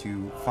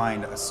to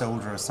find a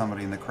soldier or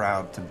somebody in the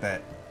crowd to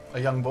bet. A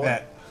young boy?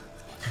 Bet.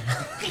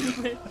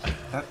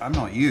 I'm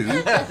not you.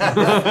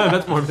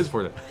 That's more of his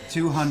for it.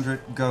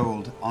 200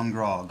 gold on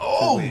Grog.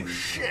 Oh, to win.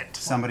 shit.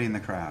 Somebody in the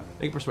crowd.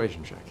 Make a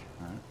persuasion check.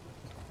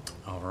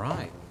 All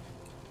right.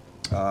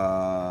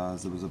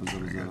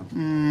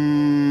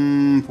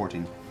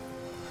 14.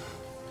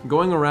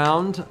 Going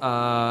around,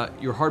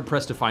 you're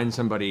hard-pressed to find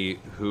somebody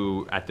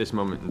who, at this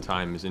moment in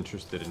time, is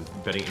interested in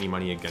betting any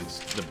money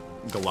against the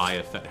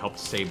Goliath that helped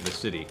save the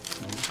city.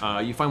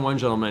 You find one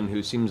gentleman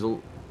who seems a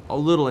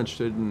little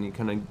interested, and he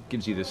kind of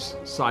gives you this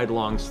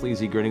sidelong,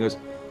 sleazy grin. He goes,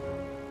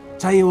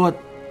 "Tell you what,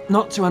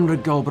 not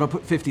 200 gold, but I'll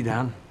put 50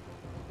 down."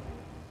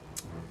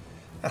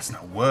 That's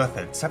not worth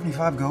it.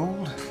 75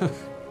 gold?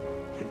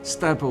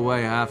 Step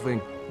away,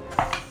 halfling.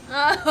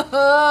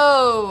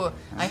 Oh,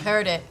 I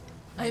heard it.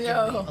 I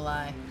know. People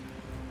lie.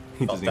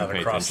 He doesn't even pay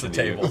across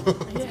attention the to you.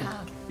 table.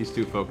 Yeah. He's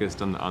too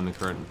focused on the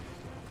current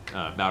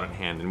bout at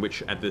hand, in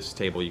which at this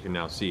table you can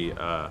now see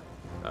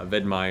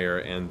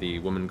Vedmeyer and the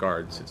woman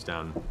guard sits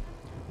down.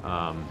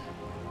 Yeah.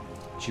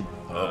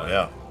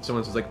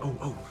 Someone says like,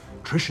 "Oh,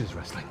 Trisha's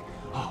wrestling."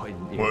 Oh,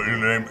 Well,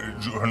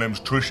 her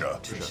name's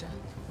Trisha. Trisha.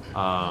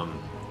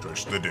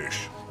 Trish the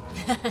dish.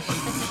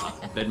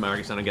 Vedmeyer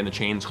gets down again. The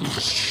chains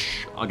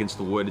against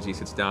the wood as he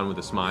sits down with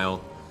a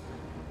smile.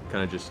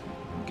 Kind of just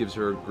gives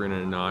her a grin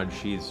and a nod.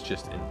 She's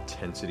just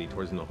intensity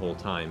towards him the whole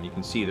time. You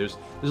can see there's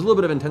a little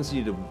bit of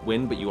intensity to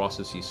win, but you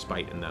also see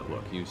spite in that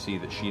look. You see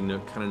that she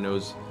kind of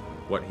knows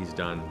what he's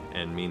done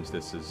and means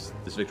this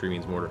victory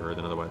means more to her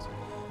than otherwise.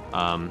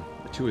 The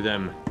two of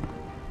them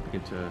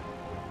get to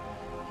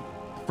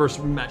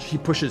first match. He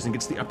pushes and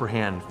gets the upper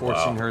hand,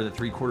 forcing her the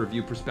 3/4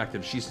 view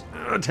perspective. She's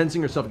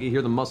tensing herself. You can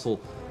hear the muscle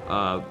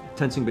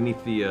tensing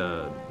beneath the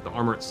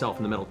armor itself,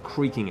 and the metal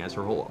creaking as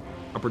her whole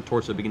upper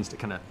torso begins to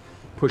kind of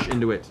push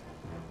into it.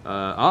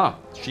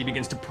 She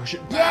begins to push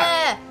it back.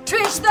 Yeah!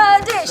 Trish the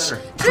dish!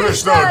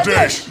 Trish the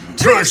dish!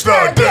 Trish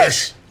the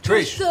dish!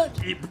 Trish!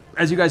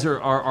 As you guys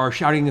are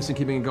shouting this and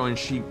keeping it going,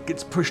 she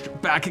gets pushed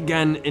back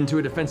again into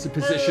a defensive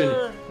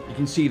position. You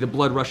can see the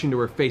blood rushing to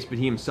her face, but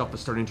he himself is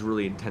starting to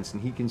really intense,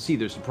 and he can see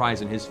there's surprise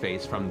in his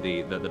face from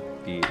the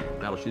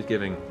battle she's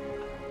giving.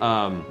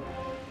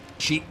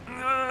 She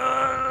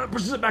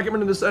pushes it back up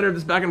into the center,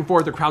 this back and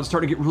forth. The crowd's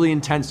starting to get really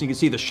intense, and you can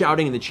see the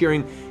shouting and the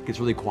cheering gets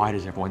really quiet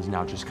as everyone's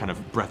now just kind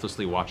of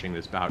breathlessly watching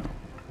this bout.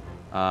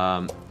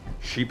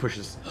 She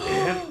pushes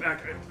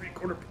back in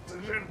 3/4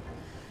 position.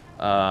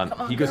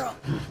 He goes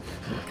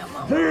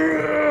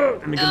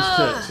and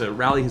begins to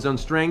rally his own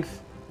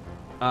strength.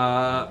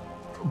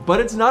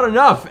 But it's not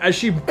enough as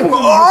she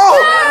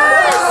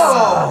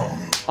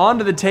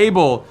onto the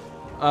table.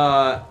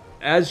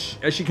 As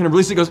she kind of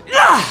releases it, goes,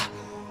 "Yeah!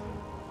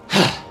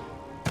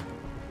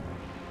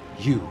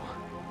 You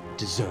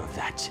deserve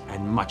that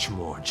and much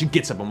more." And she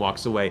gets up and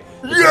walks away.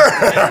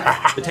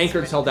 The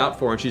tankard's held out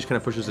for her, and she just kind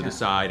of pushes it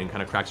aside and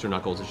kind of cracks her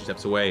knuckles as she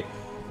steps away.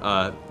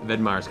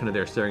 Vedmar's kind of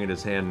there staring at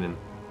his hand and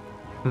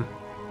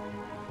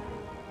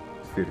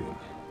fitting.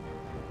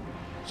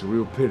 It's a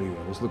real pity.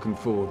 I was looking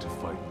forward to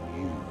fighting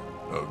you.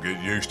 Oh,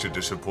 get used to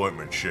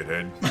disappointment,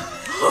 shithead.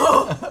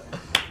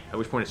 At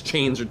which point his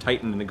chains are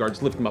tightened and the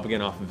guards lift him up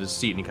again off of his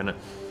seat, and he kind of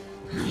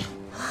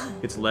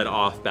gets led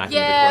off back into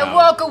the crowd. Yeah,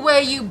 walk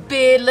away, you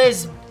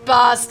beardless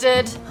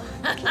bastard.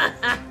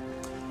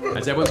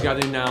 As everyone's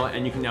gathering now,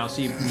 and you can now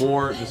see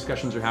more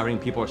discussions are happening.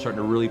 People are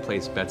starting to really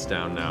place bets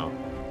down now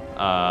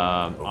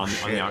on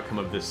the outcome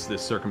of this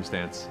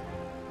circumstance.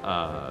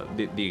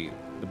 The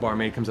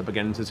barmaid comes up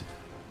again and says,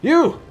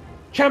 "You,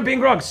 Champion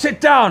Grog,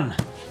 sit down!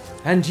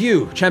 And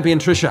you, Champion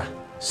Trisha,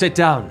 sit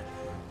down.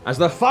 As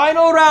the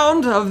final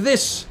round of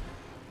this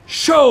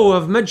show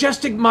of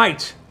majestic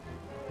might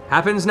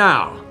happens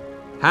now.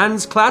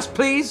 Hands clasped,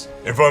 please."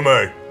 If I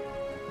may,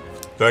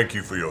 thank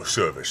you for your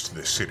service to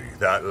this city.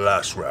 That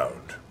last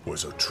round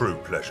was a true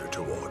pleasure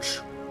to watch.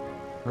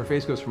 Her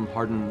face goes from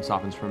hardened and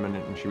softens for a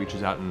minute, and she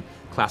reaches out and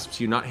clasps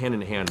you, not hand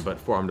in hand, but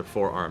forearm to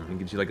forearm, and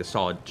gives you like a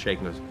solid shake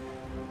and goes,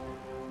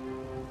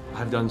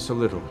 "I've done so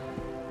little.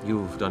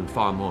 You've done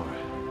far more,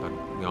 but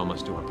we all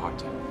must do our part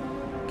to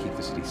keep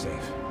the city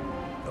safe.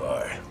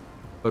 Aye.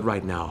 But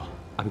right now,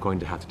 I'm going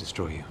to have to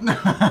destroy you."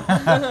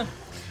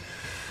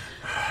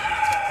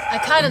 I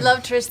kind of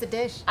love Trish the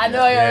Dish. I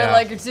know I really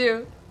like her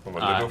too. I'm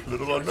a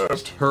little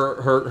unnerved.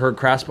 Her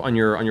grasp on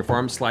your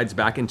forearm slides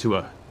back into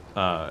a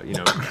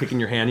kick in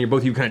your hand. You're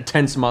both you kind of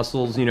tense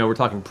muscles. You know, we're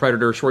talking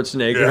Predator,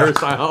 Schwarzenegger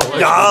style.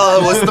 Yeah,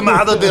 what's the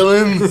matter,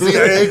 Dylan?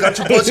 CIA got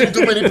you pushing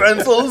too many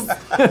pencils.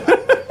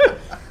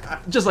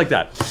 Just like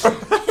that.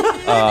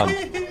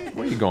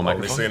 Where are you going,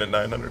 Michael? We're seeing it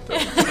 900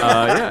 times.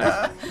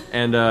 Yeah.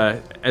 And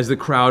as the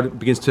crowd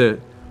begins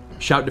to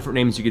shout different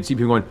names, you can see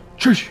people going,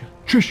 "Trish,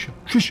 Trish,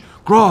 Trish,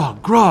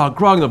 Grog, Grog,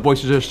 Grog." And the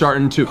voices are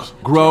starting to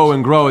grow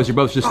and grow as you're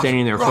both just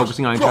standing there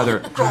focusing on each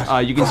other.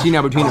 You can see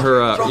now between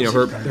her,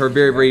 her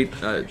very, very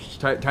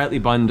tightly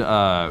bunned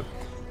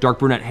dark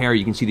brunette hair,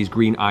 you can see these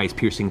green eyes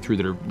piercing through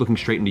that are looking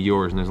straight into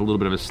yours, and there's a little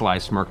bit of a sly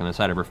smirk on the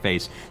side of her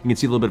face. You can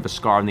see a little bit of a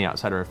scar on the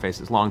outside of her face.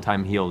 It's long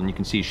time healed, and you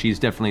can see she's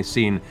definitely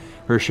seen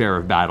her share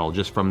of battle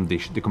just from the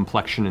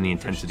complexion and the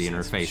intensity in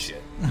her face.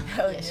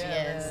 Hell yeah, she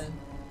is.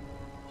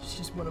 She's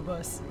just one of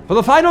us. For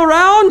the final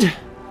round,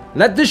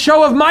 let this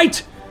show of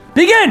might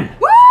begin!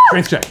 Woo!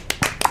 Strength check.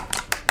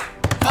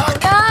 Oh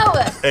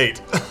no!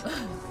 8.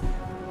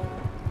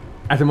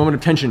 At the moment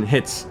of tension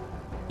hits,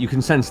 you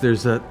can sense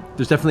there's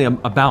definitely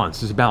a balance.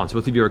 There's a balance.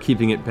 Both of you are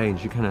keeping it bay.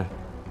 She kind of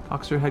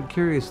cocks her head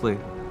curiously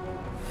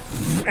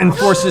and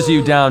forces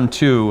you down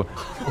to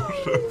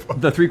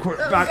the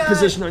 3/4 back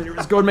position on your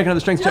wrist. Go ahead and make another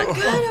strength check.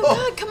 Oh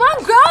god, come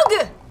on,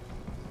 Grog!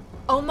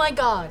 Oh my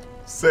god.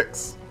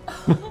 6.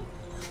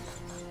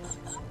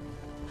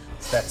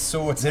 That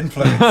sword's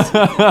influence.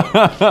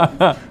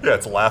 Yeah,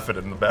 it's laughing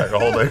in the back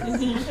all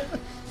day.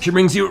 She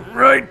brings you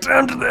right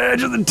down to the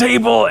edge of the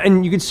table,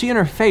 and you can see in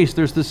her face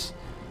there's this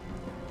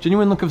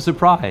genuine look of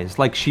surprise.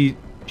 Like she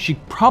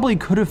probably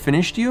could have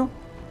finished you,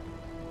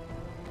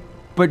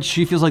 but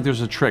she feels like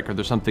there's a trick or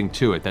there's something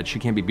to it, that she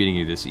can't be beating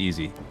you this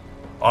easy.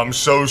 I'm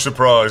so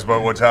surprised by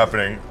what's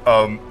happening.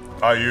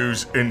 I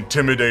use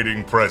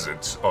intimidating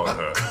presence on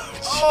her.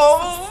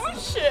 Oh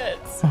shit!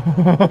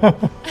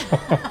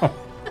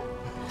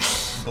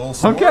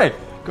 Okay,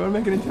 go and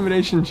make an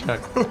intimidation check.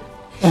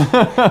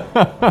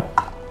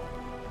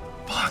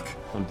 Fuck.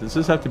 Does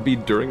this have to be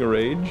during a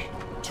rage?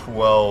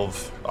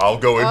 12. I'll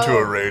go into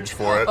a rage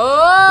for it.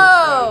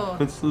 Oh!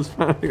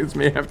 This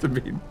may have to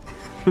be.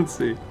 Let's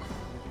see.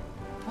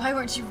 Why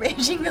weren't you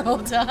raging the whole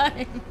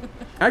time?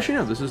 Actually,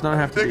 no, this does not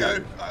have to be.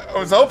 I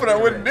was hoping I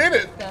wouldn't need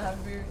it.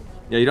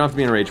 Yeah, you don't have to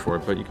be in a rage for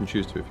it, but you can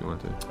choose to if you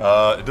want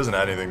to. It doesn't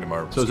add anything to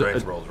my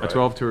strength rolls, right? A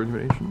 12 to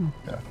intimidation?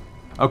 Yeah.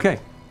 Okay.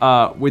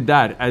 With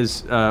that,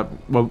 as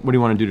what do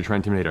you want to do to try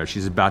and intimidate her?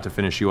 She's about to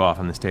finish you off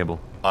on this table.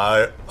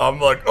 I'm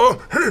like,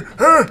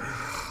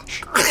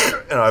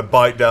 and I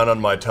bite down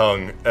on my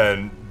tongue,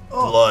 and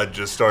blood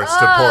just starts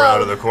to pour out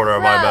of the corner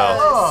of my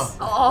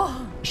mouth.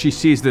 She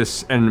sees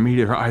this, and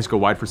immediately her eyes go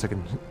wide for a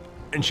second,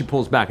 and she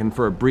pulls back, and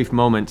for a brief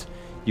moment,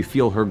 you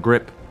feel her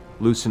grip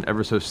loosen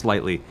ever so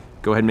slightly.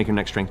 Go ahead and make your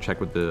next strength check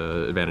with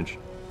the advantage.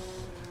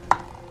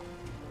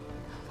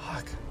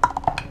 Fuck.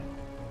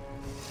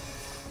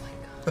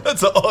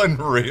 That's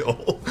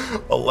unreal.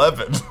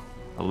 11.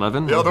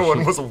 11? The other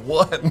one was a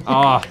 1.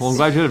 Ah, well, I'm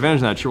glad you had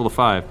advantage on that. She rolled a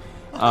 5.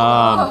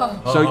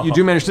 So you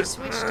do manage to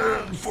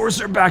force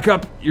her back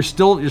up. You're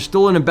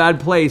still in a bad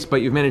place,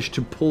 but you've managed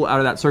to pull out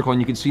of that circle,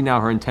 and you can see now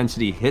her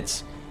intensity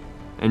hits,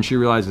 and she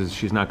realizes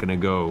she's not going to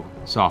go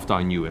soft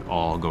on you at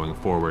all going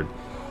forward.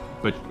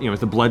 But as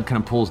the blood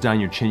kind of pulls down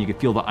your chin, you can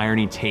feel the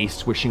irony taste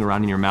swishing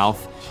around in your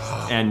mouth,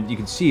 and you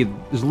can see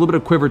there's a little bit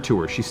of quiver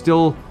to her. She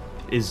still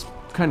is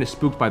kind of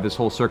spooked by this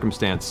whole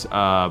circumstance,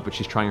 but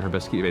she's trying her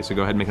best to keep it. So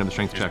go ahead and make another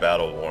strength check.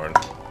 Battle worn.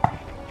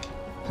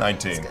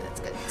 19.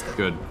 That's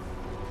Good.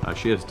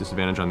 She has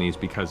disadvantage on these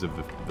because of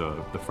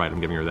the fright.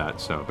 I'm giving her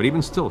that. So, but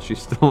even still, she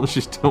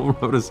still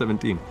wrote a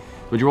 17.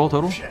 What'd you roll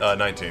total?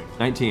 19.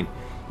 19.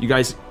 You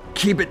guys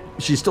keep it.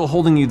 She's still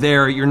holding you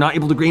there. You're not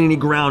able to gain any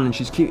ground, and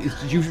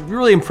you're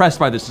really impressed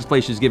by this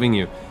display she's giving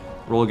you.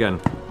 Roll again.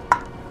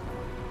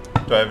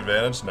 Do I have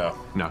advantage? No.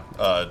 No.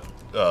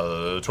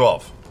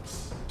 12.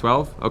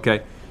 12?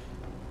 Okay.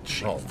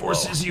 She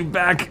forces you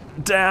back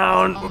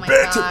down Oh my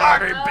back to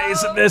God. the very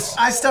base of this.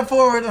 I step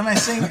forward and I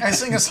sing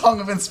a song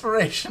of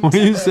inspiration. What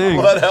do you sing?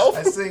 Will that help?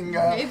 I sing.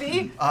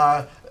 Maybe.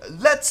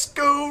 Let's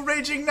go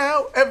raging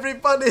now.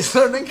 Everybody's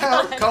learning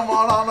how. Come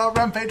on a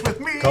rampage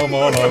with me. Come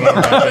on a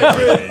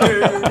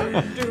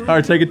rampage. All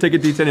right, take a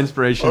D10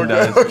 inspiration,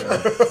 guys.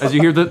 As you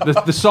hear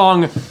the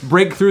song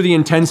break through the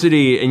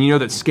intensity, and you know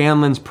that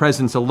Scanlan's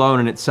presence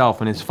alone in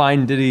itself and his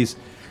fine ditties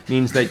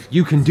means that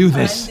you can do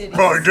this.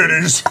 Fine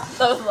ditties.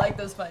 Those like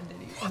those fun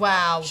ditties.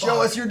 Wow.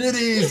 Show us your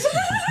ditties.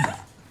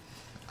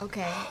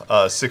 Okay.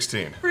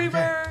 16.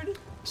 Freebird.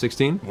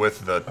 16?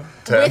 With the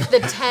 10. With the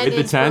 10 With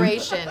the 10?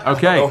 inspiration. Okay. I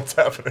don't know what's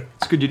happening.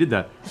 It's good you did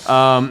that.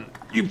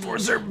 You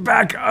force her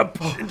back up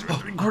into the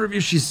 3/4 view.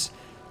 She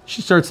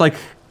starts like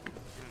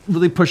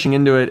really pushing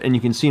into it, and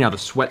you can see now the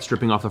sweat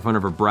dripping off the front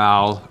of her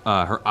brow.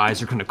 Her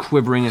eyes are kind of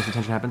quivering as the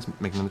tension happens.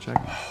 Make another check.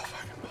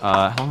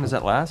 How long does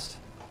that last?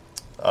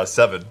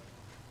 7.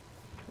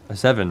 A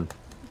 7.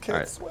 Can't All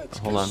right. switch.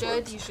 Hold on.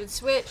 You should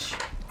switch.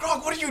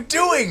 Grog, what are you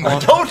doing? I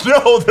don't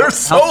know. They're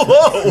so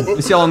low.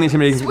 You see how long the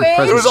intimidation Swing.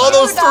 There was all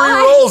those 3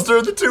 rolls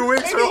during the 2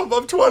 weeks. They're all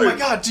above 20. Oh my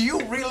God, do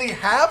you really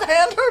have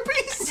hand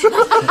herpes?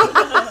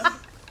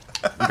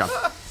 Okay.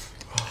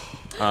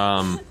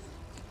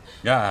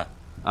 Yeah.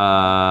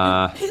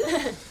 God,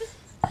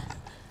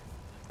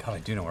 I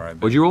do know where I've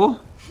been. What'd you roll?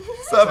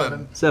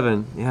 7.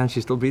 7. Yeah,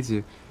 she still beats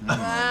you.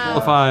 Roll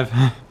a 5.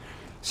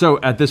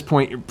 So at this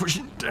point, you're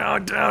pushing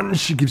down, and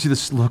she gives you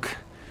this look.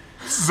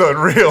 This is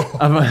unreal.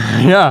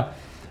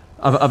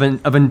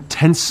 Of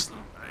intense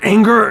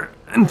anger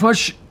and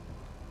push,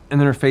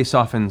 and then her face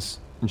softens,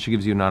 and she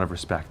gives you a nod of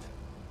respect.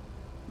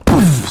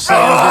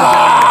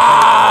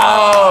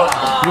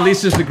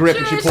 Releases the grip,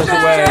 and she pulls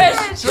away.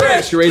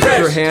 She raises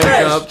her hands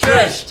up.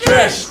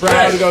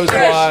 Crowd goes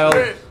wild.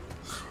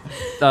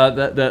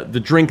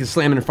 The drink is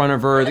slamming in front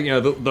of her.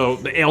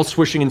 The ale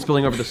swishing and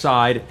spilling over the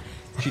side.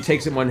 She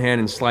takes it in one hand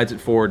and slides it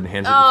forward and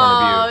hands it in front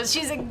of you. Oh,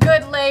 she's a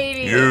good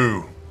lady.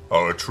 You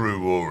are a true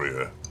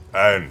warrior,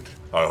 and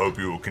I hope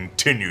you will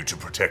continue to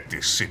protect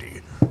this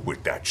city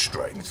with that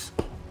strength.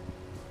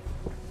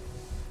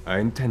 I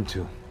intend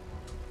to.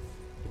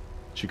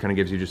 She kind of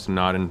gives you just a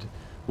nod and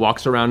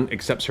walks around,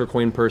 accepts her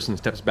coin purse, and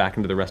steps back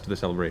into the rest of the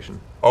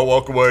celebration. I'll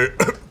walk away,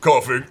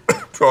 coughing,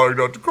 trying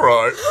not to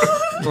cry.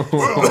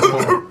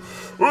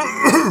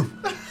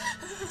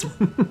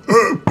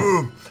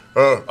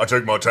 I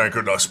take my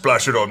tankard and I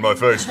splash it on my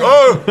face.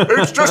 Oh,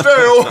 it's just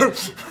ale.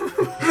 It's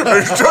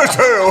just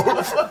ale.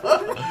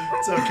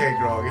 It's okay,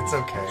 Grog. It's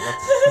okay.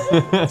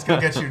 Let's go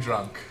get you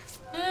drunk.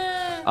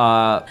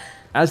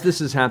 As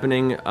this is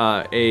happening,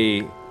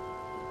 a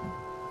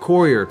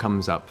courier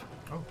comes up,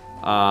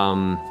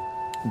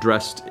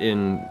 dressed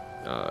in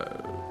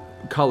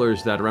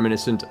colors that are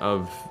reminiscent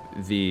of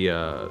the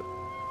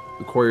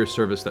courier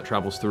service that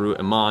travels through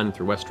Amman,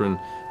 through Western.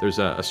 There's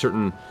a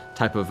certain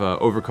type of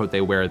overcoat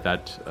they wear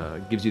that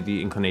gives you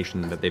the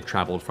inclination that they've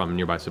traveled from a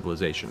nearby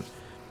civilization.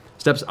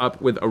 Steps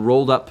up with a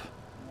rolled up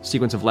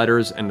sequence of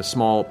letters and a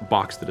small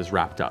box that is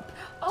wrapped up.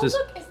 Oh, Says,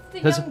 look, it's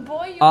the young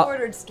boy you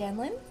ordered,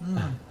 Scanlan.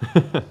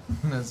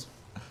 As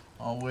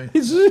always.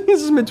 He's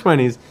his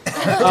mid-20s.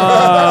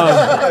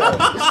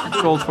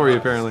 Too old for you,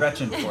 apparently.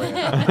 Stretching for you.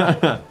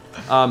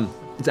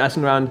 It's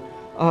asking around,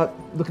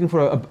 looking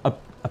for a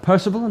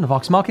Percival and a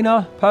Vox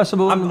Machina?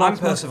 Percival and a I'm Vox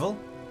Percival.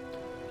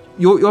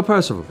 You're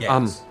Percival.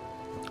 Yes.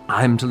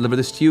 I'm to deliver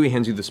this to you. He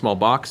hands you the small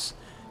box,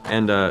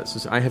 and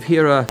says, I have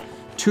here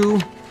two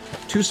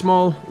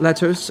small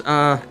letters,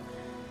 and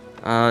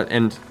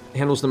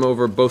handles them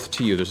over both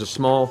to you. There's a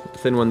small,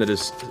 thin one that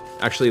is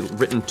actually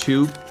written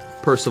to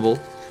Percival.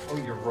 Oh,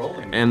 you're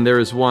rolling. And there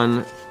is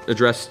one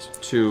addressed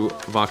to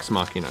Vox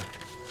Machina.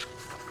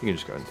 You can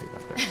just go ahead and take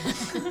that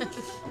there.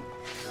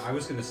 I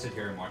was going to sit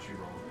here and watch you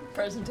roll.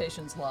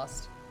 Presentation's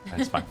lost.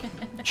 That's fine.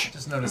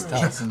 Just noticed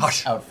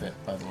Taliesin's outfit,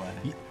 by the way.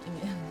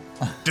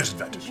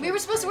 Disadvantage. We were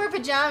supposed to wear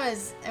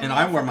pajamas. And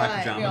I wore my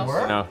forgot.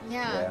 pajamas. No.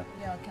 Yeah.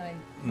 Yeah, kind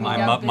of. My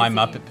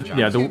Muppet pajamas.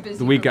 Yeah,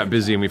 the week got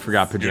busy and we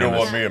forgot pajamas. You don't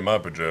want me in my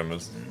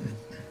pajamas.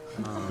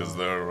 Because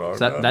there are.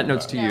 So that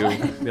note's to you.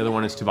 The other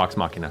one is to Vox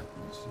Machina.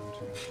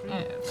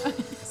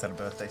 Is that a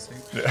birthday suit?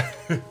 Yeah.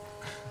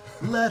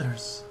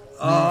 Letters. We've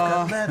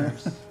got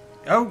letters.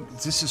 Oh,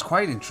 this is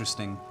quite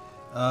interesting.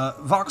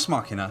 Vox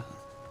Machina,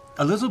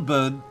 a little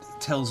bird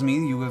tells me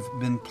you have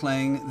been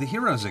playing the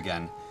heroes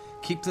again.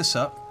 Keep this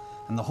up,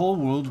 and the whole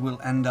world will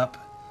end up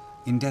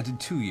indebted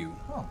to you.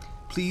 Oh.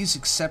 Please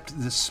accept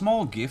this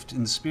small gift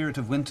in the spirit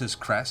of Winter's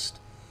Crest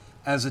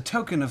as a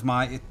token of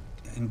my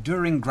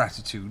enduring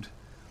gratitude.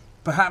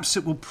 Perhaps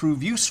it will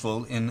prove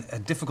useful in a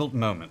difficult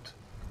moment.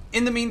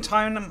 In the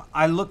meantime,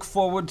 I look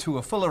forward to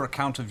a fuller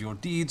account of your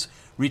deeds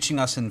reaching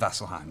us in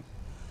Vasselheim.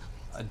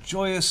 A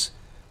joyous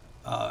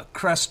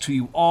crest to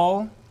you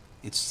all.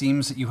 It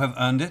seems that you have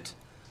earned it.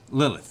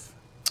 Lilith.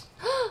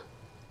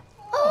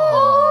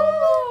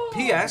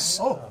 P.S.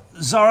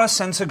 Zara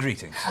sends her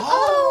greetings.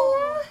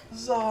 Oh,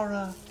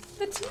 Zara.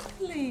 The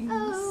tieflings.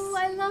 Oh,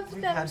 I love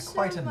We them had so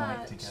quite a much.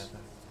 night together.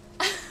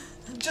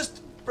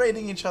 Just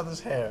braiding each other's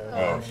hair.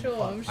 I'm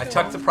sure. I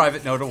tucked the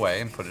private note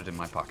away and put it in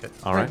my pocket.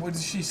 All right. What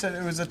did she say?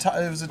 It was a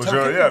token?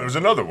 There was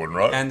another one,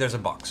 right? And there's a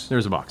box.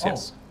 There's a box,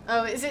 yes.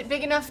 Oh, is it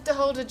big enough to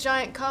hold a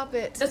giant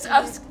carpet?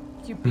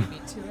 You beat me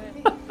to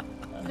it.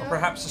 Or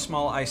perhaps a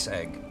small ice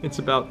egg. It's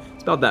about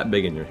that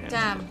big in your hand.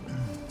 Damn.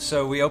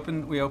 So we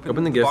open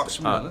Open the the box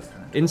gift. from Lilith.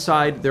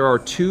 Inside there are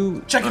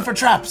two. Checking for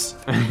traps.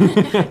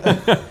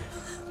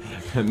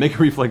 Make a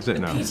reflex hit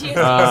now.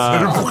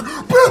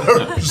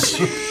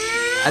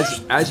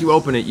 As you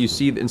open it, you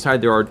see that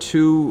inside there are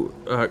two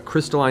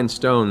crystalline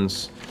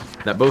stones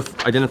that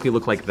both identically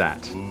look like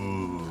that.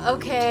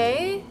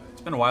 Okay.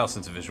 It's been a while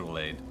since a visual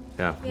aid.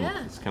 Yeah.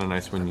 Yeah. It's kind of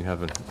nice when you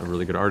have a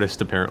really good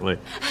artist, apparently.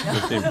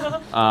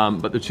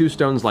 But the two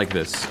stones like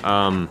this.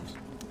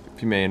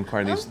 If you may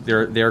inquire these,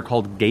 they're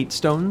called gate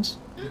stones.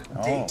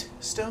 Date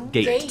stone?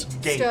 Gate.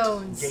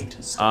 Stones. Gate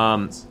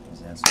stones.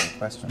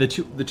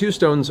 The two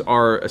stones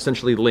are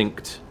essentially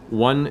linked.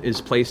 One is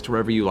placed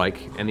wherever you like,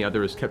 and the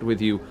other is kept with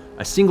you.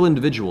 A single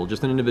individual,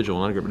 just an individual,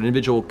 not a group, an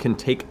individual can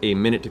take a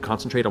minute to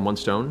concentrate on one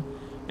stone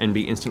and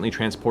be instantly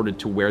transported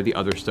to where the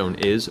other stone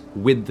is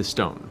with the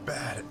stone.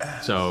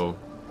 Badass. So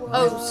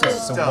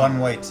It's a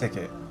one-way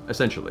ticket.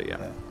 essentially,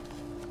 yeah.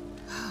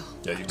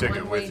 Yeah, you take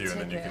it with you, and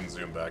then you can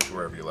zoom back to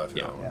wherever you left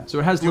it. So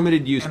it has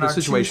limited use, And but are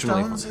two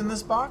situationally. stones in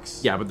this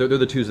box? Yeah, but they're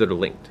the twos that are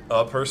linked.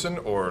 A person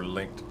or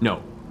linked?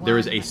 No, there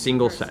is a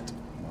single set.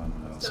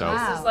 So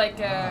this is like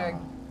a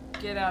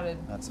get out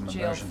of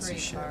jail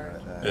free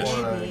card.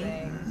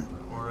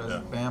 Or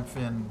a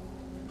Bamfin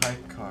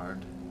pipe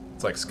card.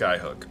 It's like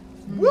Skyhook.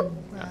 Whoop.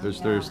 Yeah,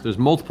 there's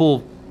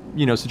multiple,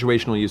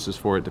 situational uses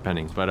for it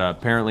depending. But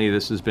apparently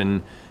this has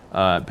been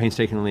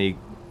painstakingly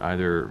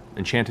either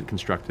enchanted,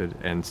 constructed,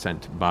 and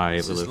sent by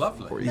This is Lilith.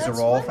 lovely. for you. These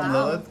are all from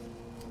Lilith?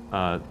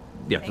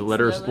 Yeah, the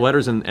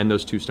letters and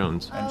those two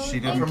stones. And she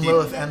didn't From keep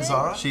Lilith and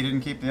Zara? She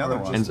didn't keep the other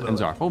one. And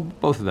Zara. Well,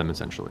 both of them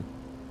essentially.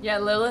 Yeah,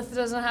 Lilith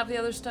doesn't have the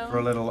other stone. For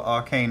a little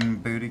arcane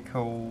booty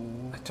call.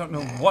 I don't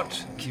know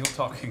what you're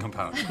talking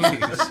about.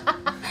 Please.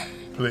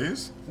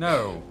 Please?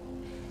 No.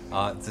 This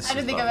I don't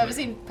is think lovely. I've ever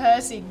seen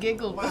Percy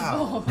giggle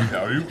before.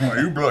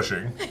 Are you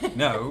blushing?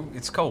 No,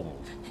 it's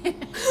cold.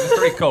 It's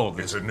very cold.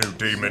 It's a new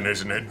demon,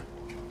 isn't it?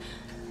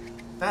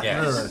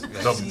 Yes.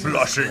 The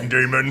blushing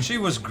demon. She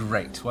was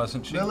great,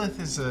 wasn't she?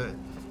 Lilith is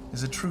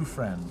a true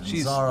friend. And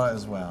She's- Zara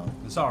as well.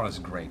 Zara's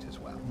great as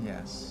well.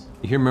 Yes.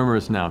 You hear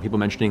murmurs now, people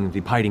mentioning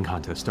the piting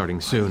contest starting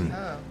soon.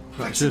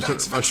 Max, over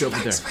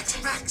there.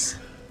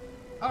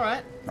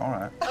 Alright.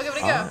 Alright. I'll give it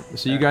a go.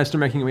 So you guys are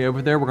making your way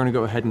over there. We're going to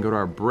go ahead and go to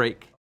our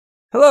break.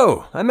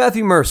 Hello, I'm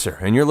Matthew Mercer,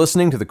 and you're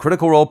listening to the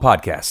Critical Role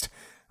Podcast.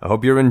 I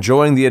hope you're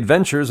enjoying the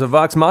adventures of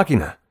Vox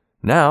Machina.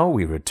 Now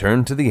we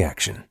return to the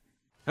action.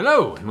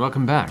 Hello, and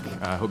welcome back.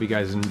 I hope you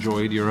guys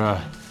enjoyed your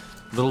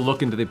little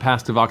look into the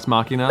past of Vox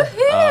Machina.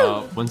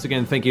 Once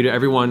again, thank you to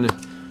everyone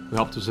who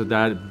helped us with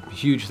that.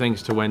 Huge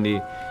thanks to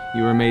Wendy.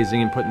 You were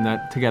amazing in putting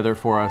that together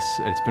for us.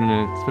 It's been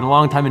a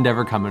long time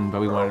endeavor coming, but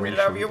we wanted to make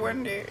sure. you,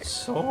 Wendy.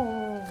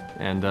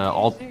 And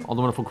all the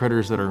wonderful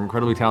critters that are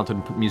incredibly talented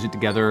and put music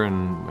together,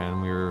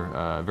 and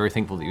we're very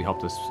thankful that you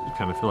helped us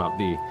kind of fill out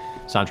the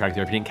soundtrack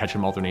there. If you didn't catch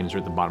them, all their names are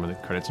at the bottom of the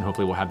credits, and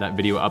hopefully we'll have that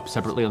video up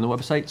separately on the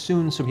website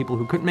soon, so people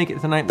who couldn't make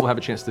it tonight will have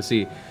a chance to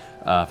see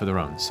for their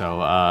own. So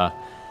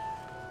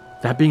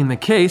that being the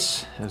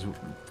case, as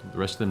the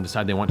rest of them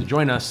decide they want to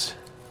join us,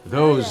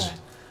 those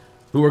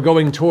who are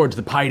going towards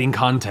the piting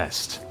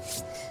contest,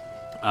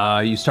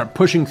 you start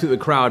pushing through the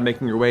crowd,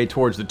 making your way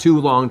towards the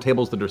two long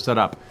tables that are set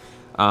up.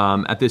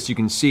 At this, you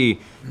can see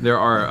there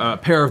are a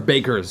pair of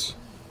bakers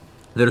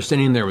that are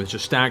standing there with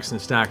just stacks and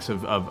stacks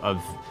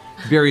of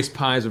various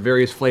pies of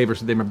various flavors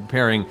that they've been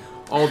preparing,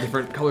 all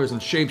different colors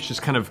and shapes,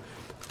 just kind of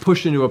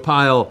pushed into a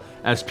pile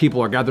as people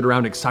are gathered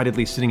around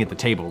excitedly sitting at the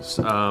tables.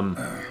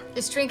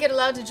 Is Trinket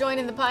allowed to join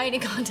in the pie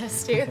eating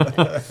contest too?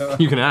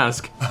 You can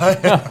ask.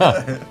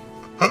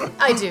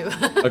 I do.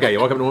 Okay, you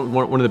walk up to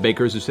one of the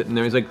bakers who's sitting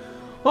there. He's like,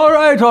 all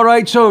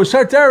right, so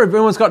sit there.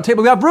 Everyone's got a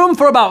table. We have room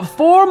for about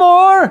 4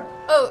 more.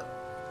 Oh.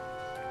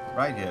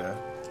 Right here.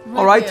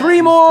 All right,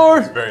 3 more.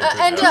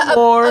 And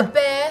a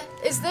bear.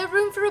 Is there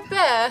room for a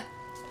bear?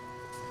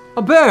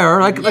 A bear?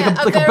 Like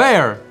a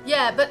bear?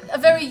 Yeah, but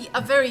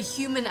a very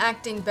human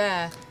acting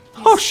bear.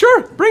 Oh,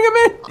 sure. Bring him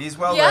in. He's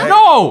well Yeah?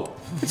 No!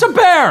 It's a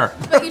bear!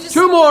 But you just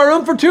Two more.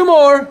 Room for two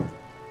more.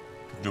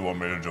 Do you want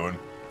me to join?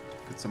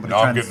 Could somebody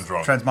I'm getting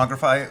drunk.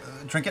 transmogrify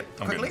trinket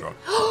I'm quickly? getting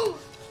drunk.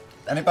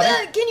 Anybody?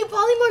 Can you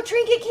polymorph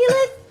trinket,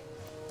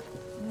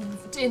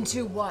 Keyleth?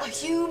 Into what? A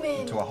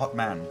human. To a hot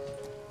man.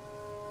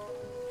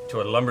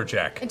 To a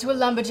lumberjack. Into a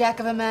lumberjack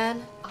of a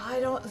man. I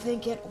don't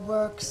think it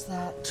works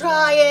that.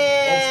 Try Old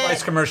it.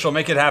 Spice commercial,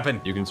 make it happen.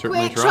 You can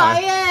certainly Quick, try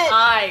it.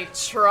 I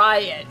try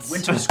it.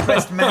 Winter's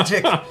Crest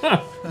magic.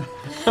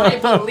 I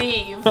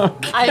believe.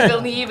 I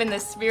believe in the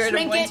spirit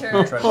Trinket, of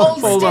winter. hold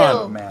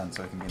still. Man,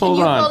 so it can be Can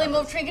you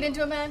polymorph trinket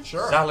into a man?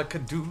 Sure.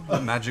 Salakadoola,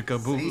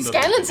 magicaboola.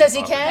 Scanlan says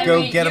he can.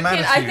 Go get a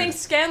man. I think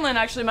Scanlan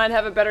actually might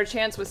have a better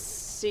chance with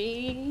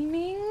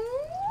seeming.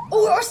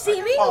 Or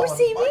seeming.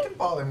 I can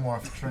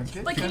polymorph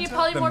trinket. Like, can you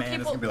polymorph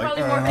people? like,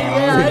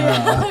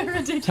 Polymorph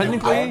Ridiculous. Technically,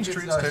 Palm trees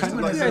taste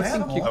like I an think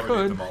animal. you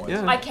could.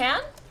 Yeah. I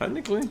can?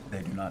 Technically.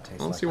 They do not taste I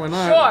don't like see why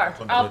that. not.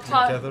 Sure.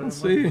 I'll Let's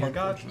see.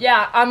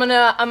 Yeah, I'm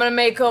gonna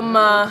make him.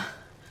 I'm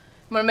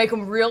gonna make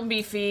him real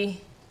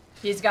beefy.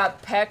 He's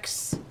got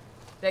pecs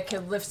that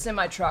can lift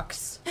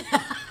semi-trucks.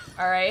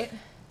 All right.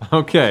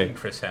 Okay.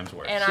 Chris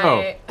Hemsworth. And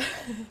So,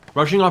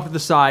 rushing off to the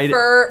side.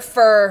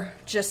 fur,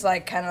 just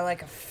like kind of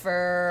like a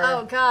fur.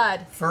 Oh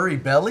God. Furry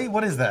belly?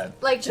 What is that?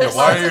 Like just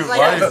why are you- why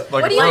are you- like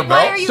what a do you? fur Why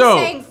belt? are you So-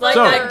 saying Like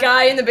So- that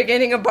guy in the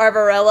beginning of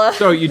Barbarella.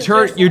 So you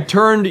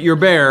turned your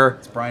bear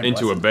Brian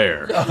into a Blessed.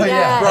 bear. Oh,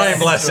 yeah. Brian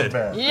Blessed.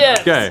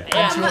 Yes. Okay.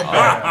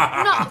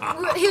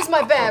 No, here's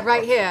my bear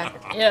right here.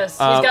 Yes. He's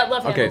got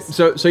left Okay.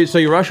 handles. So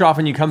you rush off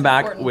and you come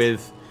back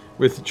Important.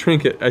 with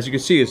Trinket, as you can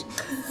see, is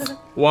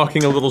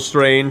walking a little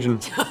strange and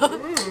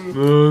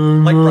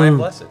Like Brian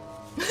Blessed.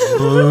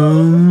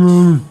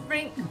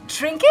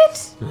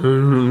 Trinket?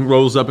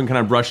 rolls up and kind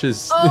of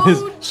brushes his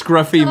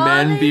scruffy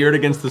man beard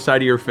against the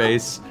side of your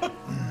face.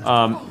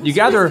 You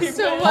gather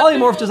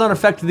polymorph does not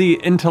affect the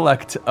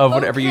intellect of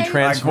whatever you Okay. I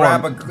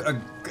transform.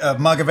 grab a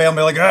mug of ale and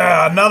be like,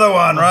 another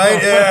one,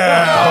 right?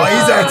 Yeah. Oh,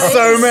 he's had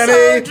so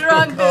many. So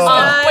drunk this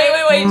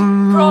guy. Wait.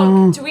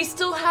 Grog, do we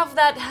still have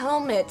that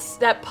helmet,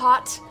 that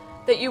pot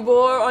that you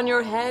wore on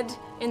your head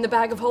in the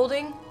bag of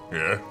holding?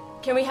 Yeah.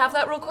 Can we have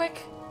that real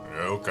quick?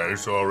 Yeah, okay,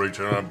 so I'll reach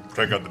in and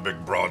take out the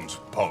big bronze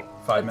pot.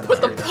 5 minutes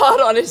Put the later. pot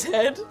on his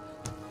head.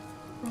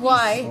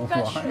 Why?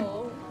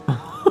 Special.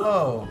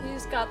 Oh.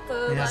 He's got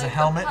the. He has a like,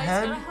 helmet he's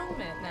head? got a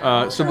helmet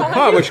now. So the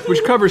pot,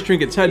 which covers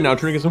Trinket's head now,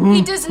 Trinket's.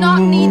 He does not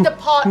need the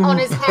pot on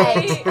his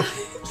head.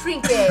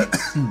 Trinket,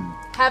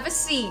 have a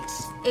seat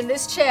in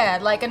this chair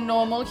like a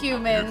normal You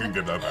human. can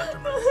give that back to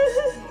me.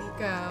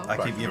 Go. I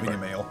keep giving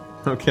him ale.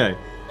 Okay.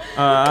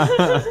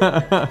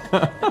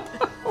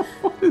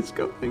 What is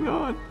going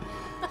on?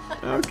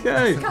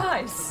 Okay.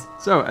 Guys.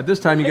 So at this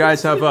time, you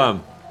guys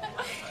have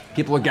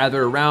people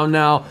gather around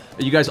now.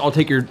 You guys all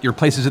take your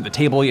places at the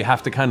table. You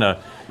have to kind of,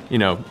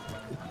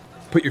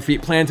 put your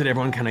feet planted.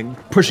 Everyone kind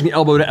of pushing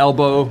elbow to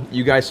elbow.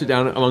 You guys sit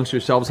down amongst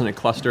yourselves in a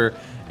cluster,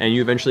 and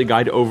you eventually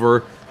guide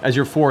over as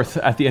your fourth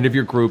at the end of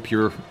your group.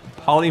 Your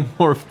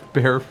polymorphed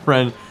bear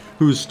friend,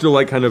 who's still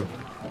like kind of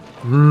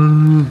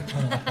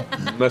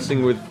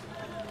messing with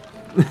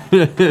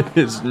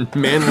his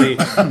manly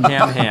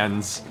ham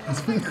hands. His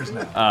fingers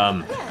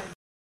now.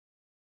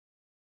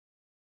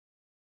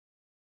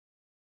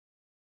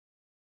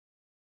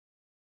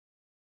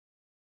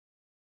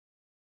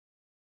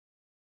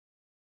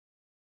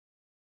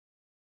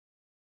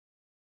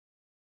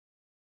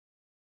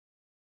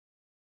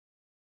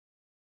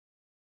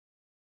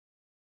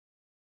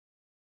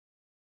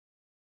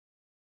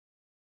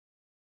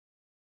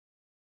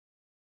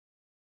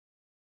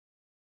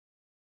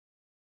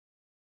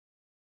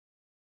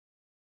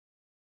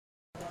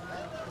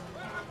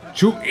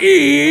 To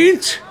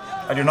eat?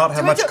 I do not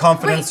have much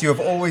confidence. You have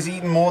always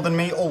eaten more than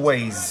me,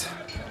 always.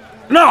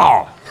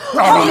 No!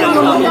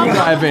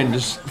 Dive in,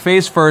 just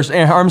face first,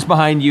 and arms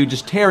behind you,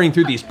 just tearing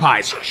through these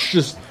pies.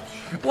 Just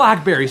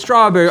blackberry,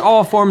 strawberry,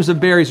 all forms of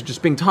berries are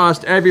just being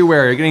tossed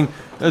everywhere. You're getting,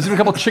 there's even a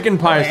couple chicken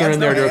pies thrown in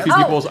there to a few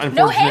people's unfortunate.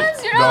 No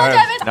hands? You're not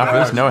allowed to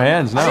have it? No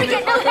hands, no.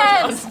 Trinket, no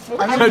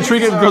hands.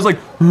 Trinket goes like,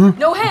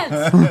 No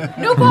hands.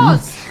 No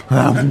paws.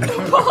 No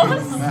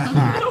paws.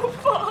 No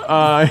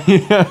paws.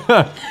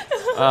 yeah.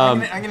 I'm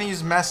gonna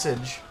use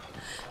message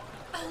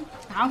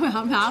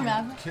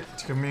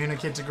to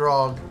communicate to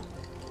Grog.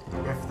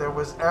 If there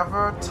was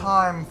ever a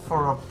time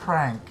for a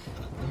prank,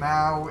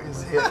 now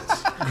is it,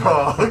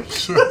 Grog.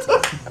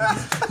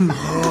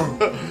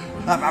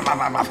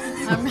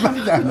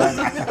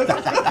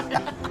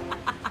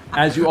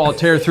 As you all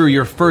tear through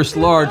your first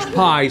large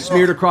pie,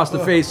 smeared across the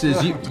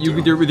faces, you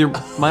with your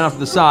mind off to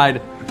the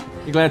side.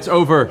 You glance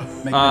over.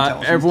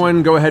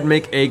 Everyone, go ahead and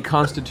make a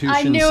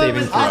Constitution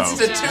saving throw.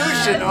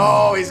 Constitution.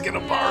 Oh, he's gonna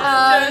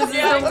barf.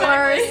 The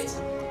worst.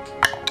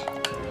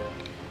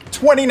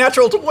 20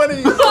 natural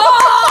 20s.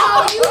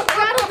 Oh, you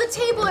rattled the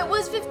table. It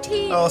was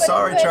 15. Oh, but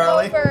sorry, it went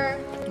Charlie. over.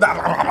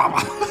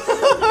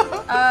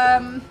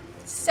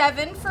 7.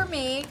 7 for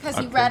me, because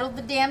he rattled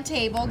the damn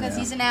table, because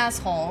he's an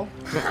asshole.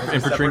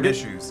 And for Trinket?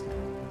 Issues.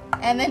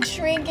 And then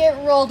Trinket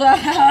rolled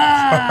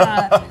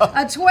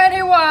a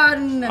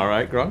 21. All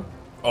right, Grog.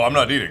 Oh, I'm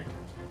not eating.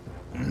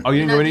 Oh,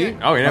 you didn't go in and eat?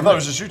 Oh, yeah. I thought it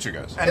was just you two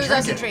guys. It was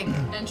us and Trinket.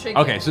 And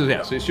Trinket. Okay, so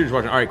yeah, so shooter's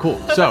watching. All right, cool.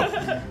 So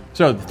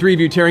the three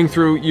of you tearing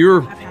through.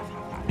 You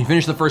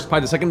finish the first pie.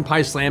 The second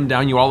pie slammed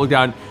down. You all look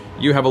down.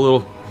 You have a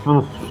little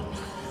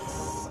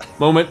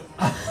moment.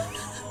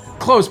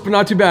 Close, but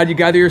not too bad. You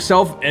gather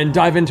yourself and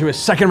dive into a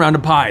second round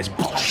of pies,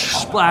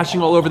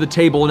 splashing all over the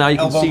table. Now you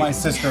can Elbow see my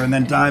sister and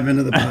then dive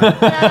into the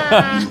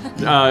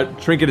pie.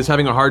 Trinket is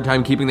having a hard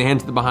time keeping the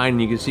hands to the behind,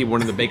 and you can see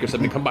one of the bakers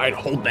having to come by and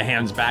hold the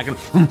hands back. And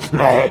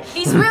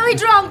He's really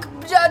drunk.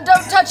 Don't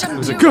touch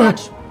him too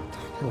much.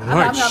 All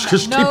right,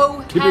 just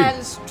no keep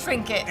hands,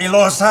 Trinket. He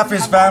lost half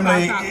his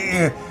family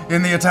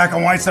in the attack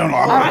on Whitestone.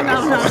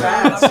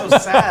 So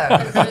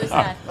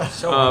sad.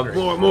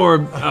 More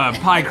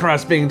pie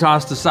crust being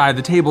tossed aside.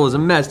 The table is a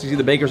mess. You see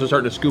the bakers are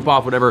starting to scoop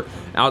off whatever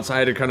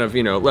outside are kind of,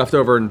 left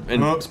over and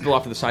spill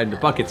off to the side into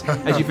buckets.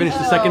 As you finish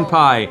the second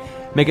pie,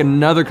 make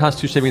another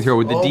Constitution saving throw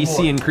with the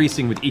DC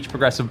increasing with each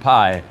progressive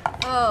pie.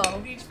 Oh.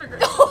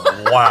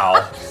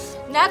 Wow.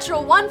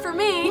 Natural 1 for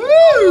me.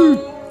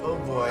 Oh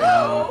boy.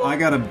 I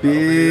got a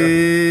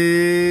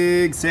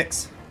big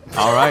 6.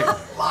 All right.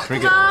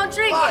 Trinket. Come on,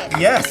 Trinket.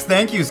 Yes,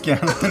 thank you,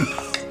 Scanlan.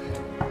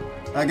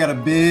 I got a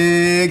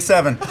big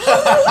 7.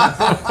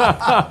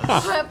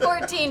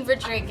 14 for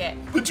Trinket.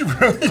 Did you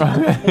really?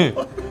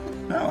 7.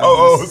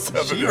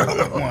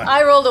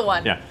 I rolled a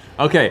 1. Yeah.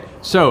 Okay.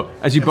 So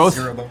as you both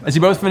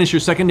finish your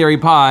secondary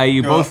pie,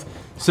 you both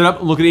sit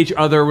up, look at each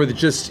other with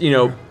just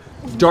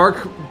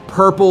dark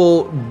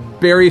purple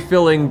berry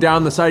filling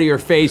down the side of your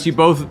face. You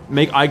both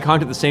make eye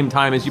contact at the same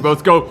time as you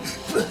both go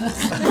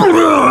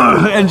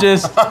and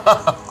just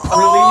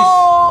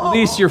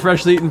release your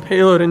freshly eaten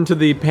payload into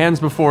the pans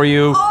before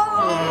you.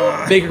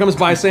 Baker comes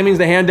by, slamming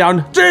the hand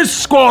down.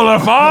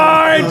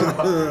 Disqualified!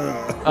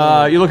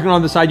 You're looking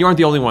on the side. You aren't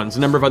the only ones. A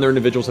number of other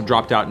individuals have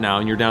dropped out now,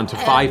 and you're down to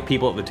 5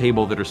 people at the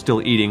table that are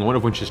still eating, one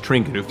of which is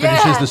Trinket, who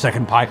finishes the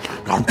second pie.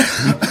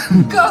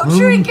 Go,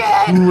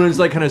 Trinket! And it's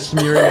like kind of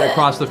smearing it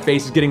across the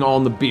face. It's getting all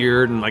in the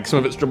beard, and like some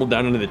of it's dribbled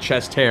down into the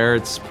chest hair.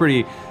 It's a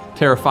pretty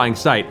terrifying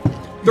sight.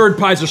 Third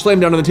pies are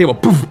slammed down on the table.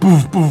 Poof,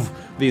 poof, poof.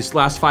 These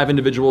last 5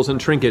 individuals and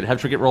Trinket have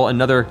Trinket roll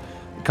another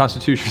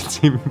Constitution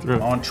saving throw.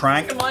 Come on,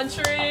 Trank. Come on,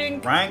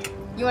 Trink. Rank.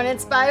 You want to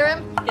inspire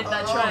him? Get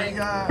that Trink.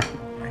 I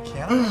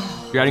can't.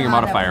 You're adding your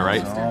modifier,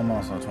 right?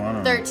 Almost a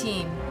 20.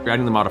 13. You're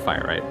adding the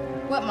modifier, right?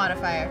 What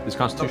modifier? This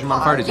Constitution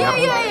modifier? Does he have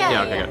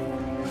Yeah. okay,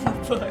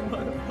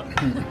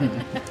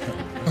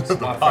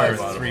 good. Modifier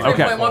is 3.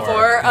 Okay.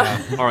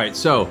 3.14. All right,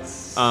 so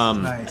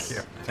Nice.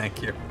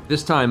 Thank you.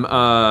 this time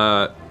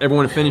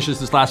everyone finishes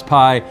this last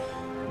pie.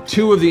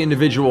 2 of the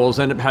individuals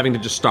end up having to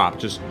just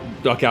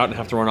duck out and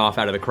have to run off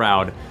out of the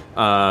crowd.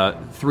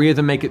 3 of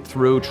them make it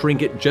through.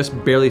 Trinket just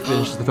barely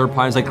finishes the third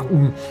pie. It's like, it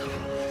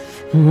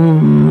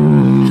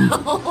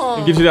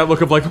gives you that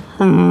look of like,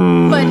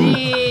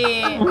 Buddy,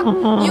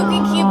 you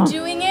can keep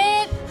doing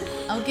it.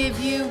 I'll give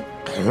you,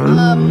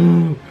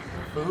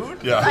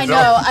 Food? Yeah. I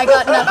know, I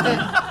got nothing.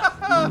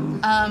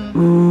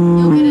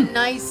 You'll get a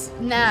nice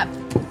nap.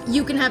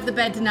 You can have the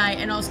bed tonight,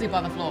 and I'll sleep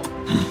on the floor.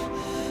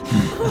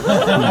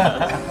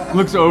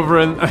 looks over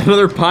and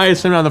another pie is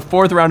sent down. The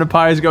 4th round of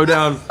pies go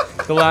down.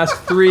 The last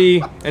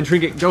 3 and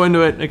Trinket go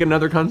into it. Make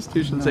another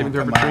Constitution saving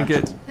throw for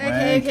Trinket.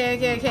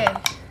 Okay.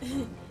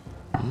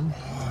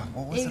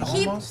 What was it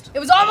almost? It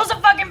was almost a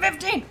fucking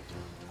 15.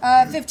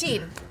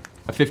 15.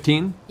 A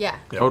 15? Yeah.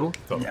 Total?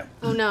 Yeah.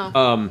 Oh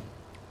no.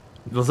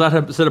 The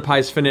last set of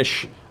pies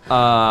finish. 2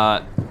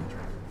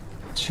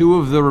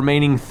 of the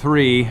remaining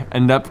 3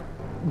 end up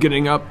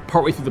getting up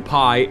partway through the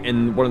pie,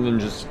 and one of them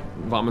just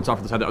vomits off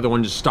to the side. The other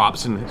one just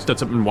stops and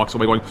steps up and walks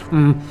away going,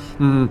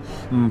 and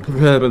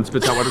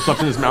spits out water,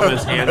 stuff in his mouth and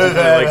his hands, and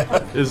kind of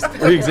like is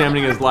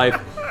re-examining his life.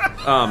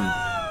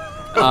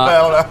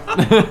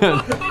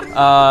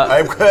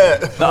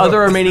 The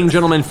other remaining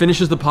gentleman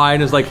finishes the pie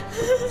and is like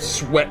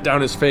sweat down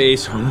his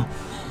face.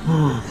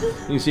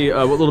 You see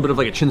a little bit of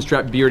like a chin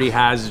strap beard he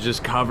has is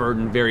just covered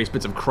in various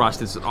bits of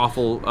crust. It's an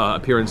awful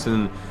appearance,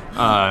 and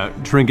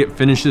Trinket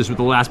finishes with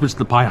the last bits of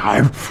the pie.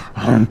 I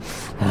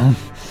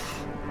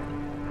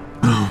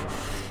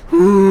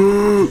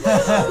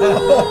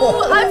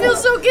feel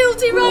so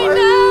guilty right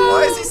now.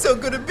 Why is he so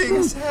good at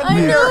being sad?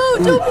 I know.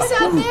 Don't be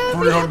sad there.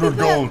 300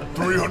 gold.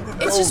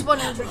 300 It's just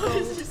 100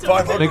 gold.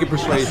 500. Make a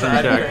persuasion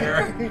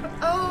check.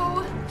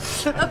 Oh,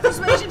 a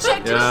persuasion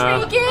check to Yeah.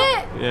 shrink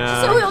it.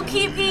 Yeah. So he'll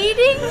keep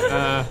eating.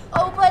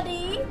 Oh,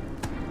 buddy.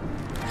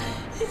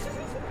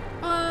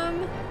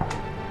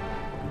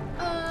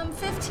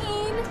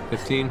 15.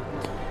 15.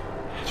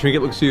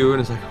 Trinket looks at you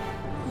and is like,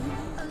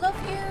 I love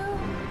you.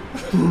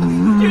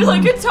 You're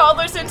like a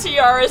toddler since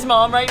Tiara's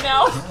mom right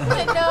now.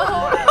 I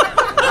know.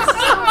 This is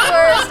the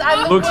worst.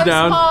 I'm the looks worst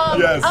down, mom.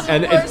 Yes.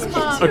 I'm the worst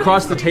mom.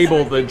 across the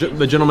table,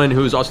 the gentleman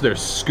who's also there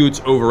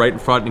scoots over right in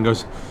front and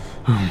goes,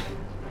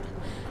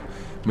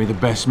 may the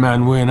best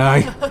man win,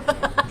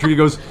 Trinket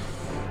goes,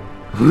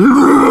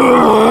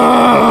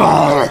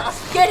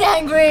 Get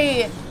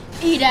angry!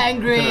 Eat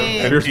angry!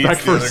 And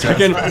respect for a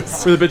second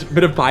with a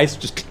bit of pie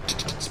just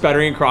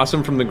spattering across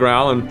him from the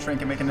growl, and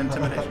Trinket make an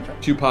intimidation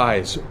check. 2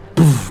 pies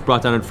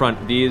brought down in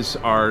front. These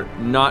are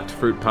not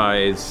fruit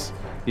pies.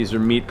 These are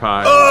meat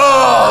pies.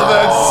 Oh,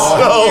 that's so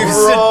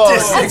wrong.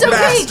 That's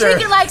okay.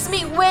 Trinket likes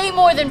meat way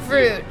more than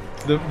fruit.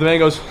 The man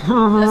goes. Does he?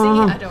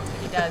 I don't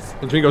think he does.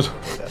 And Trinket goes.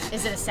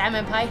 Is it a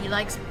salmon pie? He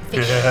likes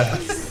fish.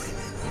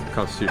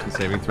 Constitution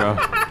saving throw.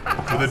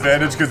 With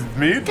advantage because it's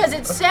meat? Because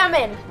it's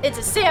salmon. It's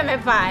a salmon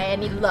pie,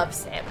 and he loves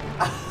salmon.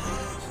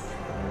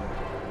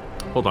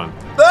 Hold on.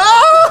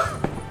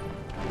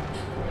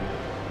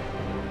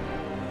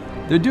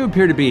 There do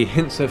appear to be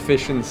hints of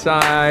fish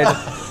inside.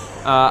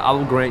 I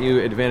will grant you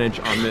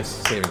advantage on this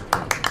saving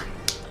throw.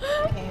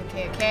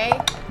 Okay.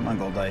 Come on,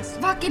 gold dice.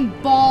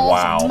 Fucking balls,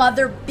 Wow.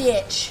 mother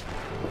bitch.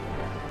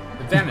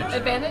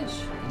 Advantage?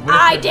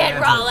 I did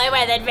roll it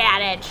with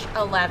advantage.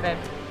 11.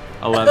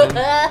 11.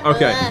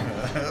 Okay.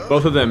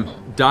 Both of them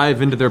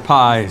dive into their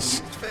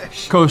pies,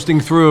 coasting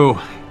through.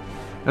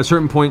 At a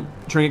certain point,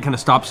 Trinket kind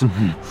of stops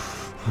and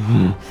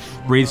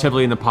breathes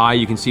heavily in the pie.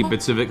 You can see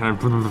bits of it kind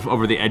of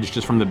over the edge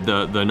just from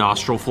the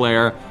nostril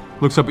flare.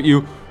 Looks up at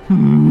you.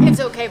 It's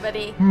okay,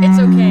 buddy. It's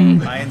okay.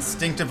 I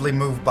instinctively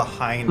move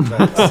behind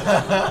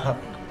that.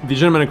 The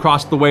gentleman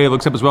across the way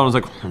looks up as well and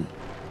is like,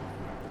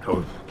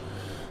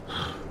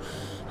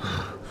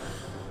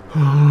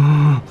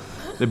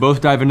 They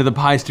both dive into the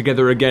pies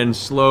together again,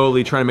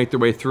 slowly trying to make their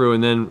way through,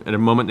 and then at a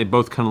moment they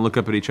both kind of look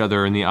up at each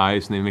other in the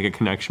eyes and they make a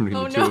connection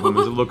between the two of them.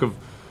 There's a look of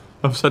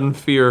sudden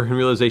fear and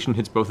realization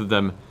hits both of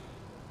them.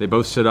 They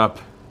both sit up,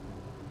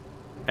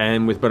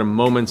 and with but a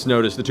moment's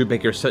notice, the two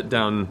bakers set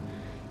down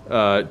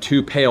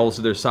 2 pails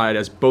to their side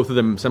as both of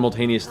them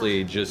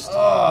simultaneously just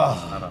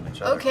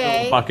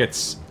Okay.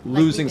 buckets,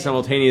 losing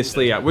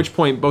simultaneously, at which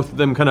point both of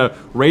them kind of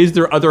raise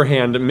their other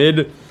hand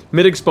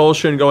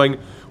mid-expulsion, going,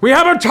 "We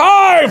have a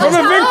tie for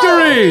the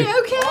victory!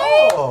 Okay.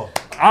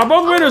 Our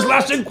both winners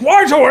lasted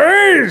quite a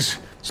ways!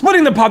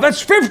 Splitting the pot, that's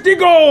 50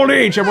 gold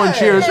each!" Everyone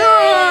cheers.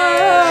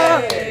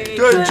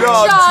 Good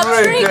job,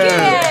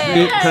 Trinket!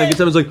 He kind of gets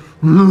up and is like,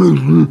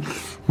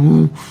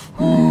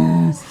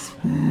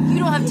 You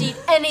don't have to eat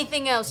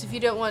anything else if you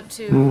don't want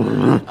to.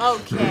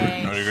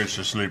 Okay. Now you get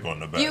to sleep on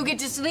the bed. You get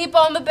to sleep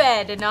on the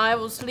bed, and I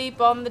will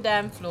sleep on the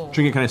damn floor.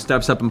 Trinket kind of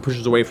steps up and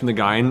pushes away from the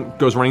guy and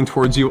goes running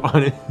towards you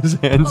on his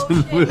hands.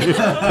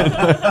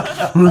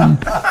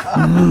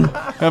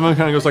 Everyone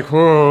kind of goes like,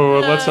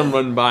 "Whoa," lets him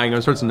run by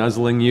and starts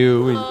nuzzling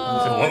you. And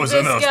what was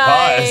in those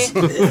guy. pies?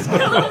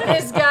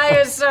 This guy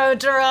is so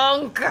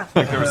drunk.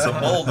 There was some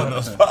mold in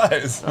those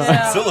pies.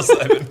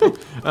 Psilocybin.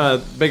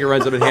 Baker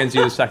runs up and hands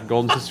you a sack of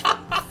gold and says,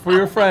 "For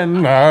your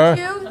friend."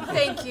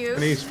 Thank you.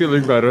 And he's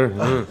feeling better.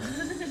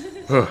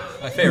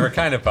 My favorite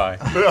kind of pie.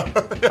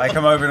 I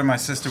come over to my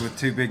sister with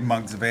 2 big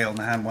mugs of ale and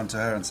hand one to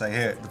her and say,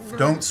 "Here,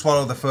 don't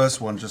swallow the first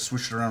one, just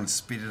swish it around and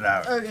spit it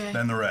out. Okay.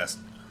 Then the rest."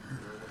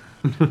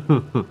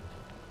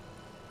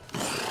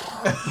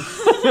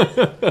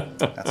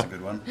 That's a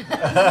good one.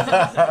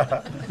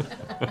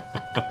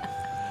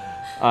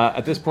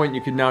 At this point,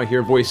 you can now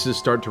hear voices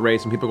start to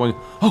raise and people going,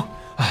 "Oh,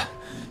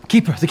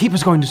 Keeper, the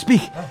Keeper's going to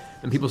speak."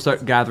 And people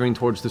start gathering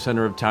towards the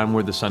center of town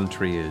where the Sun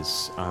Tree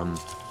is.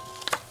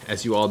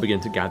 As you all begin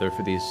to gather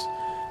for this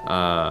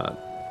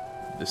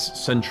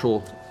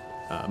central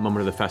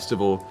moment of the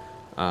festival,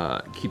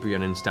 Keeper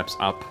Yenin steps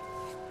up.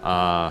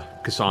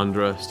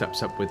 Cassandra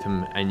steps up with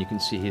him, and you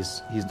can see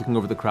he's looking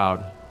over the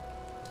crowd,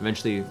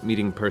 eventually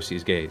meeting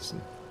Percy's gaze.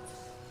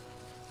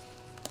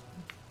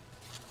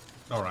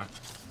 All right.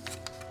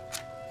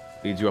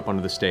 Leads you up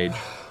onto the stage.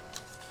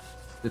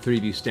 The 3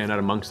 of you stand out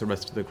amongst the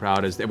rest of the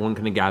crowd as everyone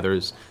kind of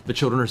gathers. The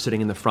children are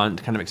sitting in the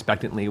front, kind of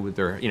expectantly with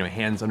their,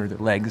 hands under their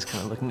legs,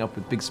 kind of looking up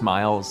with big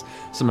smiles.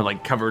 Some are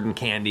like covered in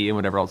candy and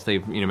whatever else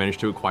they've, managed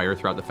to acquire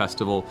throughout the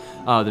festival.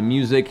 The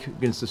music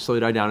begins to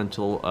slowly die down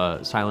until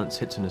silence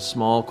hits and a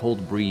small,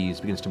 cold breeze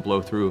begins to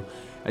blow through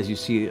as you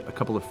see a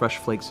couple of fresh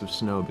flakes of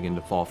snow begin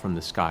to fall from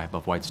the sky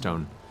above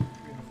Whitestone.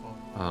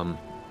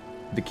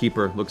 The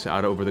Keeper looks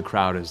out over the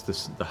crowd as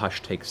the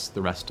hush takes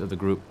the rest of the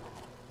group.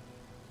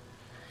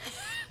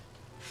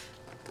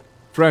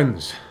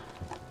 Friends,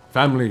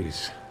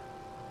 families,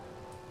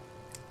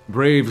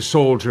 brave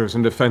soldiers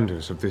and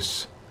defenders of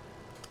this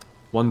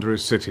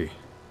wondrous city,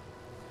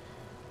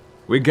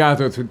 we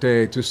gather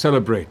today to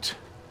celebrate,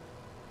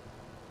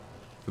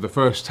 for the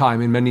first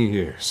time in many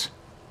years,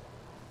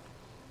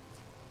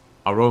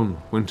 our own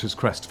Winter's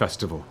Crest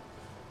Festival.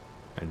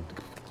 And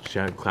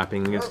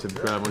clapping against the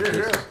crowd.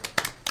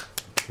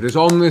 It is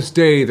on this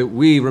day that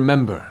we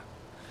remember,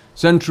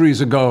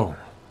 centuries ago,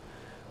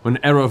 when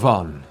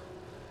Erevan,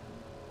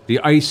 the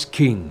Ice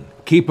King,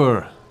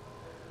 keeper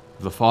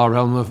of the far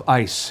realm of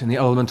ice in the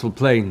elemental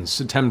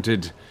planes,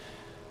 attempted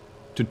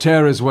to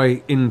tear his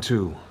way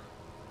into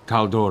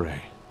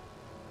Kaldore,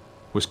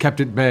 was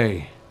kept at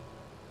bay,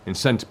 and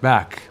sent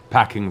back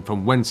packing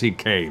from whence he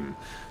came.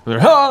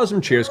 Some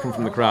cheers come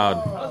from the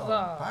crowd.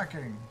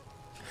 Packing.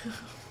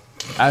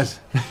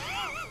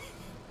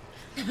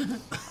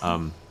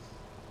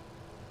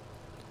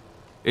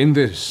 In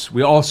this,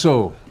 we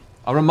also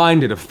are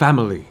reminded of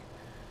family,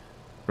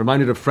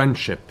 reminded of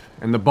friendship,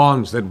 and the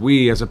bonds that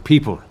we as a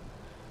people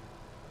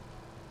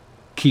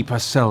keep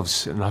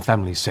ourselves and our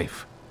families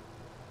safe.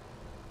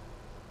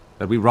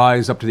 That we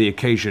rise up to the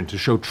occasion to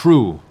show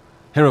true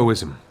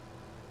heroism,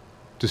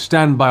 to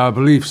stand by our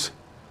beliefs,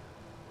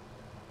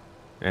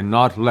 and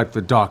not let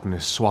the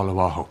darkness swallow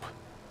our hope.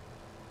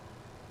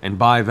 And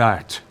by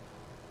that,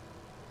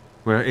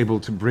 we're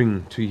able to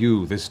bring to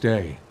you this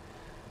day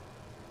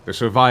the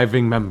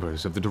surviving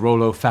members of the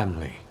aDrCHe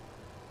family,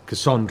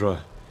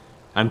 Cassandra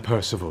and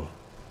Percival.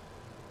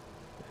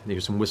 And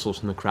here's some whistles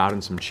from the crowd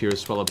and some cheers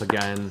swell up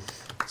again.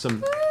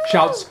 Some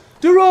shouts,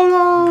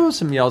 aDrCHe!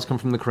 Some yells come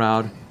from the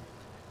crowd.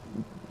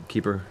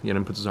 Keeper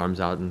Yenin puts his arms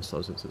out and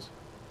slows it, says,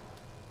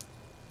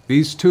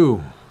 these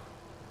two,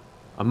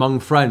 among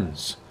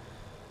friends,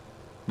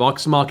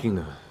 Vox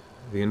Machina,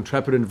 the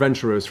intrepid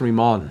adventurers from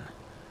Iman,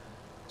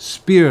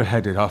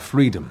 spearheaded our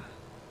freedom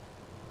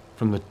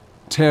from the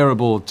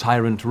terrible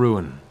tyrant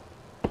ruin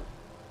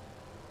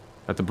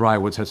that the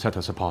Briarwoods had set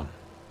us upon.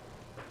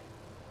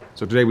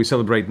 So today we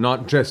celebrate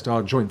not just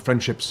our joint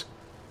friendships,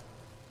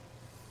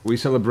 we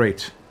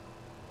celebrate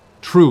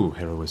true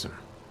heroism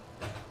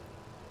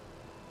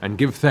and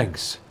give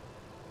thanks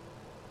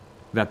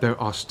that there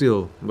are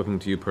still, looking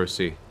to you,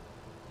 Percy,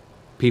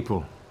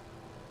 people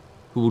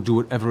who will do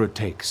whatever it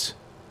takes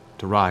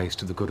to rise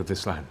to the good of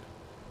this land.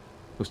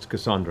 Goes to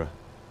Cassandra,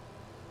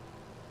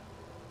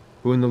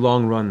 who in the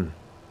long run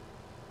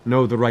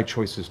know the right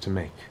choices to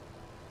make,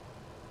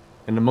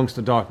 and amongst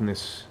the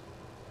darkness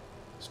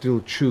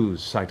still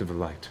choose sight of the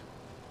light.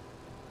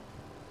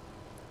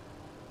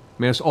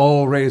 May us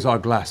all raise our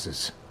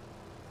glasses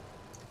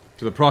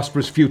to the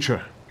prosperous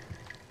future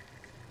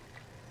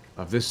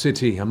of this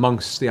city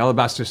amongst the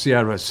Alabaster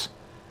Sierras,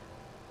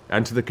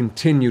 and to the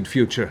continued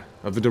future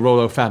of the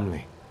aDrCHe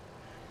family.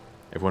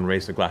 Everyone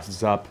raise their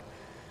glasses up.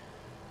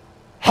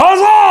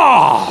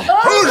 Huzzah!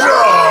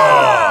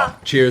 Huzzah!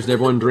 Cheers, and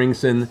everyone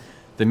drinks in.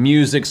 The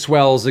music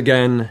swells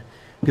again.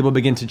 People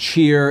begin to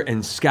cheer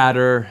and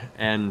scatter,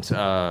 and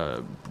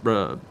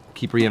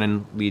Keeper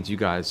Yenin leads you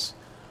guys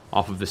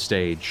off of the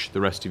stage.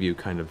 The rest of you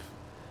kind of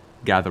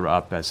gather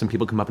up as some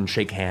people come up and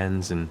shake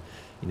hands and,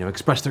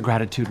 express their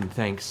gratitude and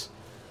thanks.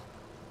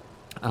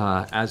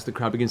 As the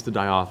crowd begins to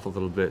die off a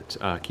little bit,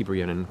 Keeper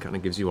Yenin kind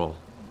of gives you all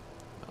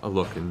a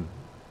look and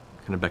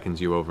kind of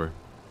beckons you over.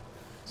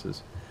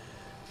 Says,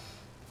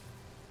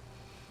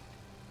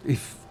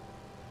 if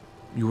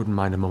you wouldn't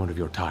mind a moment of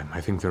your time,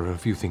 I think there are a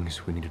few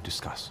things we need to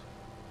discuss.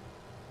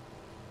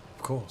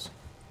 Of course.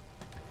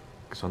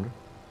 Cassandra?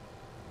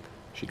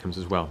 She comes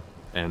as well.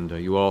 And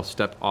you all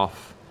step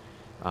off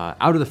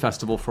out of the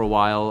festival for a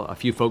while. A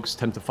few folks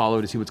attempt to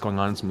follow to see what's going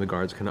on. Some of the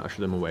guards kind of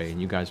usher them away,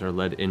 and you guys are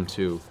led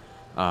into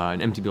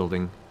an empty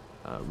building.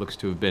 Looks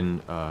to have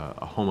been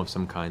a home of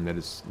some kind that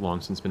has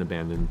long since been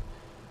abandoned.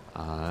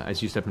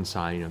 As you step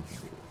inside,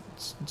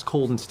 it's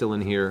cold and still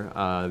in here.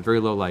 Very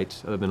low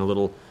light, other than a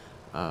little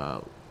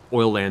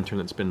oil lantern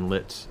that's been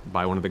lit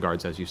by one of the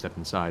guards as you step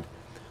inside.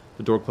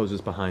 The door closes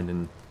behind,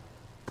 and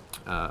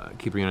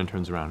Keeper Yenin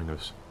turns around and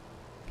goes,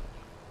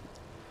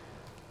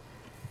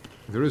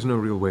 there is no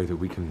real way that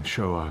we can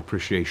show our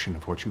appreciation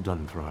of what you've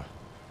done for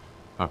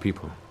our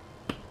people.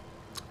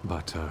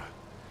 But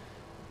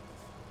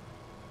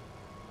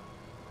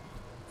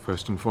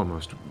first and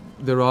foremost,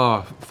 there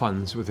are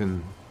funds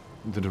within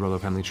the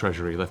aDrCHE family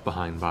treasury left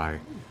behind by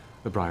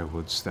the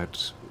Briarwoods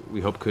that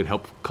we hope could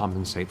help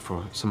compensate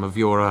for some of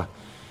your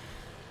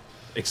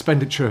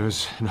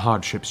expenditures and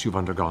hardships you've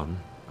undergone.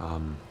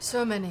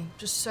 So many,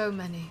 just so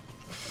many.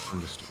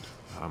 Understood.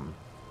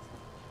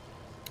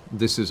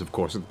 This is, of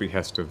course, at the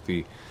behest of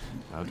the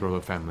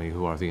aDrCHe family,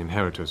 who are the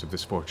inheritors of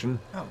this fortune.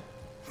 Oh.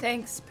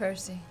 Thanks,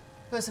 Percy.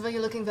 Percival,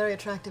 you're looking very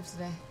attractive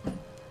today.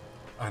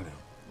 I know.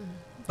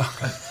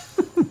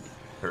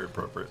 Very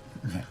appropriate.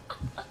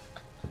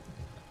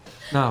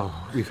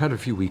 Now, we've had a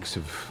few weeks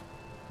of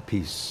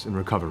peace and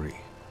recovery,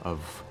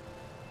 of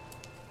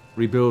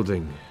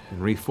rebuilding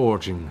and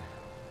reforging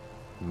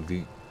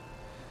the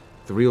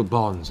real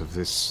bonds of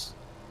this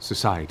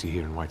society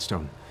here in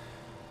Whitestone.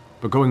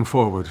 But going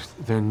forward,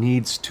 there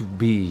needs to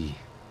be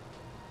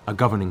a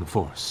governing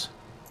force.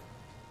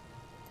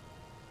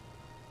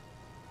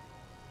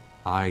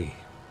 I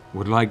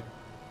would like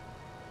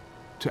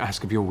to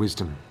ask of your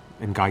wisdom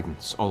and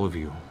guidance, all of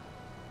you,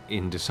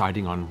 in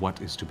deciding on what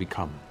is to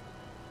become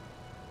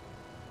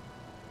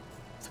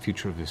the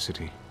future of this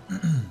city.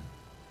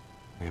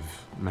 We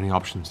have many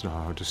options at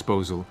our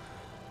disposal.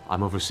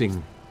 I'm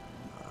overseeing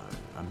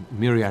a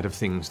myriad of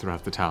things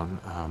throughout the town,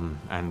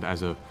 and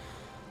as a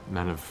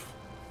man of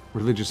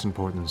religious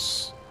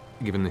importance,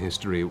 given the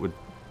history,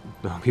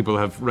 people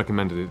have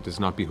recommended it does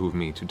not behoove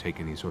me to take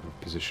any sort of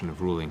position of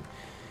ruling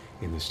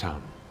in this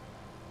town.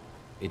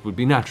 It would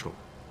be natural,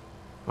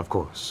 of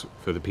course,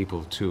 for the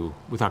people to,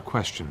 without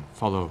question,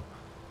 follow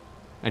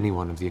any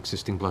one of the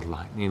existing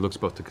bloodline. And he looks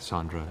both to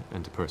Cassandra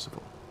and to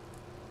Percival.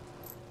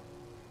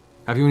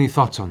 Have you any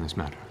thoughts on this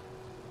matter?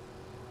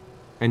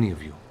 Any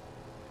of you?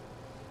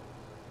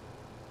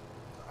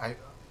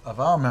 Of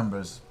our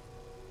members,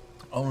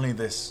 only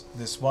this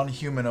one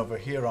human over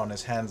here on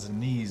his hands and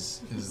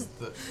knees is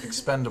the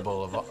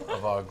expendable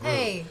of our group.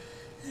 Hey.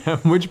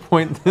 At which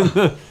point,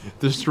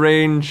 the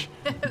strange,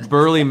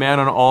 burly man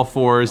on all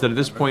fours that at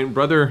this point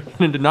Brother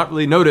did not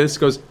really notice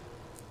goes,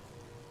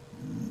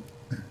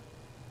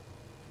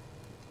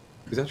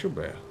 "Is that your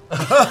bear?"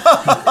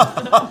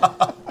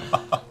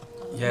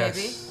 Yes.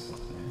 Maybe.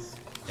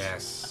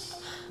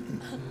 Yes.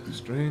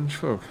 Strange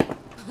folk.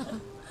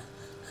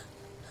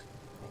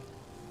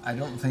 I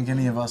don't think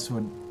any of us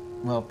would.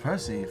 Well,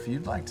 Percy, if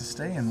you'd like to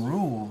stay and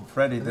rule,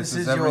 Freddie, this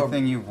is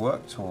everything you've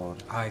worked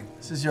toward.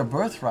 This is your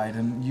birthright,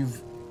 and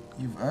you've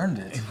earned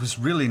it. It was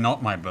really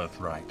not my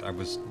birthright. I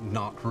was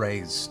not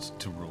raised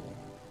to rule.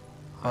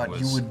 But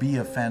you would be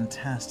a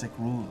fantastic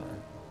ruler.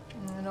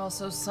 And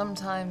also,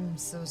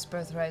 sometimes those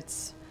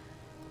birthrights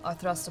are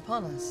thrust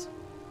upon us.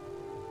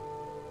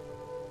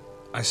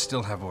 I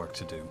still have work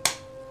to do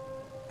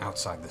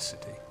outside the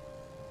city.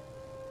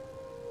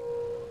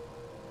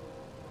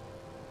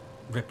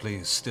 Ripley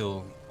is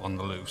still on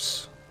the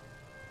loose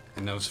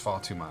and knows far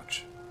too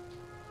much.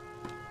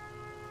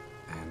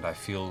 And I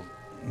feel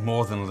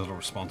more than a little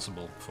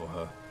responsible for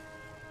her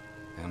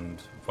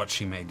and what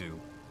she may do.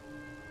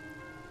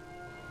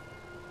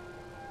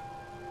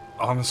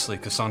 Honestly,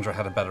 Cassandra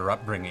had a better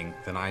upbringing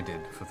than I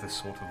did for this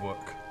sort of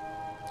work.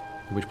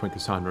 At which point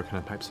Cassandra kind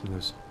of pipes in and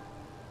goes,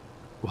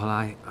 "Well,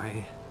 I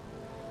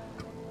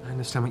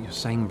understand what you're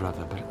saying,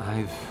 brother, but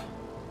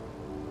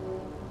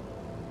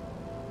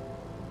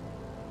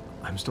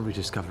I'm still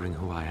rediscovering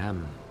who I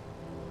am.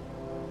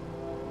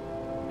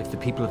 If the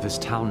people of this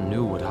town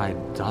knew what I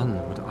had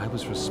done, what I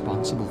was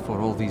responsible for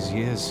all these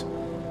years..."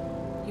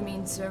 You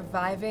mean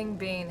surviving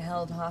being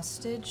held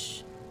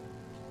hostage?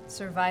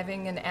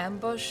 Surviving an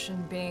ambush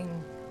and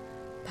being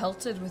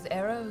pelted with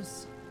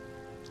arrows?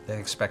 They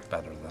expect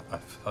better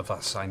of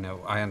us, I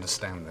know. I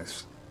understand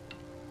this.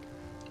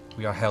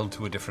 We are held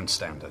to a different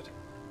standard.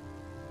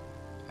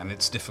 And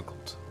it's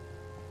difficult.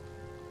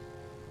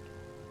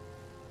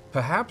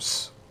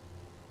 Perhaps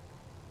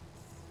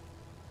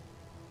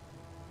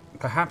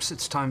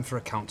it's time for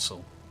a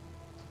council.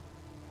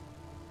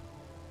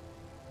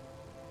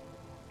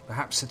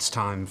 Perhaps it's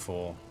time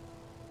for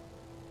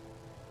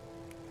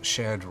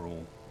shared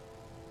rule.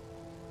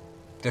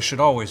 There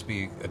should always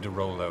be a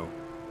aDrCHe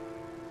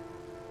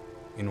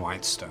in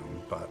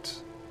Whitestone,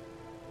 but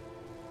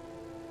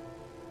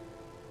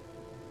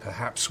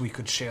perhaps we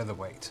could share the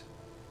weight.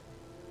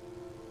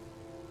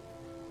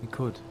 We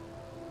could.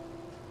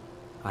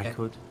 I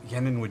could.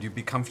 Yenin, would you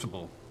be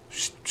comfortable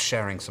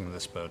sharing some of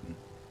this burden?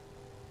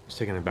 He's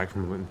taken it back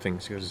from a moment and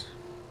thinks. He goes,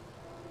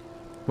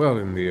 "Well,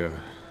 in the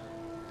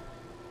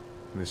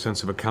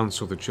sense of a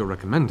council that you're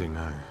recommending,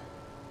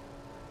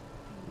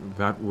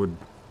 that would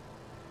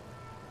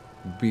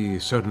be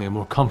certainly a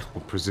more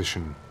comfortable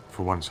position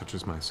for one such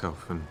as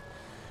myself. And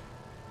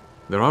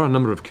there are a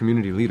number of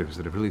community leaders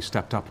that have really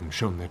stepped up and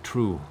shown their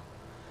true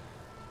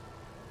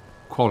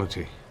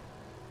quality.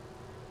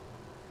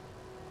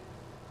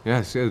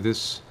 Yes, yeah,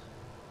 this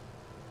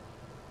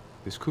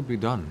could be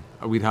done.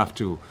 We'd have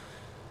to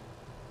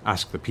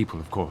ask the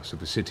people, of course, of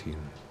the city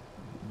and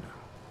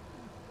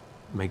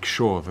make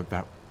sure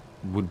that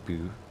would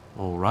be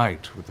all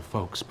right with the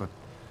folks, but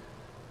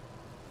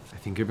I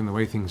think given the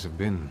way things have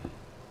been,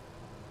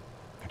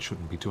 that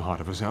shouldn't be too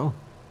hard of a sell."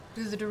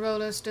 Do the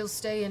aDrCHe still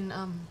stay in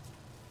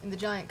the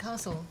giant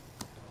castle?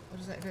 Or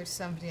does that go to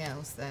somebody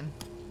else then?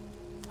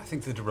 I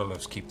think the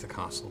aDrCHes keep the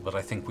castle, but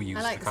I think we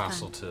use like the this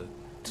castle to...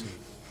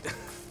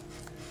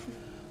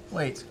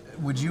 Wait,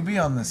 would you be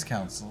on this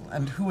council?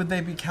 And who would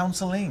they be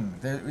counseling?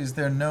 Is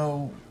there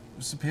no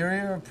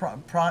superior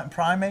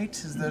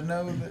primate? Is there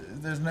no...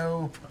 There's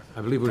no...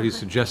 I believe what he's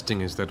suggesting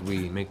is that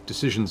we make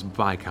decisions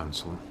by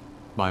council,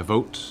 by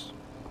vote.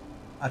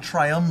 A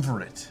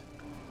triumvirate.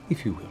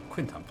 If you will.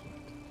 Quintuple.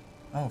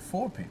 Oh,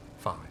 4 people.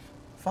 5.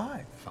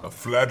 A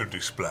flatterty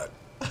splat.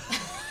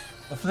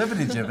 A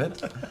flippity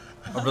gibbet.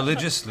 A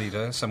religious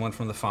leader, someone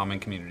from the farming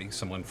community,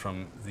 someone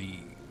from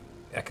the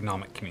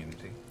economic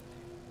community,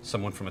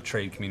 someone from a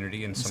trade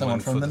community, and someone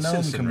from the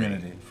gnome citizenry.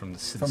 community. From the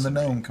From the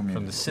gnome community.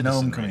 From the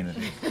citizenry. Gnome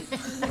community.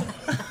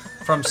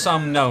 From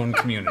some known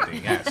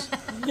community, yes.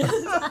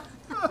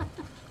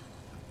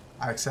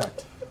 I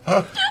accept.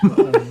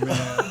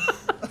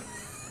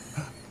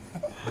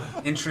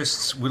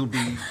 Interests will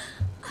be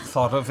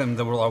thought of, and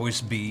there will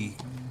always be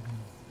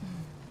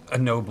a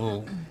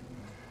noble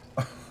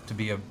to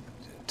be a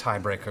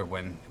tiebreaker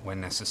when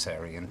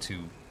necessary, and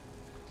to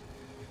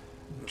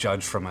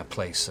judge from a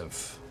place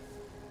of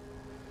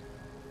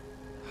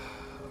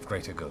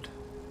greater good.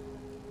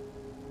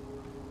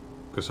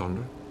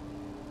 Cassandra?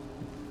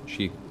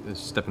 She is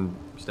step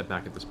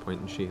back at this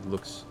point, and she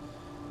looks,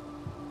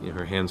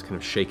 her hands kind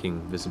of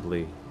shaking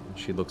visibly, and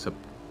she looks up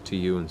to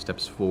you and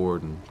steps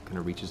forward and kind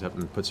of reaches up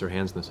and puts her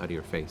hands on the side of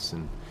your face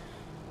and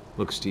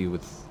looks to you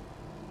with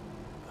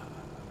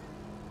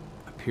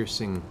a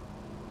piercing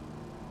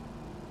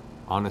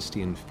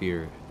honesty and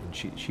fear, and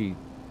she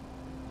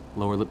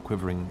lower lip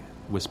quivering,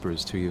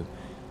 whispers to you,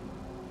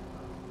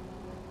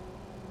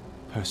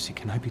 "Percy,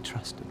 can I be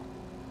trusted?"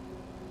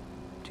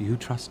 Do you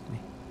trust me?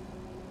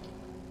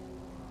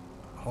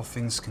 All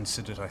things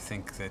considered, I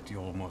think that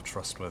you're more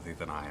trustworthy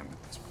than I am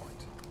at this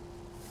point.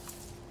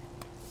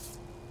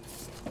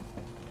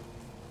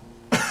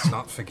 Let's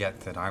not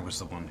forget that I was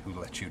the one who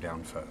let you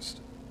down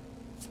first.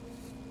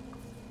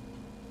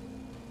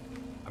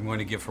 I'm going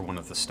to give her one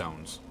of the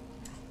stones.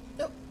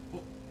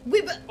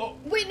 Wait,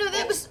 no,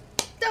 that was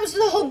to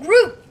the whole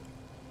group.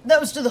 That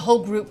was to the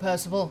whole group,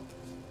 Percival.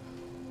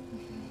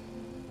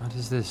 What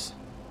is this?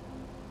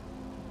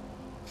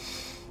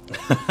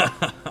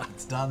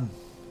 It's done.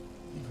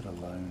 Leave it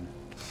alone.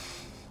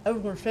 I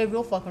was going to save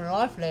your fucking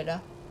life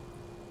later.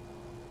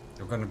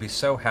 We're going to be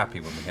so happy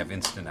when we have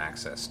instant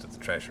access to the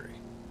treasury.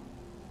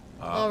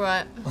 All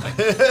right.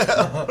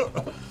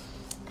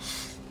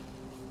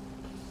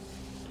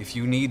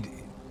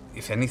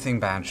 If anything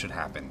bad should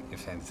happen,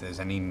 if there's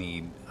any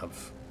need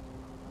of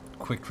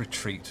quick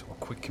retreat or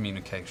quick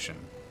communication,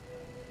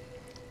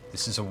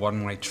 this is a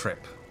one-way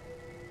trip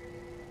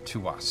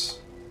to us.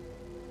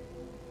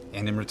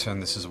 And in return,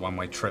 this is a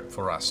one-way trip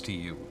for us to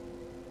you,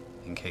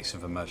 in case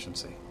of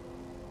emergency.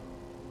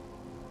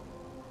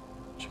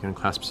 She kind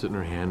of clasps it in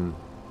her hand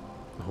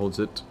and holds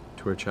it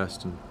to her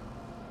chest and...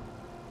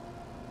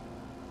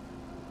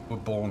 You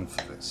were born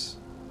for this.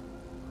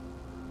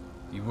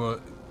 You were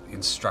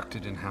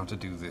instructed in how to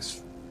do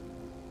this,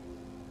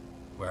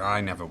 where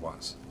I never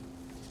was.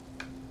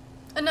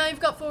 And now you've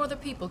got 4 other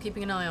people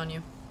keeping an eye on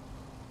you.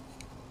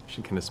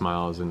 She kind of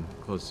smiles and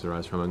closes her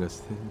eyes for a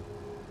moment and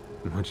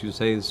goes, what you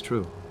say is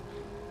true.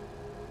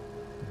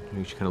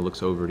 She kind of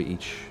looks over to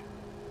each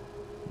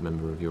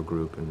member of your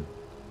group and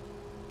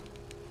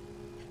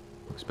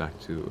looks back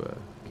to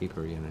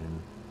Keeper again.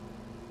 And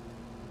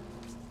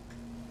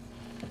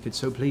if it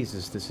so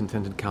pleases this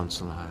intended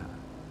council,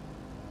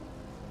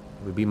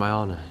 it would be my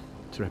honor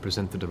to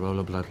represent the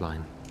Darola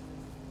bloodline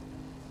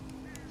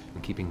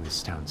in keeping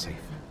this town safe.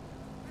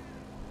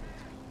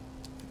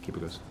 Keeper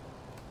goes,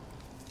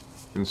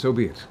 and so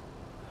be it.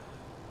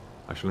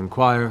 I shall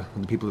inquire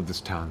with the people of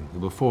this town. We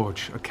will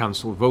forge a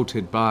council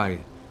voted by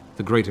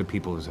the greater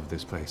peoples of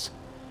this place,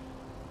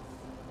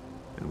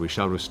 and we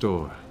shall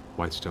restore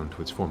Whitestone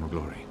to its former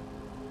glory.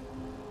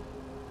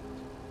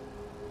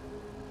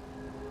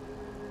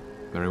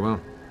 Very well.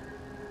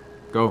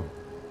 Go.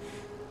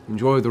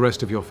 Enjoy the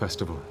rest of your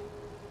festival.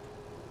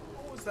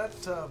 What was that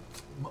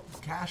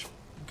cash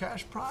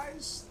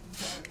prize?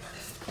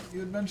 You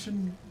had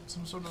mentioned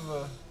some sort of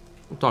a...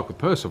 We'll talk with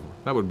Percival.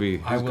 That would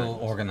be... I will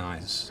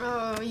organize.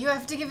 Oh, you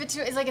have to give it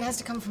to... It's like it has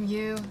to come from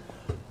you.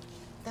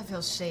 That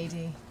feels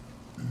shady.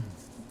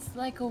 It's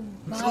like a...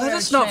 Let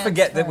us not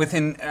forget that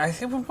within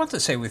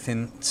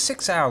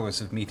 6 hours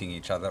of meeting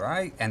each other,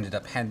 I ended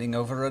up handing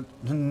over an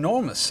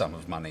enormous sum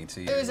of money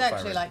to you. It was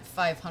actually like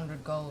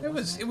 500 gold. It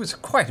was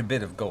quite a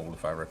bit of gold,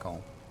 if I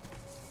recall.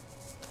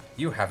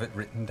 You have it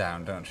written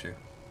down, don't you?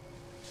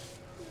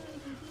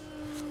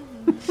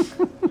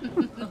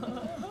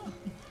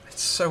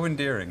 It's so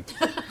endearing.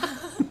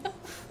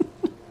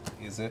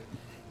 Is it?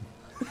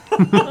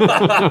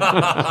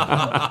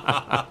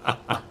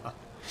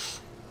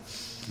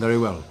 Very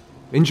well.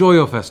 Enjoy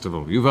your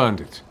festival. You've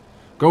earned it.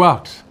 Go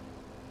out.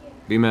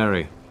 Be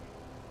merry.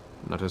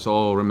 Let us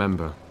all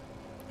remember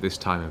this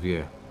time of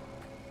year.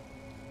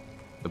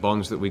 The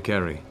bonds that we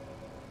carry.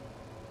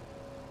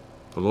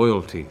 The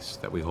loyalties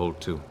that we hold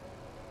to.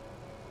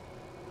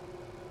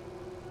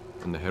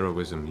 And the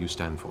heroism you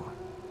stand for.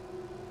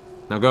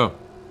 Now go.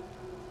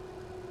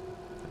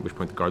 At which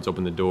point the guards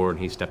open the door and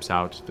he steps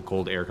out. The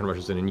cold air kind of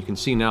rushes in, and you can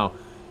see now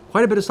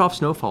quite a bit of soft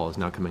snowfall is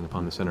now coming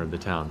upon the center of the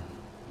town.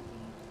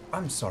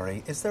 I'm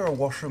sorry, is there a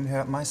washroom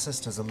here? My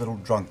sister's a little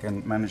drunk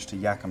and managed to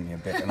yak on me a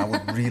bit, and I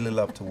would really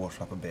love to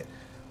wash up a bit.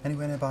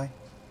 Anywhere nearby?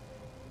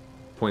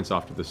 Points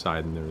off to the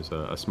side, and there's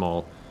a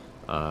small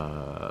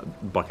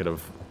bucket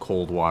of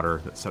cold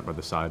water that's set by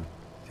the side.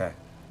 Okay,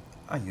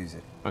 I use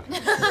it. Okay,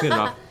 get it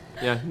off.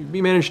 Yeah,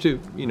 you managed to,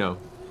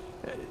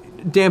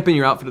 dampen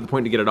your outfit to the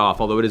point to get it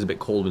off, although it is a bit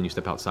cold when you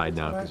step outside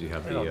now because you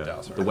have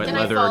the wet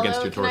leather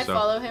against your torso. Can I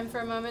follow him for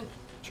a moment?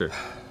 Sure.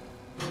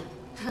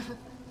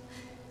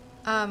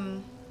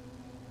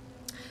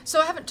 So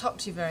I haven't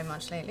talked to you very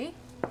much lately.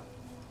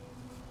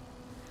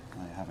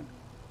 I haven't.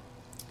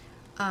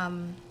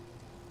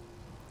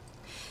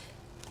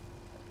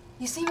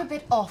 You seem a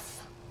bit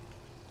off.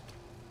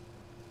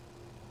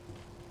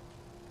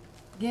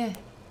 Yeah.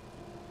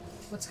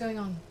 What's going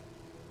on?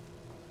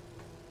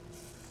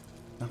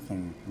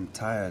 Nothing. I'm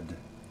tired.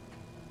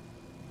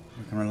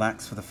 We can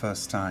relax for the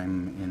first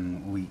time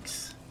in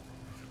weeks.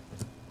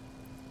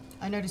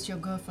 I noticed your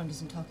girlfriend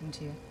isn't talking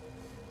to you.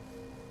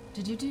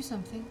 Did you do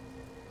something?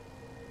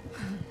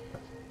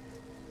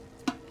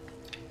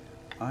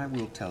 I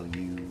will tell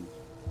you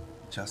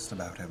just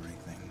about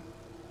everything,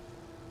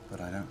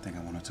 but I don't think I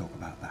want to talk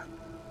about that.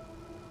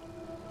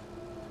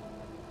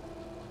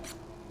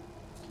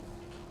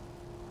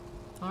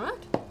 All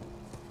right.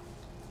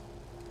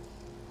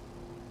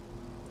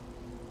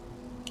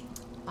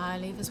 I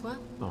leave as well.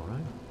 All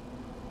right.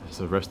 As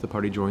the rest of the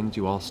party joins,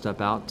 you all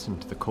step out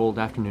into the cold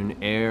afternoon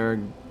air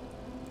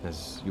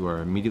as you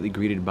are immediately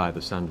greeted by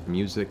the sound of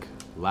music,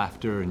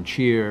 laughter and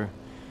cheer.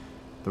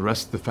 The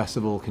rest of the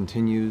festival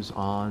continues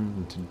on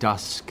into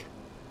dusk,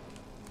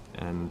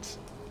 and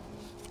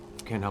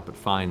you can't help but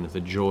find the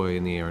joy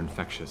in the air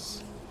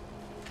infectious.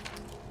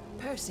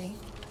 Percy,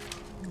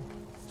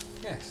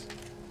 Yes.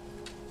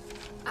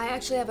 I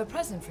actually have a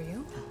present for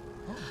you.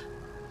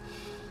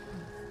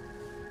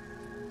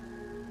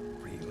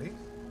 Really?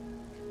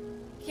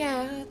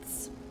 Yeah,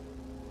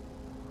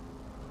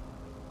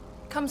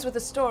 comes with a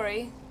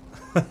story.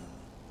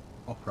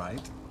 All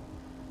right.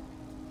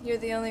 You're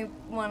the only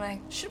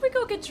one Should we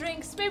go get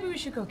drinks? Maybe we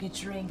should go get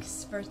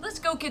drinks first. Let's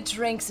go get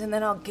drinks and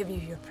then I'll give you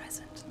your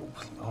present.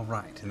 All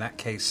right. In that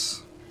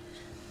case,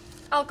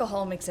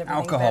 Alcohol makes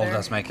everything alcohol better.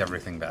 does make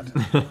everything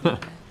better.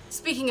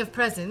 Speaking of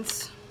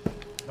presents.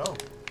 Oh.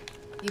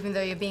 Even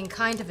though you're being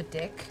kind of a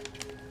dick.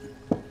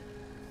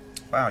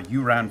 Wow,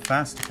 you ran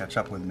fast to catch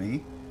up with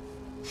me.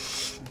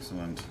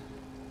 Excellent.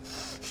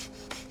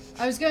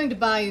 I was going to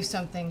buy you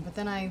something, but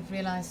then I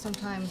realized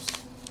sometimes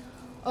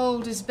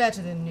old is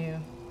better than new.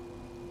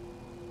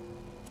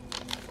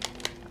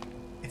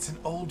 It's an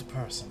old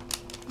person.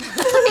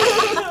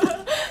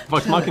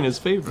 Vox Machina's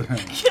favorite.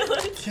 Kill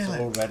it. Kill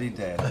it. Already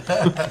dead.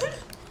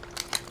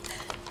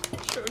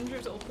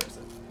 Schrodinger's old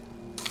person.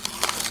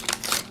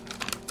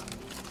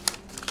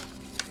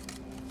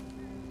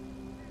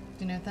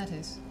 Do you know what that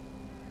is?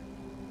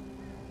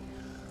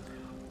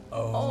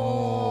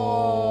 Oh.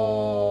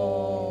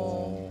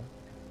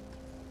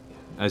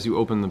 As you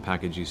open the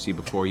package, you see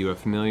before you a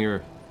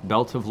familiar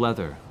belt of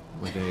leather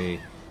with a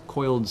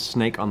coiled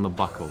snake on the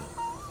buckle.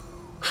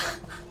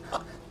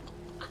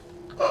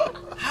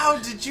 How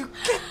did you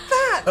get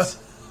that?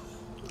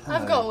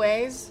 I've got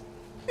ways.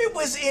 It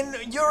was in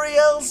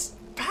Uriel's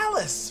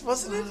palace,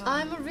 wasn't it?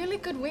 I'm a really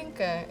good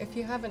winker, if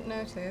you haven't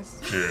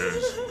noticed.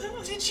 Cheers.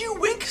 Did you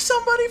wink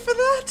somebody for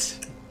that?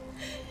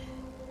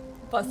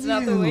 Busting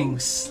out the wing.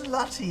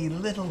 Slutty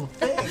little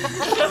thing.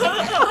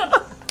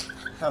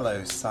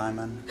 Hello,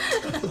 Simon.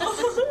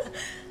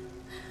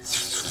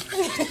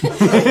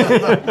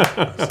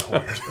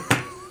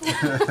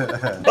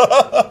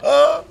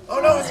 Oh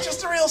no, it's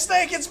just a real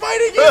snake. It's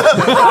biting you.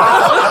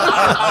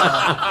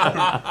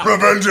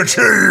 Revenge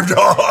achieved.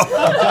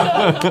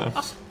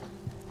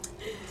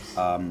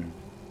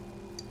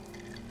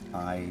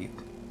 I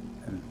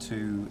am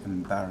too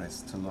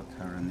embarrassed to look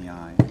her in the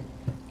eye.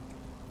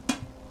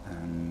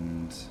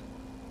 And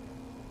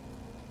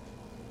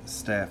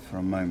stare for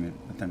a moment,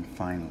 but then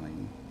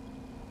finally,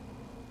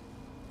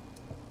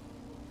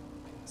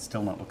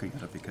 still not looking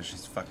at her because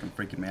she's fucking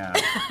freaking me out,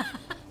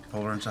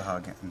 pull her into a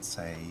hug and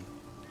say,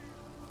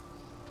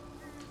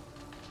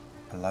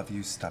 I love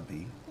you,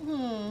 Stubby.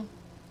 I'm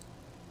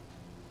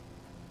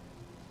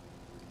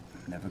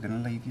never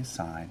gonna leave your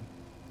side.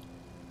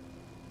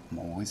 I'm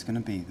always gonna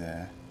be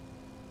there.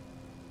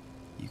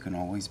 You can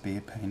always be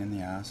a pain in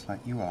the ass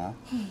like you are.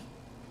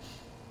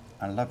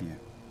 I love you.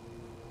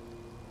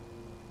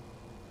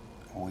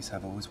 Always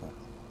have, always will.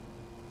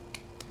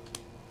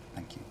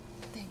 Thank you.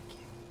 Thank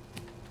you.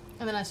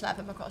 And then I slap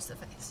him across the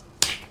face.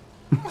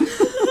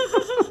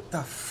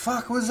 The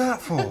fuck was that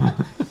for?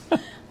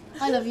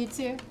 I love you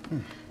too.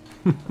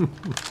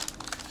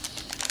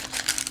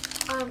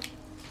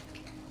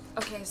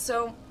 Okay,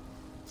 so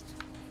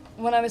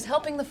when I was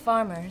helping the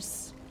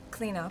farmers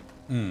clean up,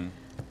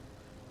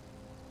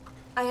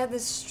 I had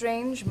this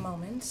strange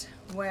moment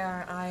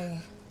where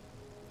I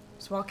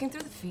was walking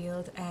through the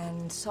field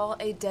and saw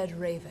a dead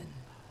raven.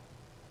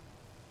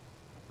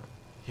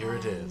 Here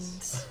it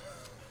is.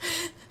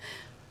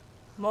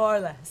 More or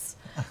less.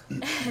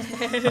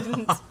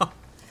 And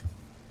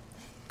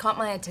caught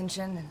my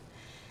attention, and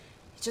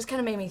it just kind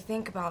of made me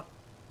think about,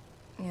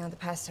 the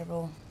past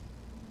several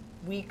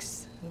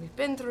weeks that we've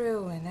been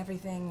through and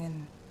everything,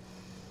 and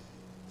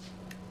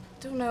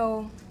don't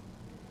know.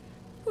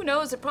 Who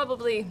knows? It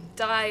probably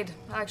died,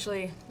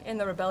 actually, in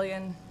the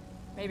rebellion.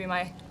 Maybe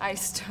my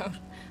ice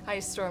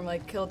storm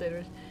killed it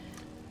or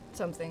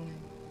something.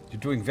 You're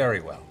doing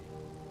very well.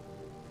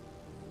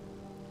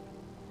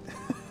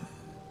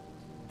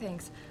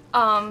 Thanks.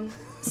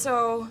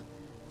 So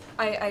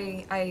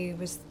I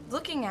was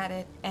looking at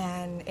it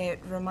and it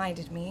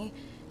reminded me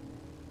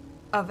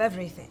of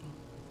everything.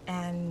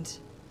 And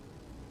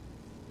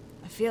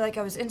I feel like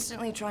I was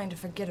instantly trying to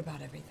forget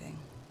about everything.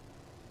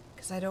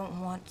 Because I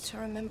don't want to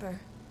remember.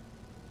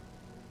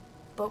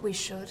 But we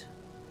should.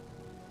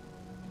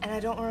 And I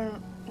don't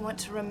want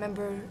to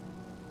remember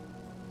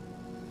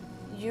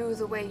you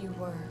the way you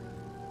were.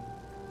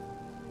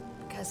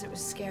 Because it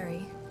was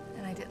scary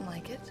and I didn't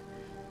like it.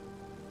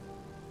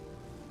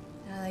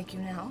 And I like you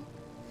now.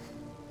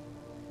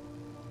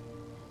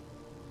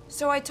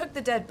 So I took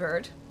the dead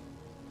bird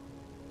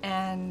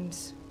and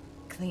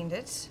cleaned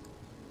it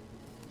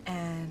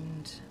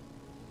and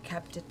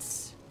kept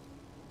its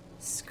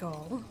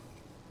skull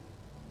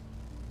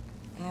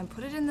and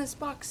put it in this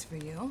box for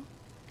you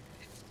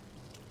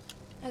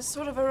as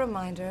sort of a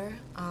reminder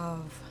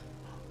of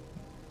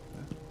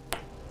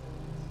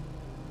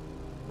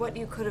what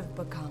you could have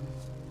become.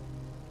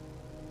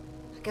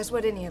 I guess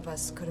what any of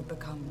us could have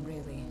become,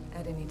 really,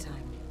 at any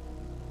time.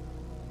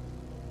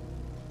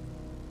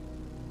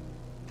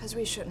 Because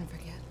we shouldn't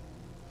forget.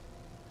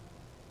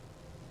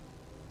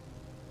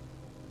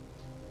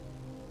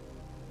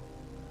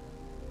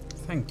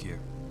 Thank you.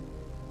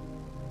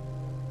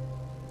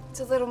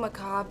 It's a little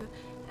macabre,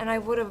 and I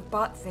would have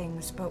bought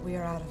things, but we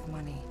are out of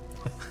money.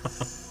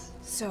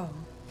 So.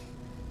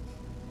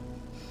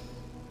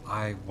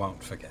 I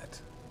won't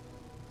forget.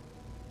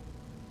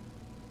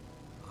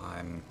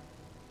 I'm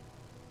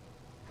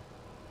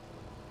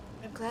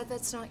glad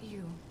that's not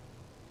you.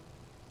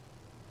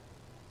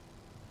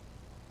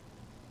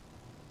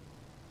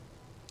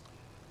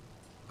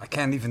 I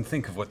can't even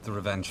think of what the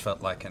revenge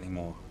felt like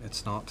anymore.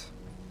 It's not...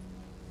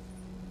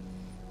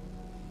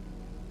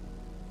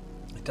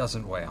 It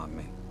doesn't weigh on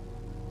me.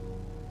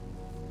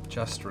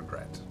 Just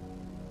regret.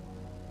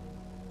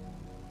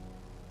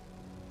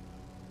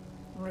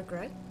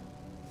 Regret?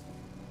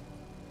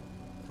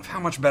 Of how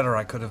much better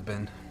I could have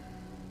been.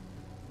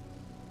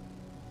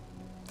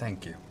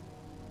 Thank you.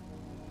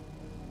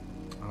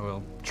 I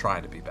will try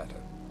to be better.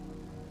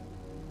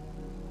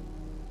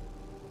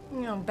 You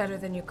know, better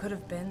than you could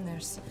have been.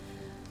 There's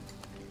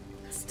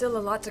still a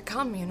lot to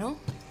come, you know?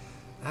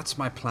 That's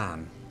my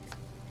plan.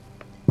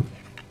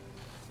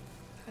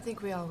 I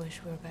think we all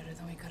wish we were better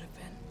than we could have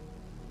been.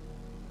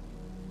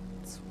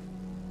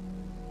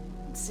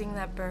 Seeing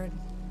that bird.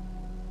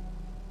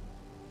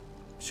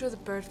 I'm sure the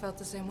bird felt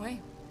the same way.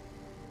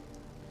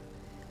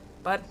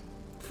 But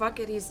fuck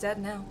it, he's dead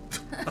now.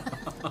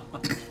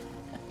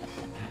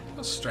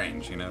 That's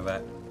strange, you know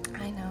that?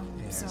 I know,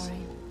 Yes. sorry.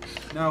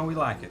 No, we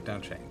like it.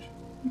 Don't change.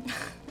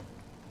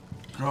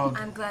 Grog,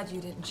 I'm glad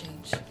you didn't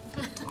change.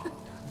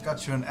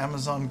 got you an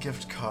Amazon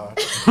gift card.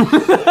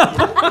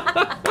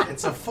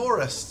 It's a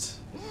forest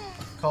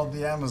called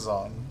the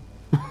Amazon.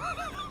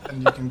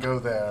 And you can go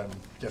there and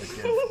get a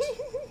gift.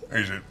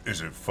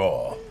 Is it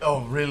far?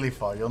 Oh, really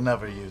far. You'll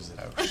never use it.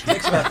 It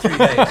takes about 3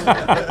 days.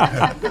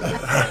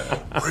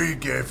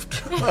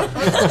 Re-gift.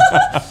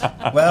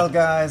 Well,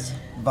 guys,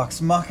 Vox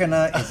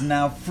Machina is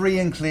now free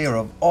and clear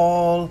of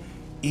all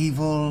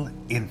evil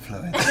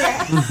influence.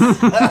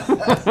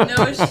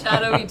 No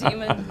shadowy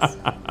demons.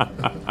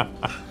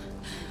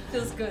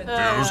 Feels good.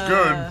 Feels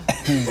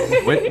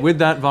good. With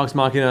that, Vox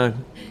Machina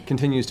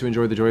continues to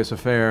enjoy the joyous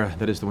affair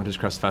that is the Winter's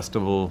Crest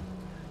Festival.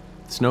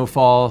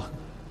 Snowfall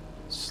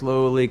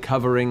slowly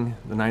covering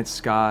the night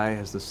sky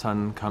as the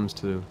sun comes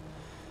to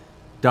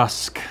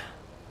dusk.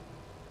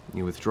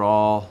 You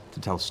withdraw to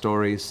tell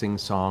stories, sing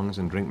songs,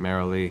 and drink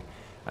merrily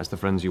as the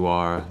friends you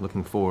are,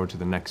 looking forward to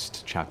the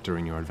next chapter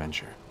in your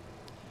adventure.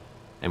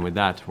 And with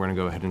that, we're going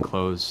to go ahead and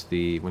close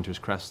the Winter's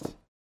Crest.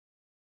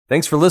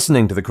 Thanks for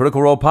listening to the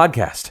Critical Role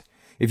Podcast.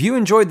 If you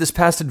enjoyed this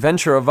past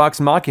adventure of Vox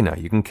Machina,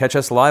 you can catch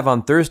us live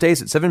on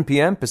Thursdays at 7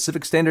 p.m.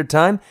 Pacific Standard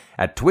Time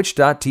at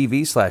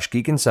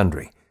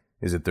twitch.tv/geekandsundry.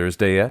 Is it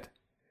Thursday yet?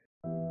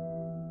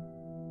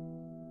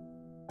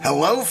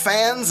 Hello,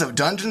 fans of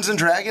Dungeons &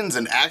 Dragons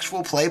and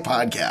actual play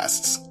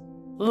podcasts.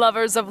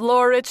 Lovers of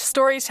lore-rich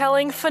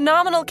storytelling,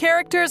 phenomenal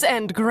characters,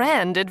 and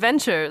grand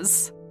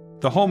adventures.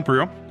 The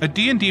Homebrew, a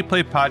D&D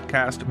play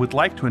podcast, would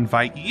like to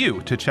invite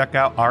you to check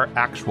out our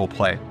actual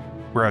play.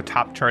 We're a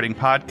top-charting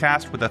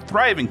podcast with a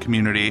thriving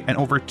community and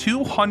over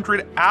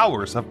 200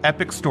 hours of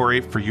epic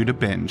story for you to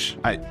binge.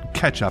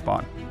 Catch up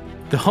on.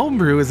 The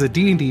Homebrew is a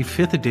D&D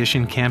 5th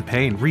edition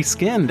campaign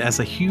reskinned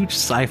as a huge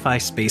sci-fi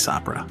space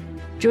opera.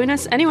 Join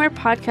us anywhere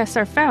podcasts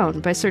are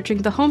found by searching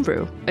The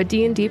Homebrew, a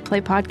D&D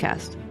play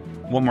podcast.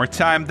 One more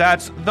time,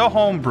 that's The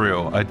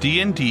Homebrew, a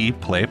D&D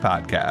play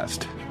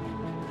podcast.